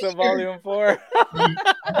Alexa, volume 4.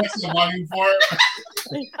 Alexa, volume 4.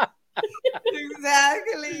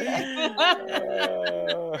 Exactly.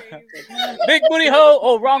 Big booty hoe.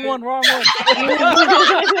 Oh, wrong one.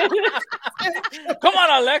 Come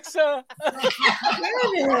on, Alexa.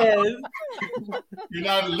 You're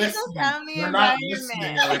not listening. You're not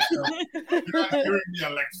listening, Alexa. You're not hearing me,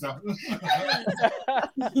 Alexa.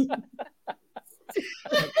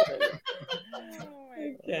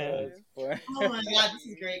 Oh my God, this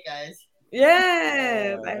is great, guys.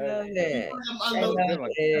 Yes, I love it. I love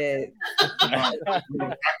it.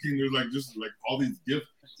 Unpacking, there's like just like all these gifts.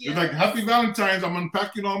 It's like Happy Valentine's. I'm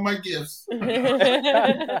unpacking all my gifts.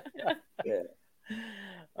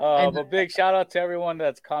 But big shout out to everyone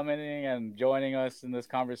that's commenting and joining us in this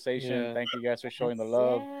conversation. Yeah. Thank you guys for showing the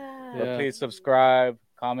love. Yeah. But please subscribe,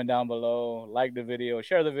 comment down below, like the video,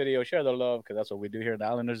 share the love, because that's what we do here in the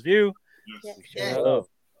Islanders View. Yes. We share the love.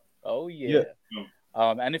 Oh yeah.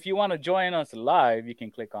 And if you want to join us live, you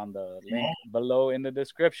can click on the link below in the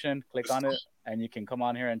description. Click on it, and you can come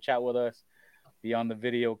on here and chat with us, be on the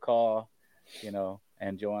video call,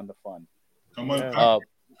 and join the fun. Come on,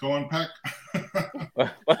 go unpack.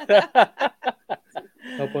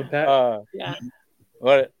 Help unpack. Yeah.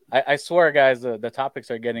 But I swear, guys, the topics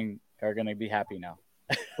are gonna be happy now.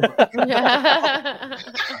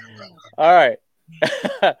 All right.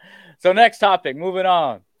 So next topic, moving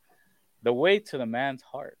on. The way to the man's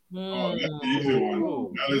heart. Oh, that's the easy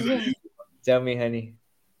one. That is an easy one. Tell me, honey.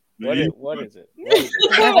 What is it?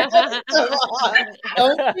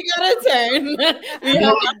 Don't you gotta turn. We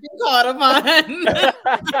have not been caught upon.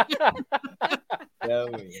 Tell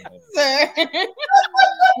me. Sir.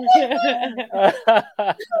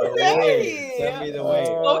 Tell me the way.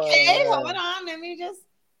 Okay, hold on. Let me just.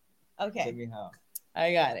 Okay. Tell me how.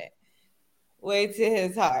 I got it. Way to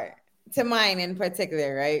his heart. To mine in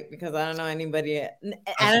particular, right? Because I don't know anybody. I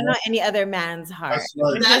don't know any other man's heart. That's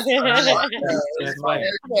right. That's right.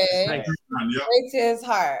 Okay. Way to his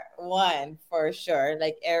heart. One for sure.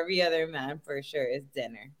 Like every other man for sure is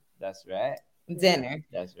dinner. That's right. Dinner.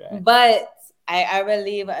 That's right. But I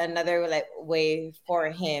believe another like way for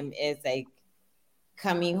him is like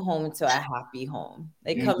coming home to a happy home,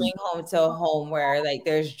 like coming home to a home where like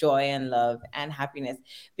there's joy and love and happiness.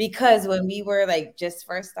 Because when we were like just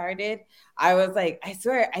first started, I was like, I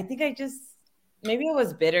swear, I think maybe I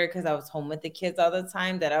was bitter because I was home with the kids all the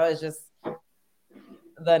time, that I was just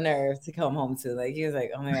the nerve to come home to. Like he was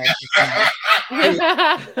like, oh my gosh.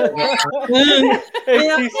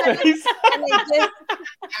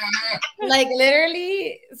 Like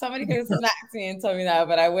literally, somebody could have smacked me and told me that,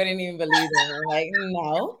 but I wouldn't even believe them. I'm like,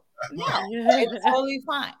 no, it's totally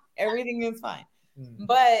fine. Everything is fine.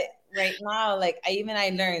 But right now, like I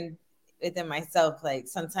learned within myself, like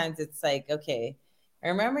sometimes it's like, okay,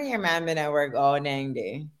 remember your man been at work all dang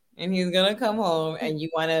day, and he's gonna come home, and you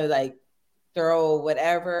want to like throw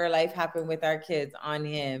whatever life happened with our kids on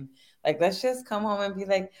him. Like, let's just come home and be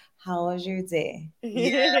like, how was your day?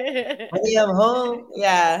 Yeah. I'm home.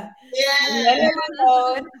 Yeah. Yeah. Let him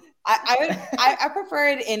unload. I prefer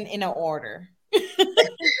it in an order.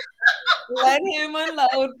 Let him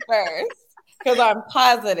unload first, because I'm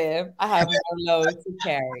positive I have more load to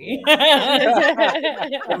carry. So,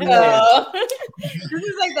 this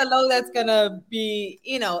is like the load that's going to be,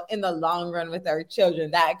 in the long run with our children,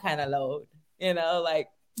 that kind of load, like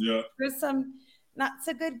there's some not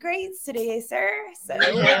so good grades today, sir. So,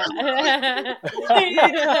 so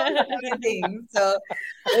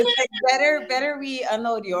it's like better we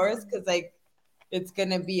unload yours, because like it's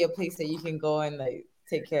gonna be a place that you can go and like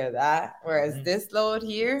take care of that. Whereas this load right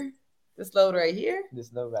here, it's the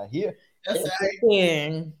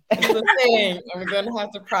thing. It's the thing, and we're gonna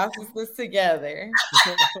have to process this together.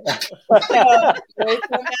 So, with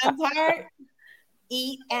the man's heart,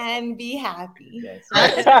 eat and be happy. That's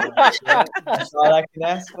all I can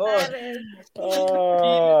ask for.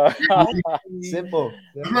 Simple.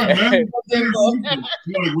 That's right, man.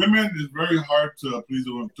 Like women, it's very hard to please a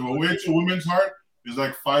woman. To awake a woman's heart is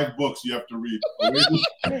like 5 books you have to read. The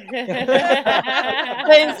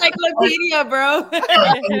encyclopedia, bro.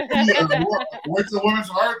 Awake a woman's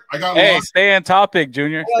heart. Stay on topic,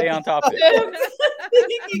 Junior. Stay on topic.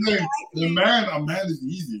 A man is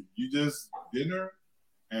easy. You just dinner.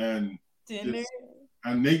 And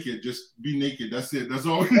naked, just be naked. That's it. That's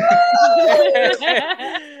all. Wait,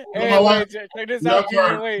 check this out,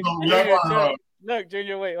 Junior. Wait, look,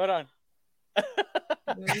 Junior. Wait, hold on. I'm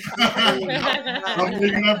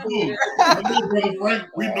taking that fool. Brother Frank,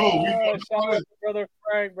 we know.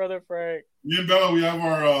 Brother Frank. Me and Bella, we have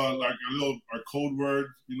our like our code words.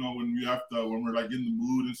 When we have to, when we're like in the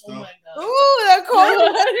mood and stuff. Ooh, that code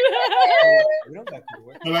word. We don't got code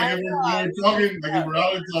words. So like if we're talking, like if we're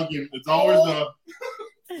out and talking, it's always the.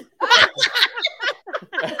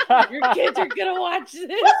 Your kids are gonna watch this.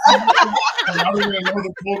 I don't even know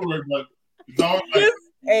the code word, but it's always like.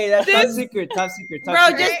 Hey, that's top secret.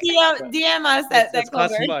 Bro, just DM us that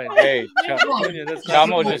code word. Hey,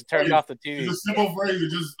 Chamo just turned off the TV. It's a simple phrase.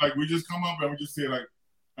 It's just like we just come up and we just say like,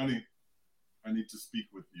 honey, I need to speak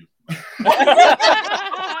with you.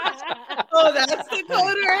 Oh, that's the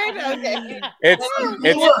code word. Okay. It's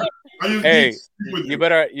I just hey, need to speak with you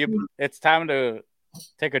better it's time to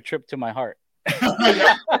take a trip to my heart. That's all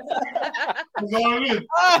it is.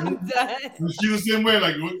 I'm done. And she's the same way.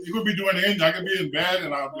 Like, you could be doing anything. I could be in bed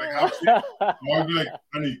and I'll be like, have sleep. I'll be like,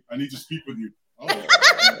 honey, I need to speak with you. Oh.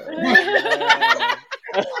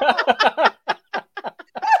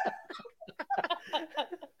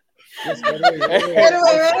 Just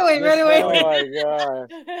Right away. Oh my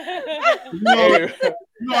god.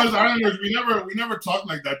 As Islanders, we never talk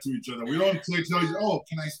like that to each other. We don't tell each other, oh,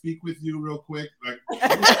 can I speak with you real quick? Like, Not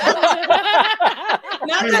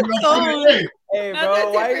that tone. Hey, Not bro,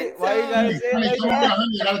 that why different you gotta say it honey, like come on, that?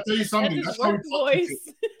 honey, I gotta tell you something. That's That's how we his talk work to voice. each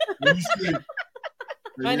other. When you say,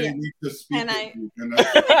 Honey, I need to speak can with I- you. Can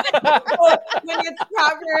When it's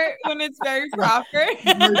proper, when it's very proper, I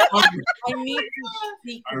need to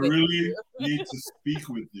speak I with really need to speak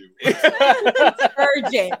with you.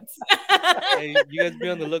 urgent. Hey, you guys be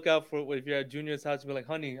on the lookout for if you're at Junior's house. Be like,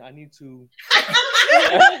 honey, I need to.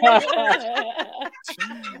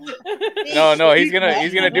 No, he's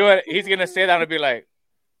gonna do it. He's gonna sit down and be like,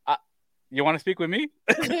 "You want to speak with me?"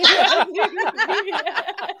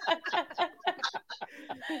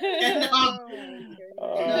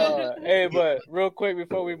 Hey, but real quick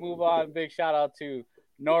before we move on, big shout out to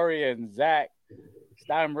Nori and Zach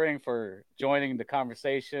Steinbring for joining the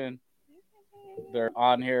conversation. They're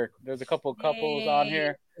on here. There's a couple couples on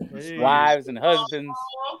here, wives and husbands.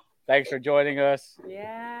 Thanks for joining us.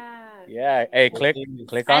 Yeah. Hey, click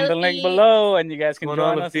on the link below, and you guys can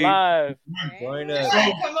join us live. Join us.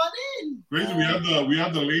 Come on in. Crazy, we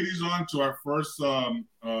have the ladies on to our first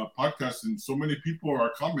podcast, and so many people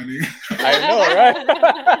are commenting. I know, right?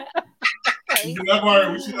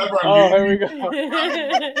 we should have our Oh, here we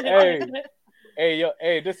ladies. go.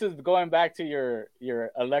 Hey, this is going back to your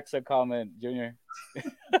Alexa comment, Junior.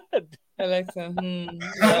 Alexa.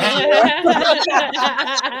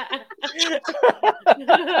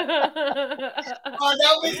 Oh,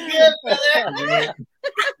 that was good, brother.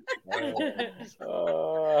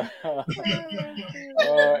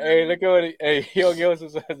 Hey, look at what Yo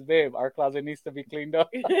says, babe, our closet needs to be cleaned up.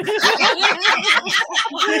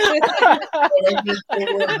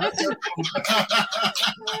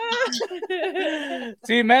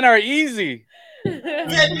 See, men are easy. No,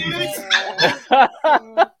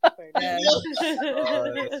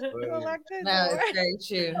 it's very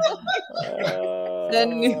true.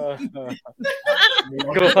 Go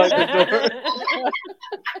lock the door.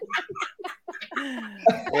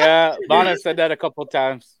 Yeah, Bonna said that a couple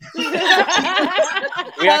times. We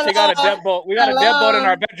actually got a deadbolt. We got a deadbolt in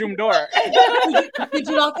our bedroom door. Did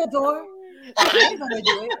you lock the door? I ain't gonna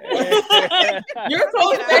do it. You're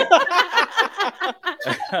close.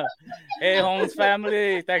 Hey, Holmes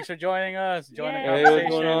family, thanks for joining us. Join the Hey, conversation. what's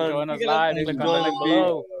going on? Join us live. Click on the link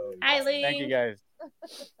below. Hi, Lee. Thank you guys.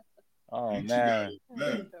 Oh man.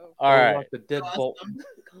 Man. All right. Lock the deadbolt.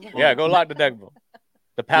 Yeah, go lock the deadbolt.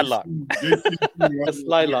 The padlock. The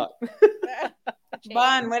slide lock.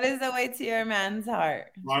 Bon, what is the way to your man's heart?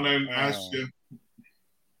 Rana and Ashton.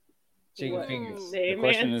 Chicken fingers. The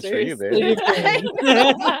question is for you, babe. Same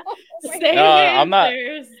No, I'm not.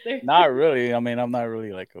 answers. Not really. I mean, I'm not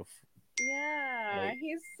really like a. Yeah, Like,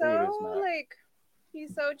 he's food is so not- like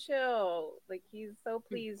he's so chill. Like he's so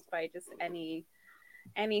pleased by just anything.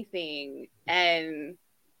 And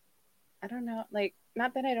I don't know, like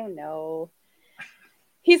not that I don't know.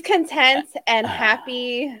 He's content and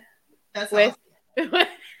happy That's with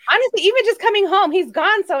honestly, even just coming home, he's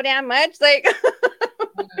gone so damn much. Like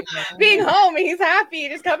being home, he's happy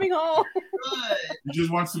just coming home. good. He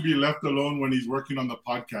just wants to be left alone when he's working on the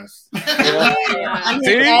podcast. Yeah.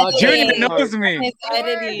 See, editing. Junior knows me. His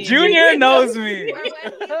editing. Junior knows me. Or when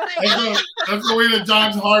he's like, That's the way that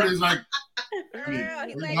John's heart is like, girl,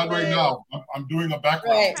 he's like, not right now. I'm doing a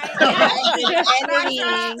background. Right.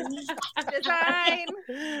 Editing. design,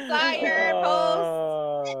 flyer, post,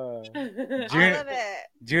 all Junior, of it.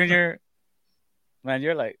 Junior, man,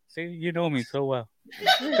 you're like, see, you know me so well.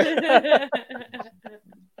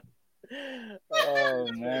 Oh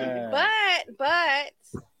man. But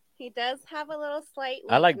he does have a little slight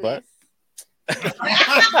weakness. I like butt.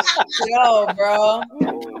 Yo, bro.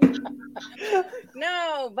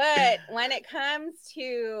 No, but when it comes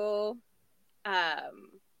to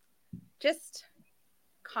just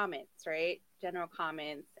comments, right? General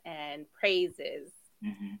comments and praises,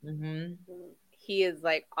 Mm-hmm. he is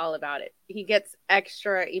like all about it. He gets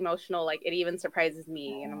extra emotional, like it even surprises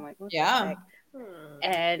me, and I'm like, what the Yeah. heck?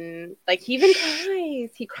 And like he even cries.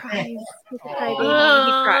 He cries. He's a crybaby.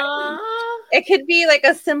 He cries. It could be like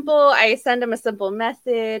a simple. I send him a simple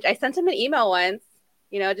message. I sent him an email once,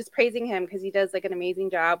 just praising him because he does like an amazing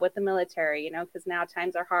job with the military, because now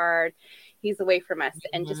times are hard. He's away from us.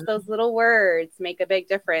 And just those little words make a big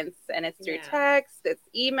difference. And it's through text, it's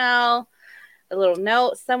email, a little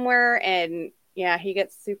note somewhere. And yeah, he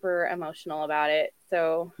gets super emotional about it.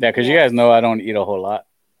 So yeah, because you guys know I don't eat a whole lot.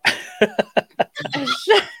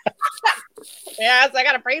 Yeah, so I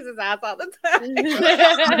gotta praise his ass all the time.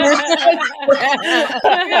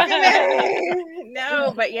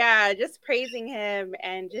 No, but yeah, just praising him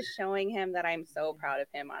and just showing him that I'm so proud of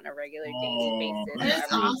him on a regular daily basis.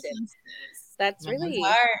 That's awesome. That's really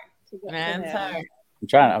hard. to get Man, to it's him. hard.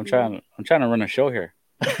 I'm trying to run a show here.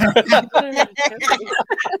 Have I told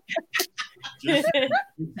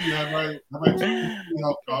you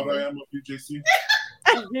how proud I am of you, JC?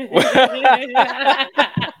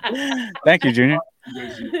 Thank you, Junior.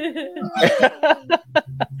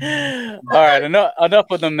 All right, enough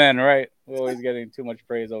with the men, right? We're always getting too much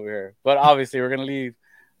praise over here. But obviously, we're going to leave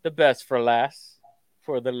the best for last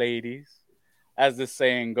for the ladies. As the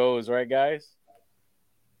saying goes, right, guys?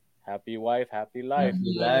 Happy wife, happy life.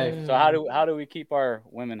 Happy life. So how do we keep our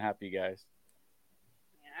women happy, guys?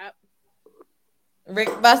 Yep.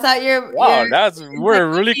 Rick, bust out your. Wow, we're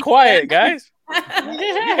really quiet, guys.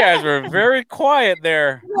 You guys were very quiet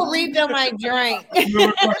there. We'll refill my drink.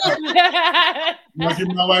 You keep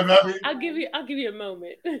my wife happy? I'll give you a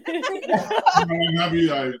moment. Keep my wife happy.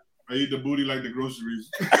 I eat the booty like the groceries.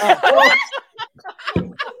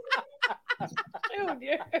 Oh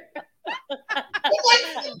dear.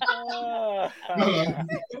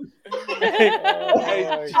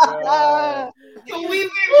 Can we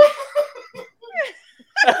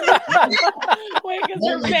Wait, because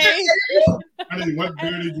her face. Honey, what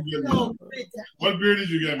beer did you get me? What beer did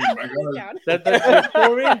you get me? My God. That's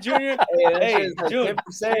pour in, Junior. Hey, Hey, June,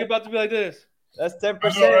 10%. you're about to be like this. That's I know,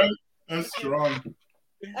 10%. right? That's strong.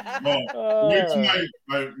 No, wait to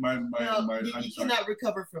my you honey's heart. cannot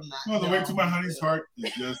recover from that. No, the way to my honey's heart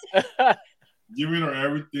is just giving her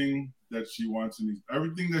everything that she wants and needs.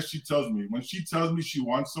 Everything that she tells me. When she tells me she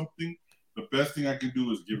wants something, the best thing I can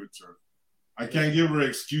do is give it to her. I can't give her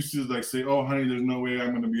excuses like say, oh, honey, there's no way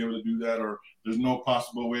I'm going to be able to do that, or there's no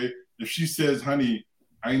possible way. If she says, honey,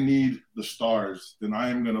 I need the stars, then I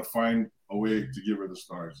am going to find a way to give her the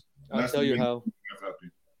stars. I'll tell you how.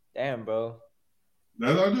 Happy. Damn, bro.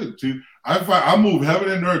 That's all I do. See, I move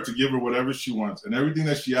heaven and earth to give her whatever she wants, and everything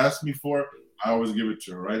that she asks me for, I always give it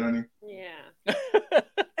to her. Right, honey? Yeah.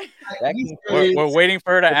 We're waiting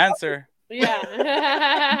for her to answer. Yeah.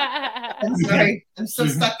 I'm sorry. I'm so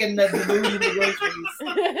stuck in the mood of the groceries.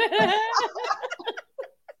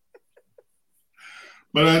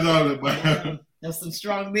 But that's all. That's some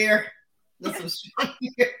strong beer. That's some strong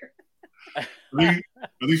beer. I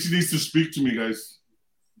think she needs to speak to me, guys.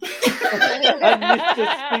 I need to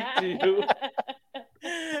speak to you.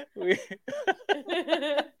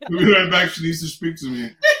 We'll be right back. She needs to speak to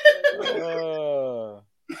me.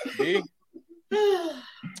 D?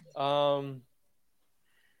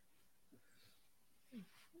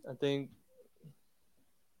 I think,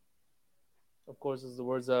 of course, it's the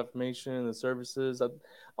words of affirmation and the services.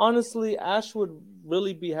 Honestly, Ash would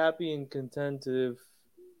really be happy and content if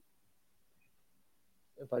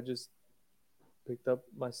I just picked up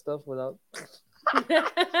my stuff without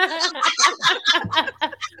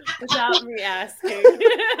me asking.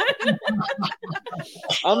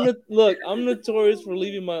 I'm notorious for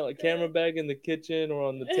leaving my camera bag in the kitchen or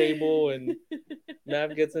on the table, and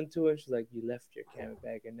Mav gets into it. She's like, "You left your camera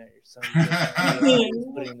bag in there. Your son just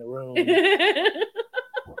put it in the room."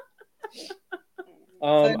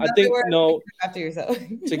 I think after yourself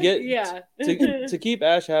to get to keep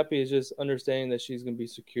Ash happy is just understanding that she's gonna be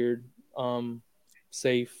secured,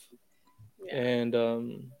 safe, and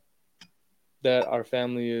that our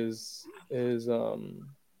family is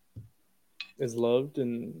loved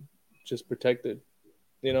and just protected,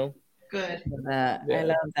 you know. Good. I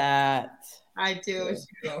love that. I do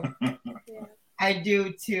too. I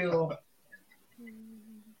do too.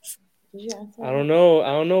 I don't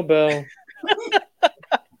know, Belle.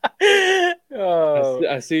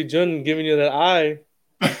 I see Jun giving you that eye.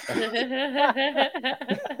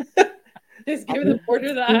 Just giving the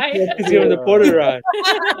porter the eye. He's giving the porter the eye.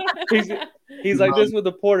 He's like this with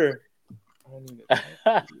the porter.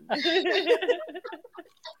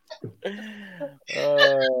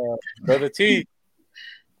 Brother T.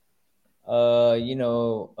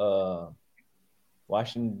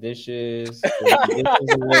 Washing the dishes,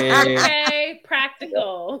 Okay,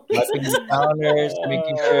 practical. wiping the counters,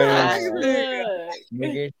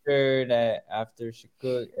 making sure that after she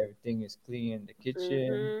cooked, everything is clean in the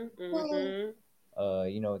kitchen.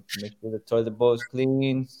 make sure the toilet bowl is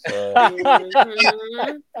clean. I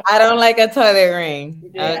don't like a toilet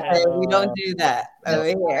ring. Yeah. Okay, we don't do that over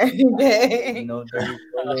here. Okay. No dirty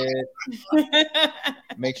toilet.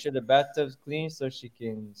 Make sure the bathtub's clean so she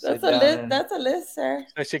can sit That's a down. list. That's a list, sir.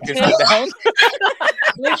 So she can sit down.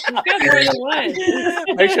 Look, she's got more than one.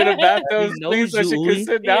 Make sure the bathtub's clean so she can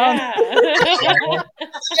sit down. Yeah.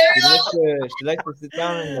 She likes to sit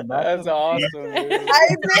down in the bathroom. That's awesome, dude. I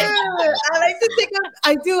do. I like to take a.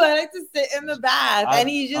 I do. I like to sit in the bath, and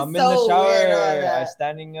he's just I'm so in the shower. weird on I'm that.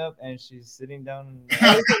 standing up, and she's sitting down.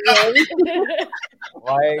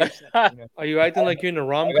 Why? Are you acting like you're in a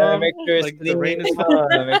rom-com? Make sure it's like clean. the rain is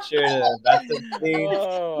Make sure the bathtub's clean.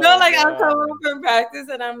 Oh, No, like I'm God. coming home from practice,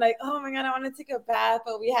 and I'm like, oh my god, I want to take a bath,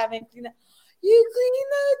 but we haven't cleaned up. You clean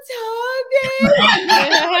the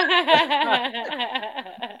tub, babe.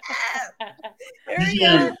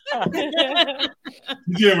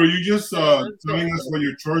 DJ, were you just telling us what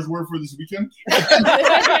your chores were for this weekend?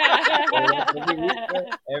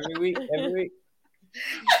 Every week. You just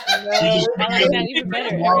I like that even better.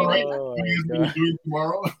 tomorrow, right? Oh, What are you my gonna be doing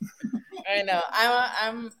tomorrow? I know.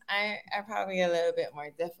 I'm probably a little bit more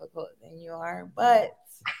difficult than you are, but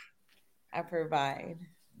I provide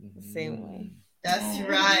the same way. That's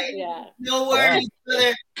right. Yeah. No worries,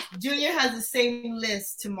 brother. Junior has the same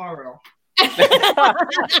list tomorrow. That's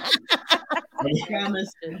my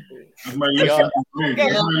list every day. That's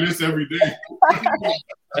my list every day.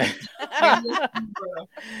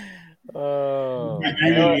 Oh, My I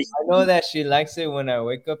daily know, list. I know that she likes it when I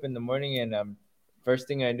wake up in the morning and first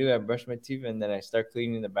thing I do, I brush my teeth and then I start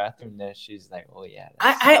cleaning the bathroom. Then she's like, "Oh yeah."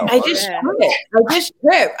 I just trip. I just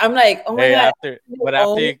trip. I'm like, oh my hey, god. after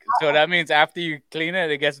you, so that means after you clean it,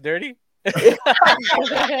 it gets dirty. Oh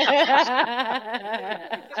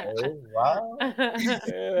wow! Oh, I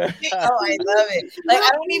love it. Like I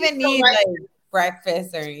don't even need like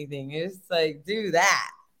breakfast or anything. It's like do that.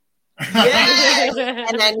 Yes.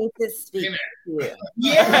 And I need to speak to you.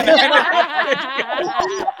 Yeah.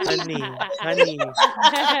 honey.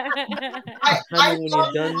 I Honey, when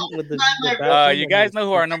you're done with the bathroom, You guys know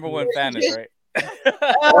who our number one fan is, right?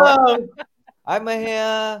 Oh, I'm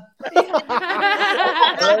here.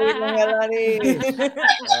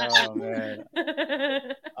 Oh man.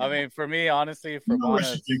 I mean, for me, honestly, for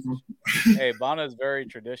Bana, hey, Bana is very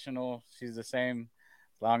traditional. She's the same.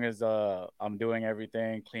 As long as I'm doing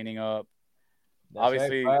everything, cleaning up. That's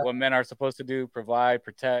Obviously, right, what men are supposed to do: provide,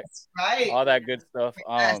 protect, Right. all that good stuff.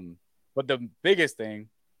 Yes. But the biggest thing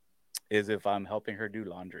is if I'm helping her do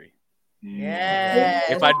laundry. yeah.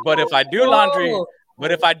 If I do laundry,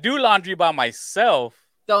 but if I do laundry by myself,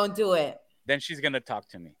 Don't do it. then she's gonna talk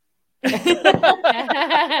to me.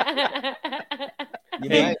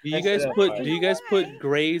 Hey, do you guys put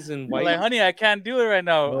grays and I'm white? like, honey, I can't do it right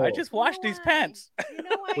now. I No. just washed these pants. You know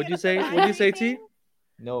why What'd you it's say? a What'd you say, thing? T?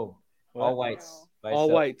 No, What? all whites. By All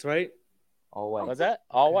itself. whites, right? All whites. What's that?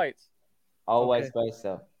 All whites. All Okay. whites by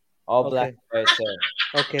itself. All black Okay. by itself.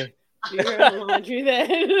 Okay. You're laundry then.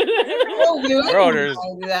 Bro, there's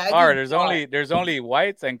All there's only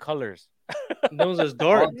whites and colors. Those are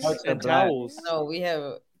darks darks are and black. towels. No, we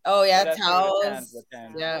have. Oh yeah, That's towels. the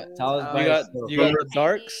tans. Yeah, Towels by You got itself. you got the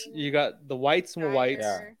darks. You got the whites and whites.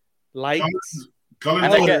 Yeah. Lights. Colors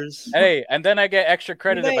And I get, Colors. hey, and then I get extra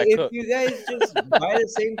credit if I If cook. you guys just buy the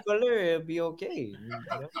same color, it'll be okay. You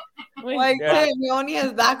know? Like Yeah. Tim, he only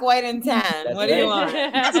has black, white, and tan. That's What do you want?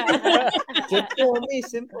 Simple, me,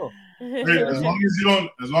 simple. Hey, as long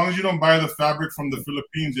as you don't buy the fabric from the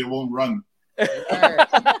Philippines, it won't run.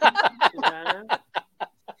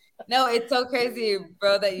 No, it's so crazy,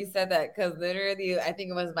 bro, that you said that because literally, I think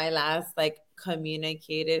it was my last like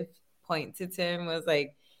communicative point to Tim was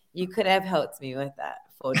like, you could have helped me with that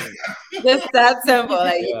folding. Just that simple.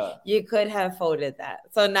 Like Yeah. you could have folded that.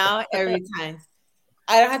 So now every time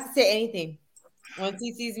I don't have to say anything. Once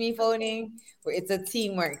he sees me folding, it's a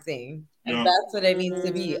teamwork thing. And Yeah. that's what it needs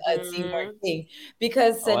to be, a teamwork thing.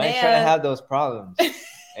 Because Oh, I ain't trying to Sanea, have those problems.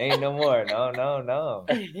 Ain't no more. No.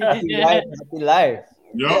 Happy life. Happy life.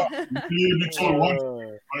 Yeah. You be told once.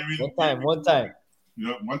 Uh, I mean, One time.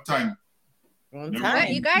 Yeah, one time. one But But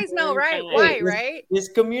time. you guys know right Hey, why, it's- right? It's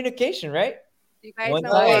communication, right? You guys one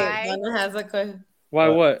know time. why. One has a question. Why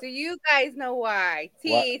what? Do you guys know why?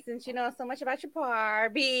 T, since you know so much about your par,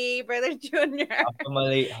 B, brother Junior.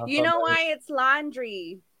 You know why it's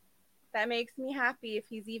laundry? That makes me happy if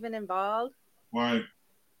he's even involved. Why?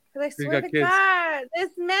 Because I He's swear got to kids. God, this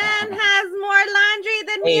man has more laundry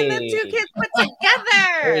than me and the two Hey. kids put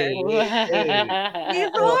together. He's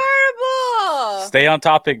horrible. stay on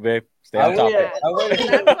topic, babe. Stay on topic. I wear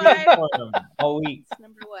That's why- all week.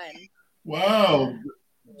 Number one. Wow.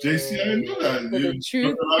 JC, I didn't know that. So the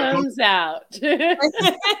truth comes out.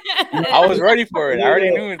 I was ready for it. I already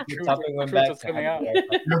knew the truth was coming out. You have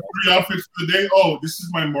 3 outfits for the day. Oh, this is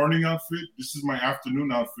my morning outfit. This is my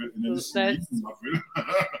afternoon outfit, and then this is my evening outfit.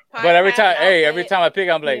 But every time I pick,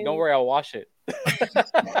 I'm like, don't worry, I'll wash it.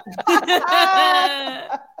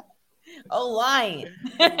 Oh, lying.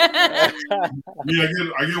 I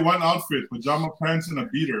get one outfit: pajama pants and a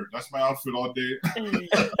beater. That's my outfit all day.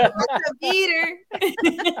 A beater.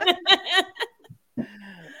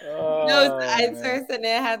 No, I swear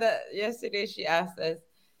Sanaa had that yesterday. She asked us,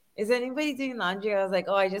 is anybody doing laundry? I was like,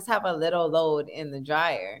 oh, I just have a little load in the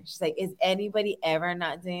dryer. She's like, is anybody ever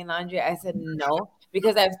not doing laundry? I said, no,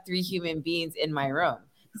 because I have 3 human beings in my room.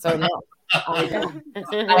 So no, I don't.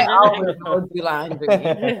 I always go do laundry.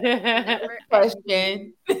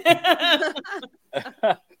 Question.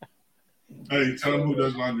 Hey, tell them who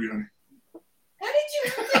does laundry, honey. How did you?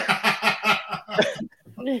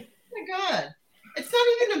 Oh my God. It's not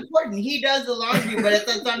even important. He does the laundry, but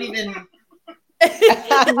it's not even.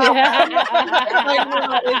 I'm not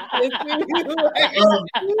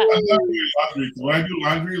doing laundry. When I do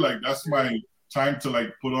laundry, like that's my time to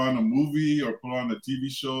like put on a movie or put on a TV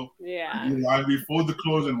show. Yeah. I do laundry, fold the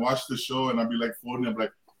clothes, and watch the show, and I'll be like folding. I'm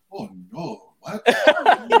like, oh no, what?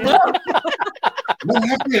 What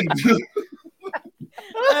happened?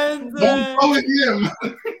 Don't call it him.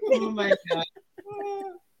 Oh my God.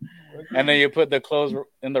 And then you put the clothes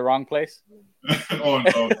in the wrong place? Oh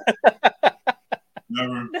no.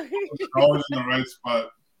 Never. Always in the right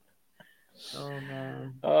spot. Oh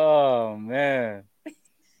man. Oh man.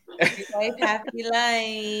 Happy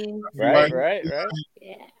life. Right. Yeah.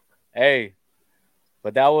 Hey,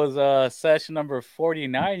 but that was session number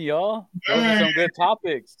 49, y'all. Those are some good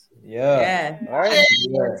topics. Yeah. All right.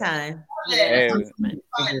 Good time. Hey,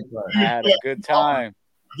 I had a good time.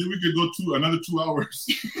 I think we could go to another 2 hours.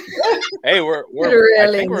 Hey, I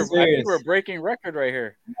think we're breaking record right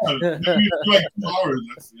here. Yeah, maybe like 2 hours.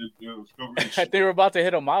 That's it. I think we're about to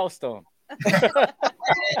hit a milestone.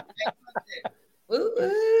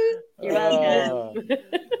 You're welcome.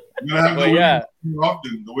 Yeah. More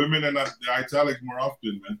often. The women and the italics more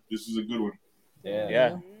often, man. This is a good one.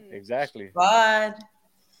 Yeah, exactly. But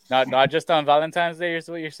Not just on Valentine's Day is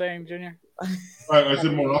what you're saying, Junior? Right, I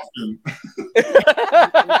said more often.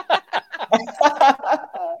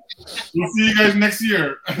 We'll see you guys next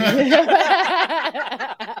year.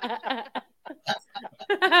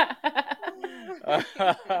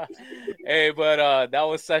 Hey, but that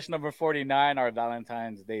was session number 49, our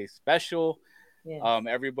Valentine's Day special. yes.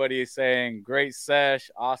 Everybody is saying great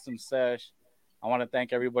sesh, awesome sesh. I want to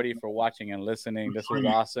thank everybody for watching and listening. This was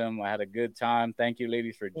awesome. I had a good time. Thank you,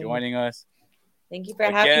 ladies, for joining us. Thank you for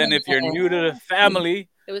having me. Again, if you're new to the family,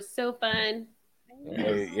 It was so fun.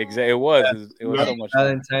 it was so much fun.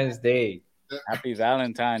 Valentine's Day. Happy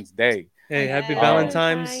Valentine's Day. Hey, happy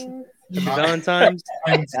Valentine's. Happy Valentine's.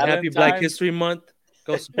 Happy Black History Month.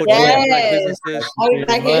 Go support your Black businesses. Happy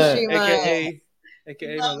Black History Month.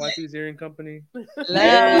 AKA my wifey's earring company. Love.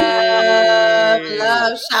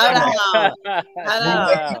 Shout out.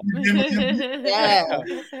 Yeah.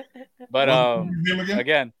 But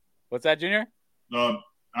again, what's that, Junior?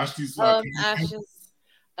 Ashley's. Ashes.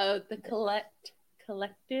 The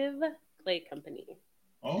collective clay company.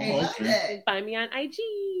 Oh, okay. Find me on IG.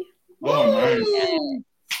 Oh,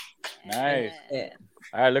 nice.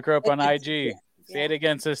 All right, look her up on IG. Say it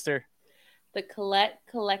again, sister. The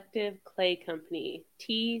Collective Clay Company.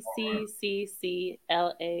 TCCCLAYCO.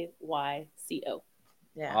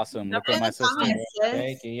 Yeah. Awesome. Look at my sister.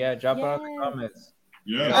 Thank you. Yeah, drop it out in the comments.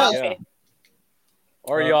 Yeah. Oh, okay.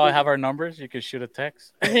 Or y'all have our numbers. You can shoot a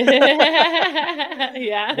text. Yeah.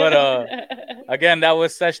 But again, that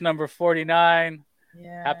was session number 49.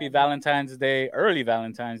 Yeah. Happy Valentine's Day, early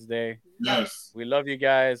Valentine's Day. Yes. We love you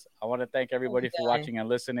guys. I want to thank everybody for watching and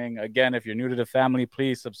listening. Again, if you're new to the family,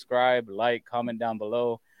 please subscribe, like, comment down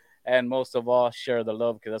below. And most of all, share the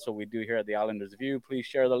love, because that's what we do here at the Islanders View. Please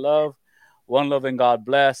share the love. One love and God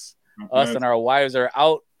bless. Us and our wives are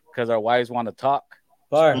out because our wives want to talk.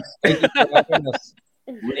 Thank you for having us.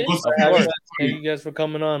 Thank you guys for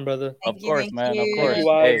coming on, brother. Of course, man. Of Thank course.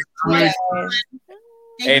 you,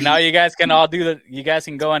 Hey, now you guys can all you guys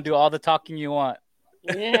can go and do all the talking you want.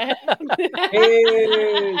 Yeah.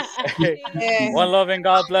 One love and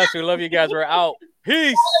God bless. We love you guys. We're out.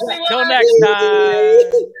 Peace. Till next time.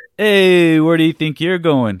 Hey, where do you think you're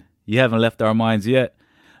going? You haven't left our minds yet.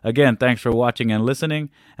 Again, thanks for watching and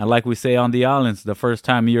listening. And like we say on the islands, the first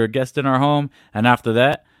time you're a guest in our home, and after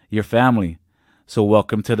that, you're family. So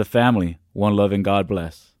welcome to the family. One love and God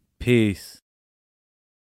bless. Peace.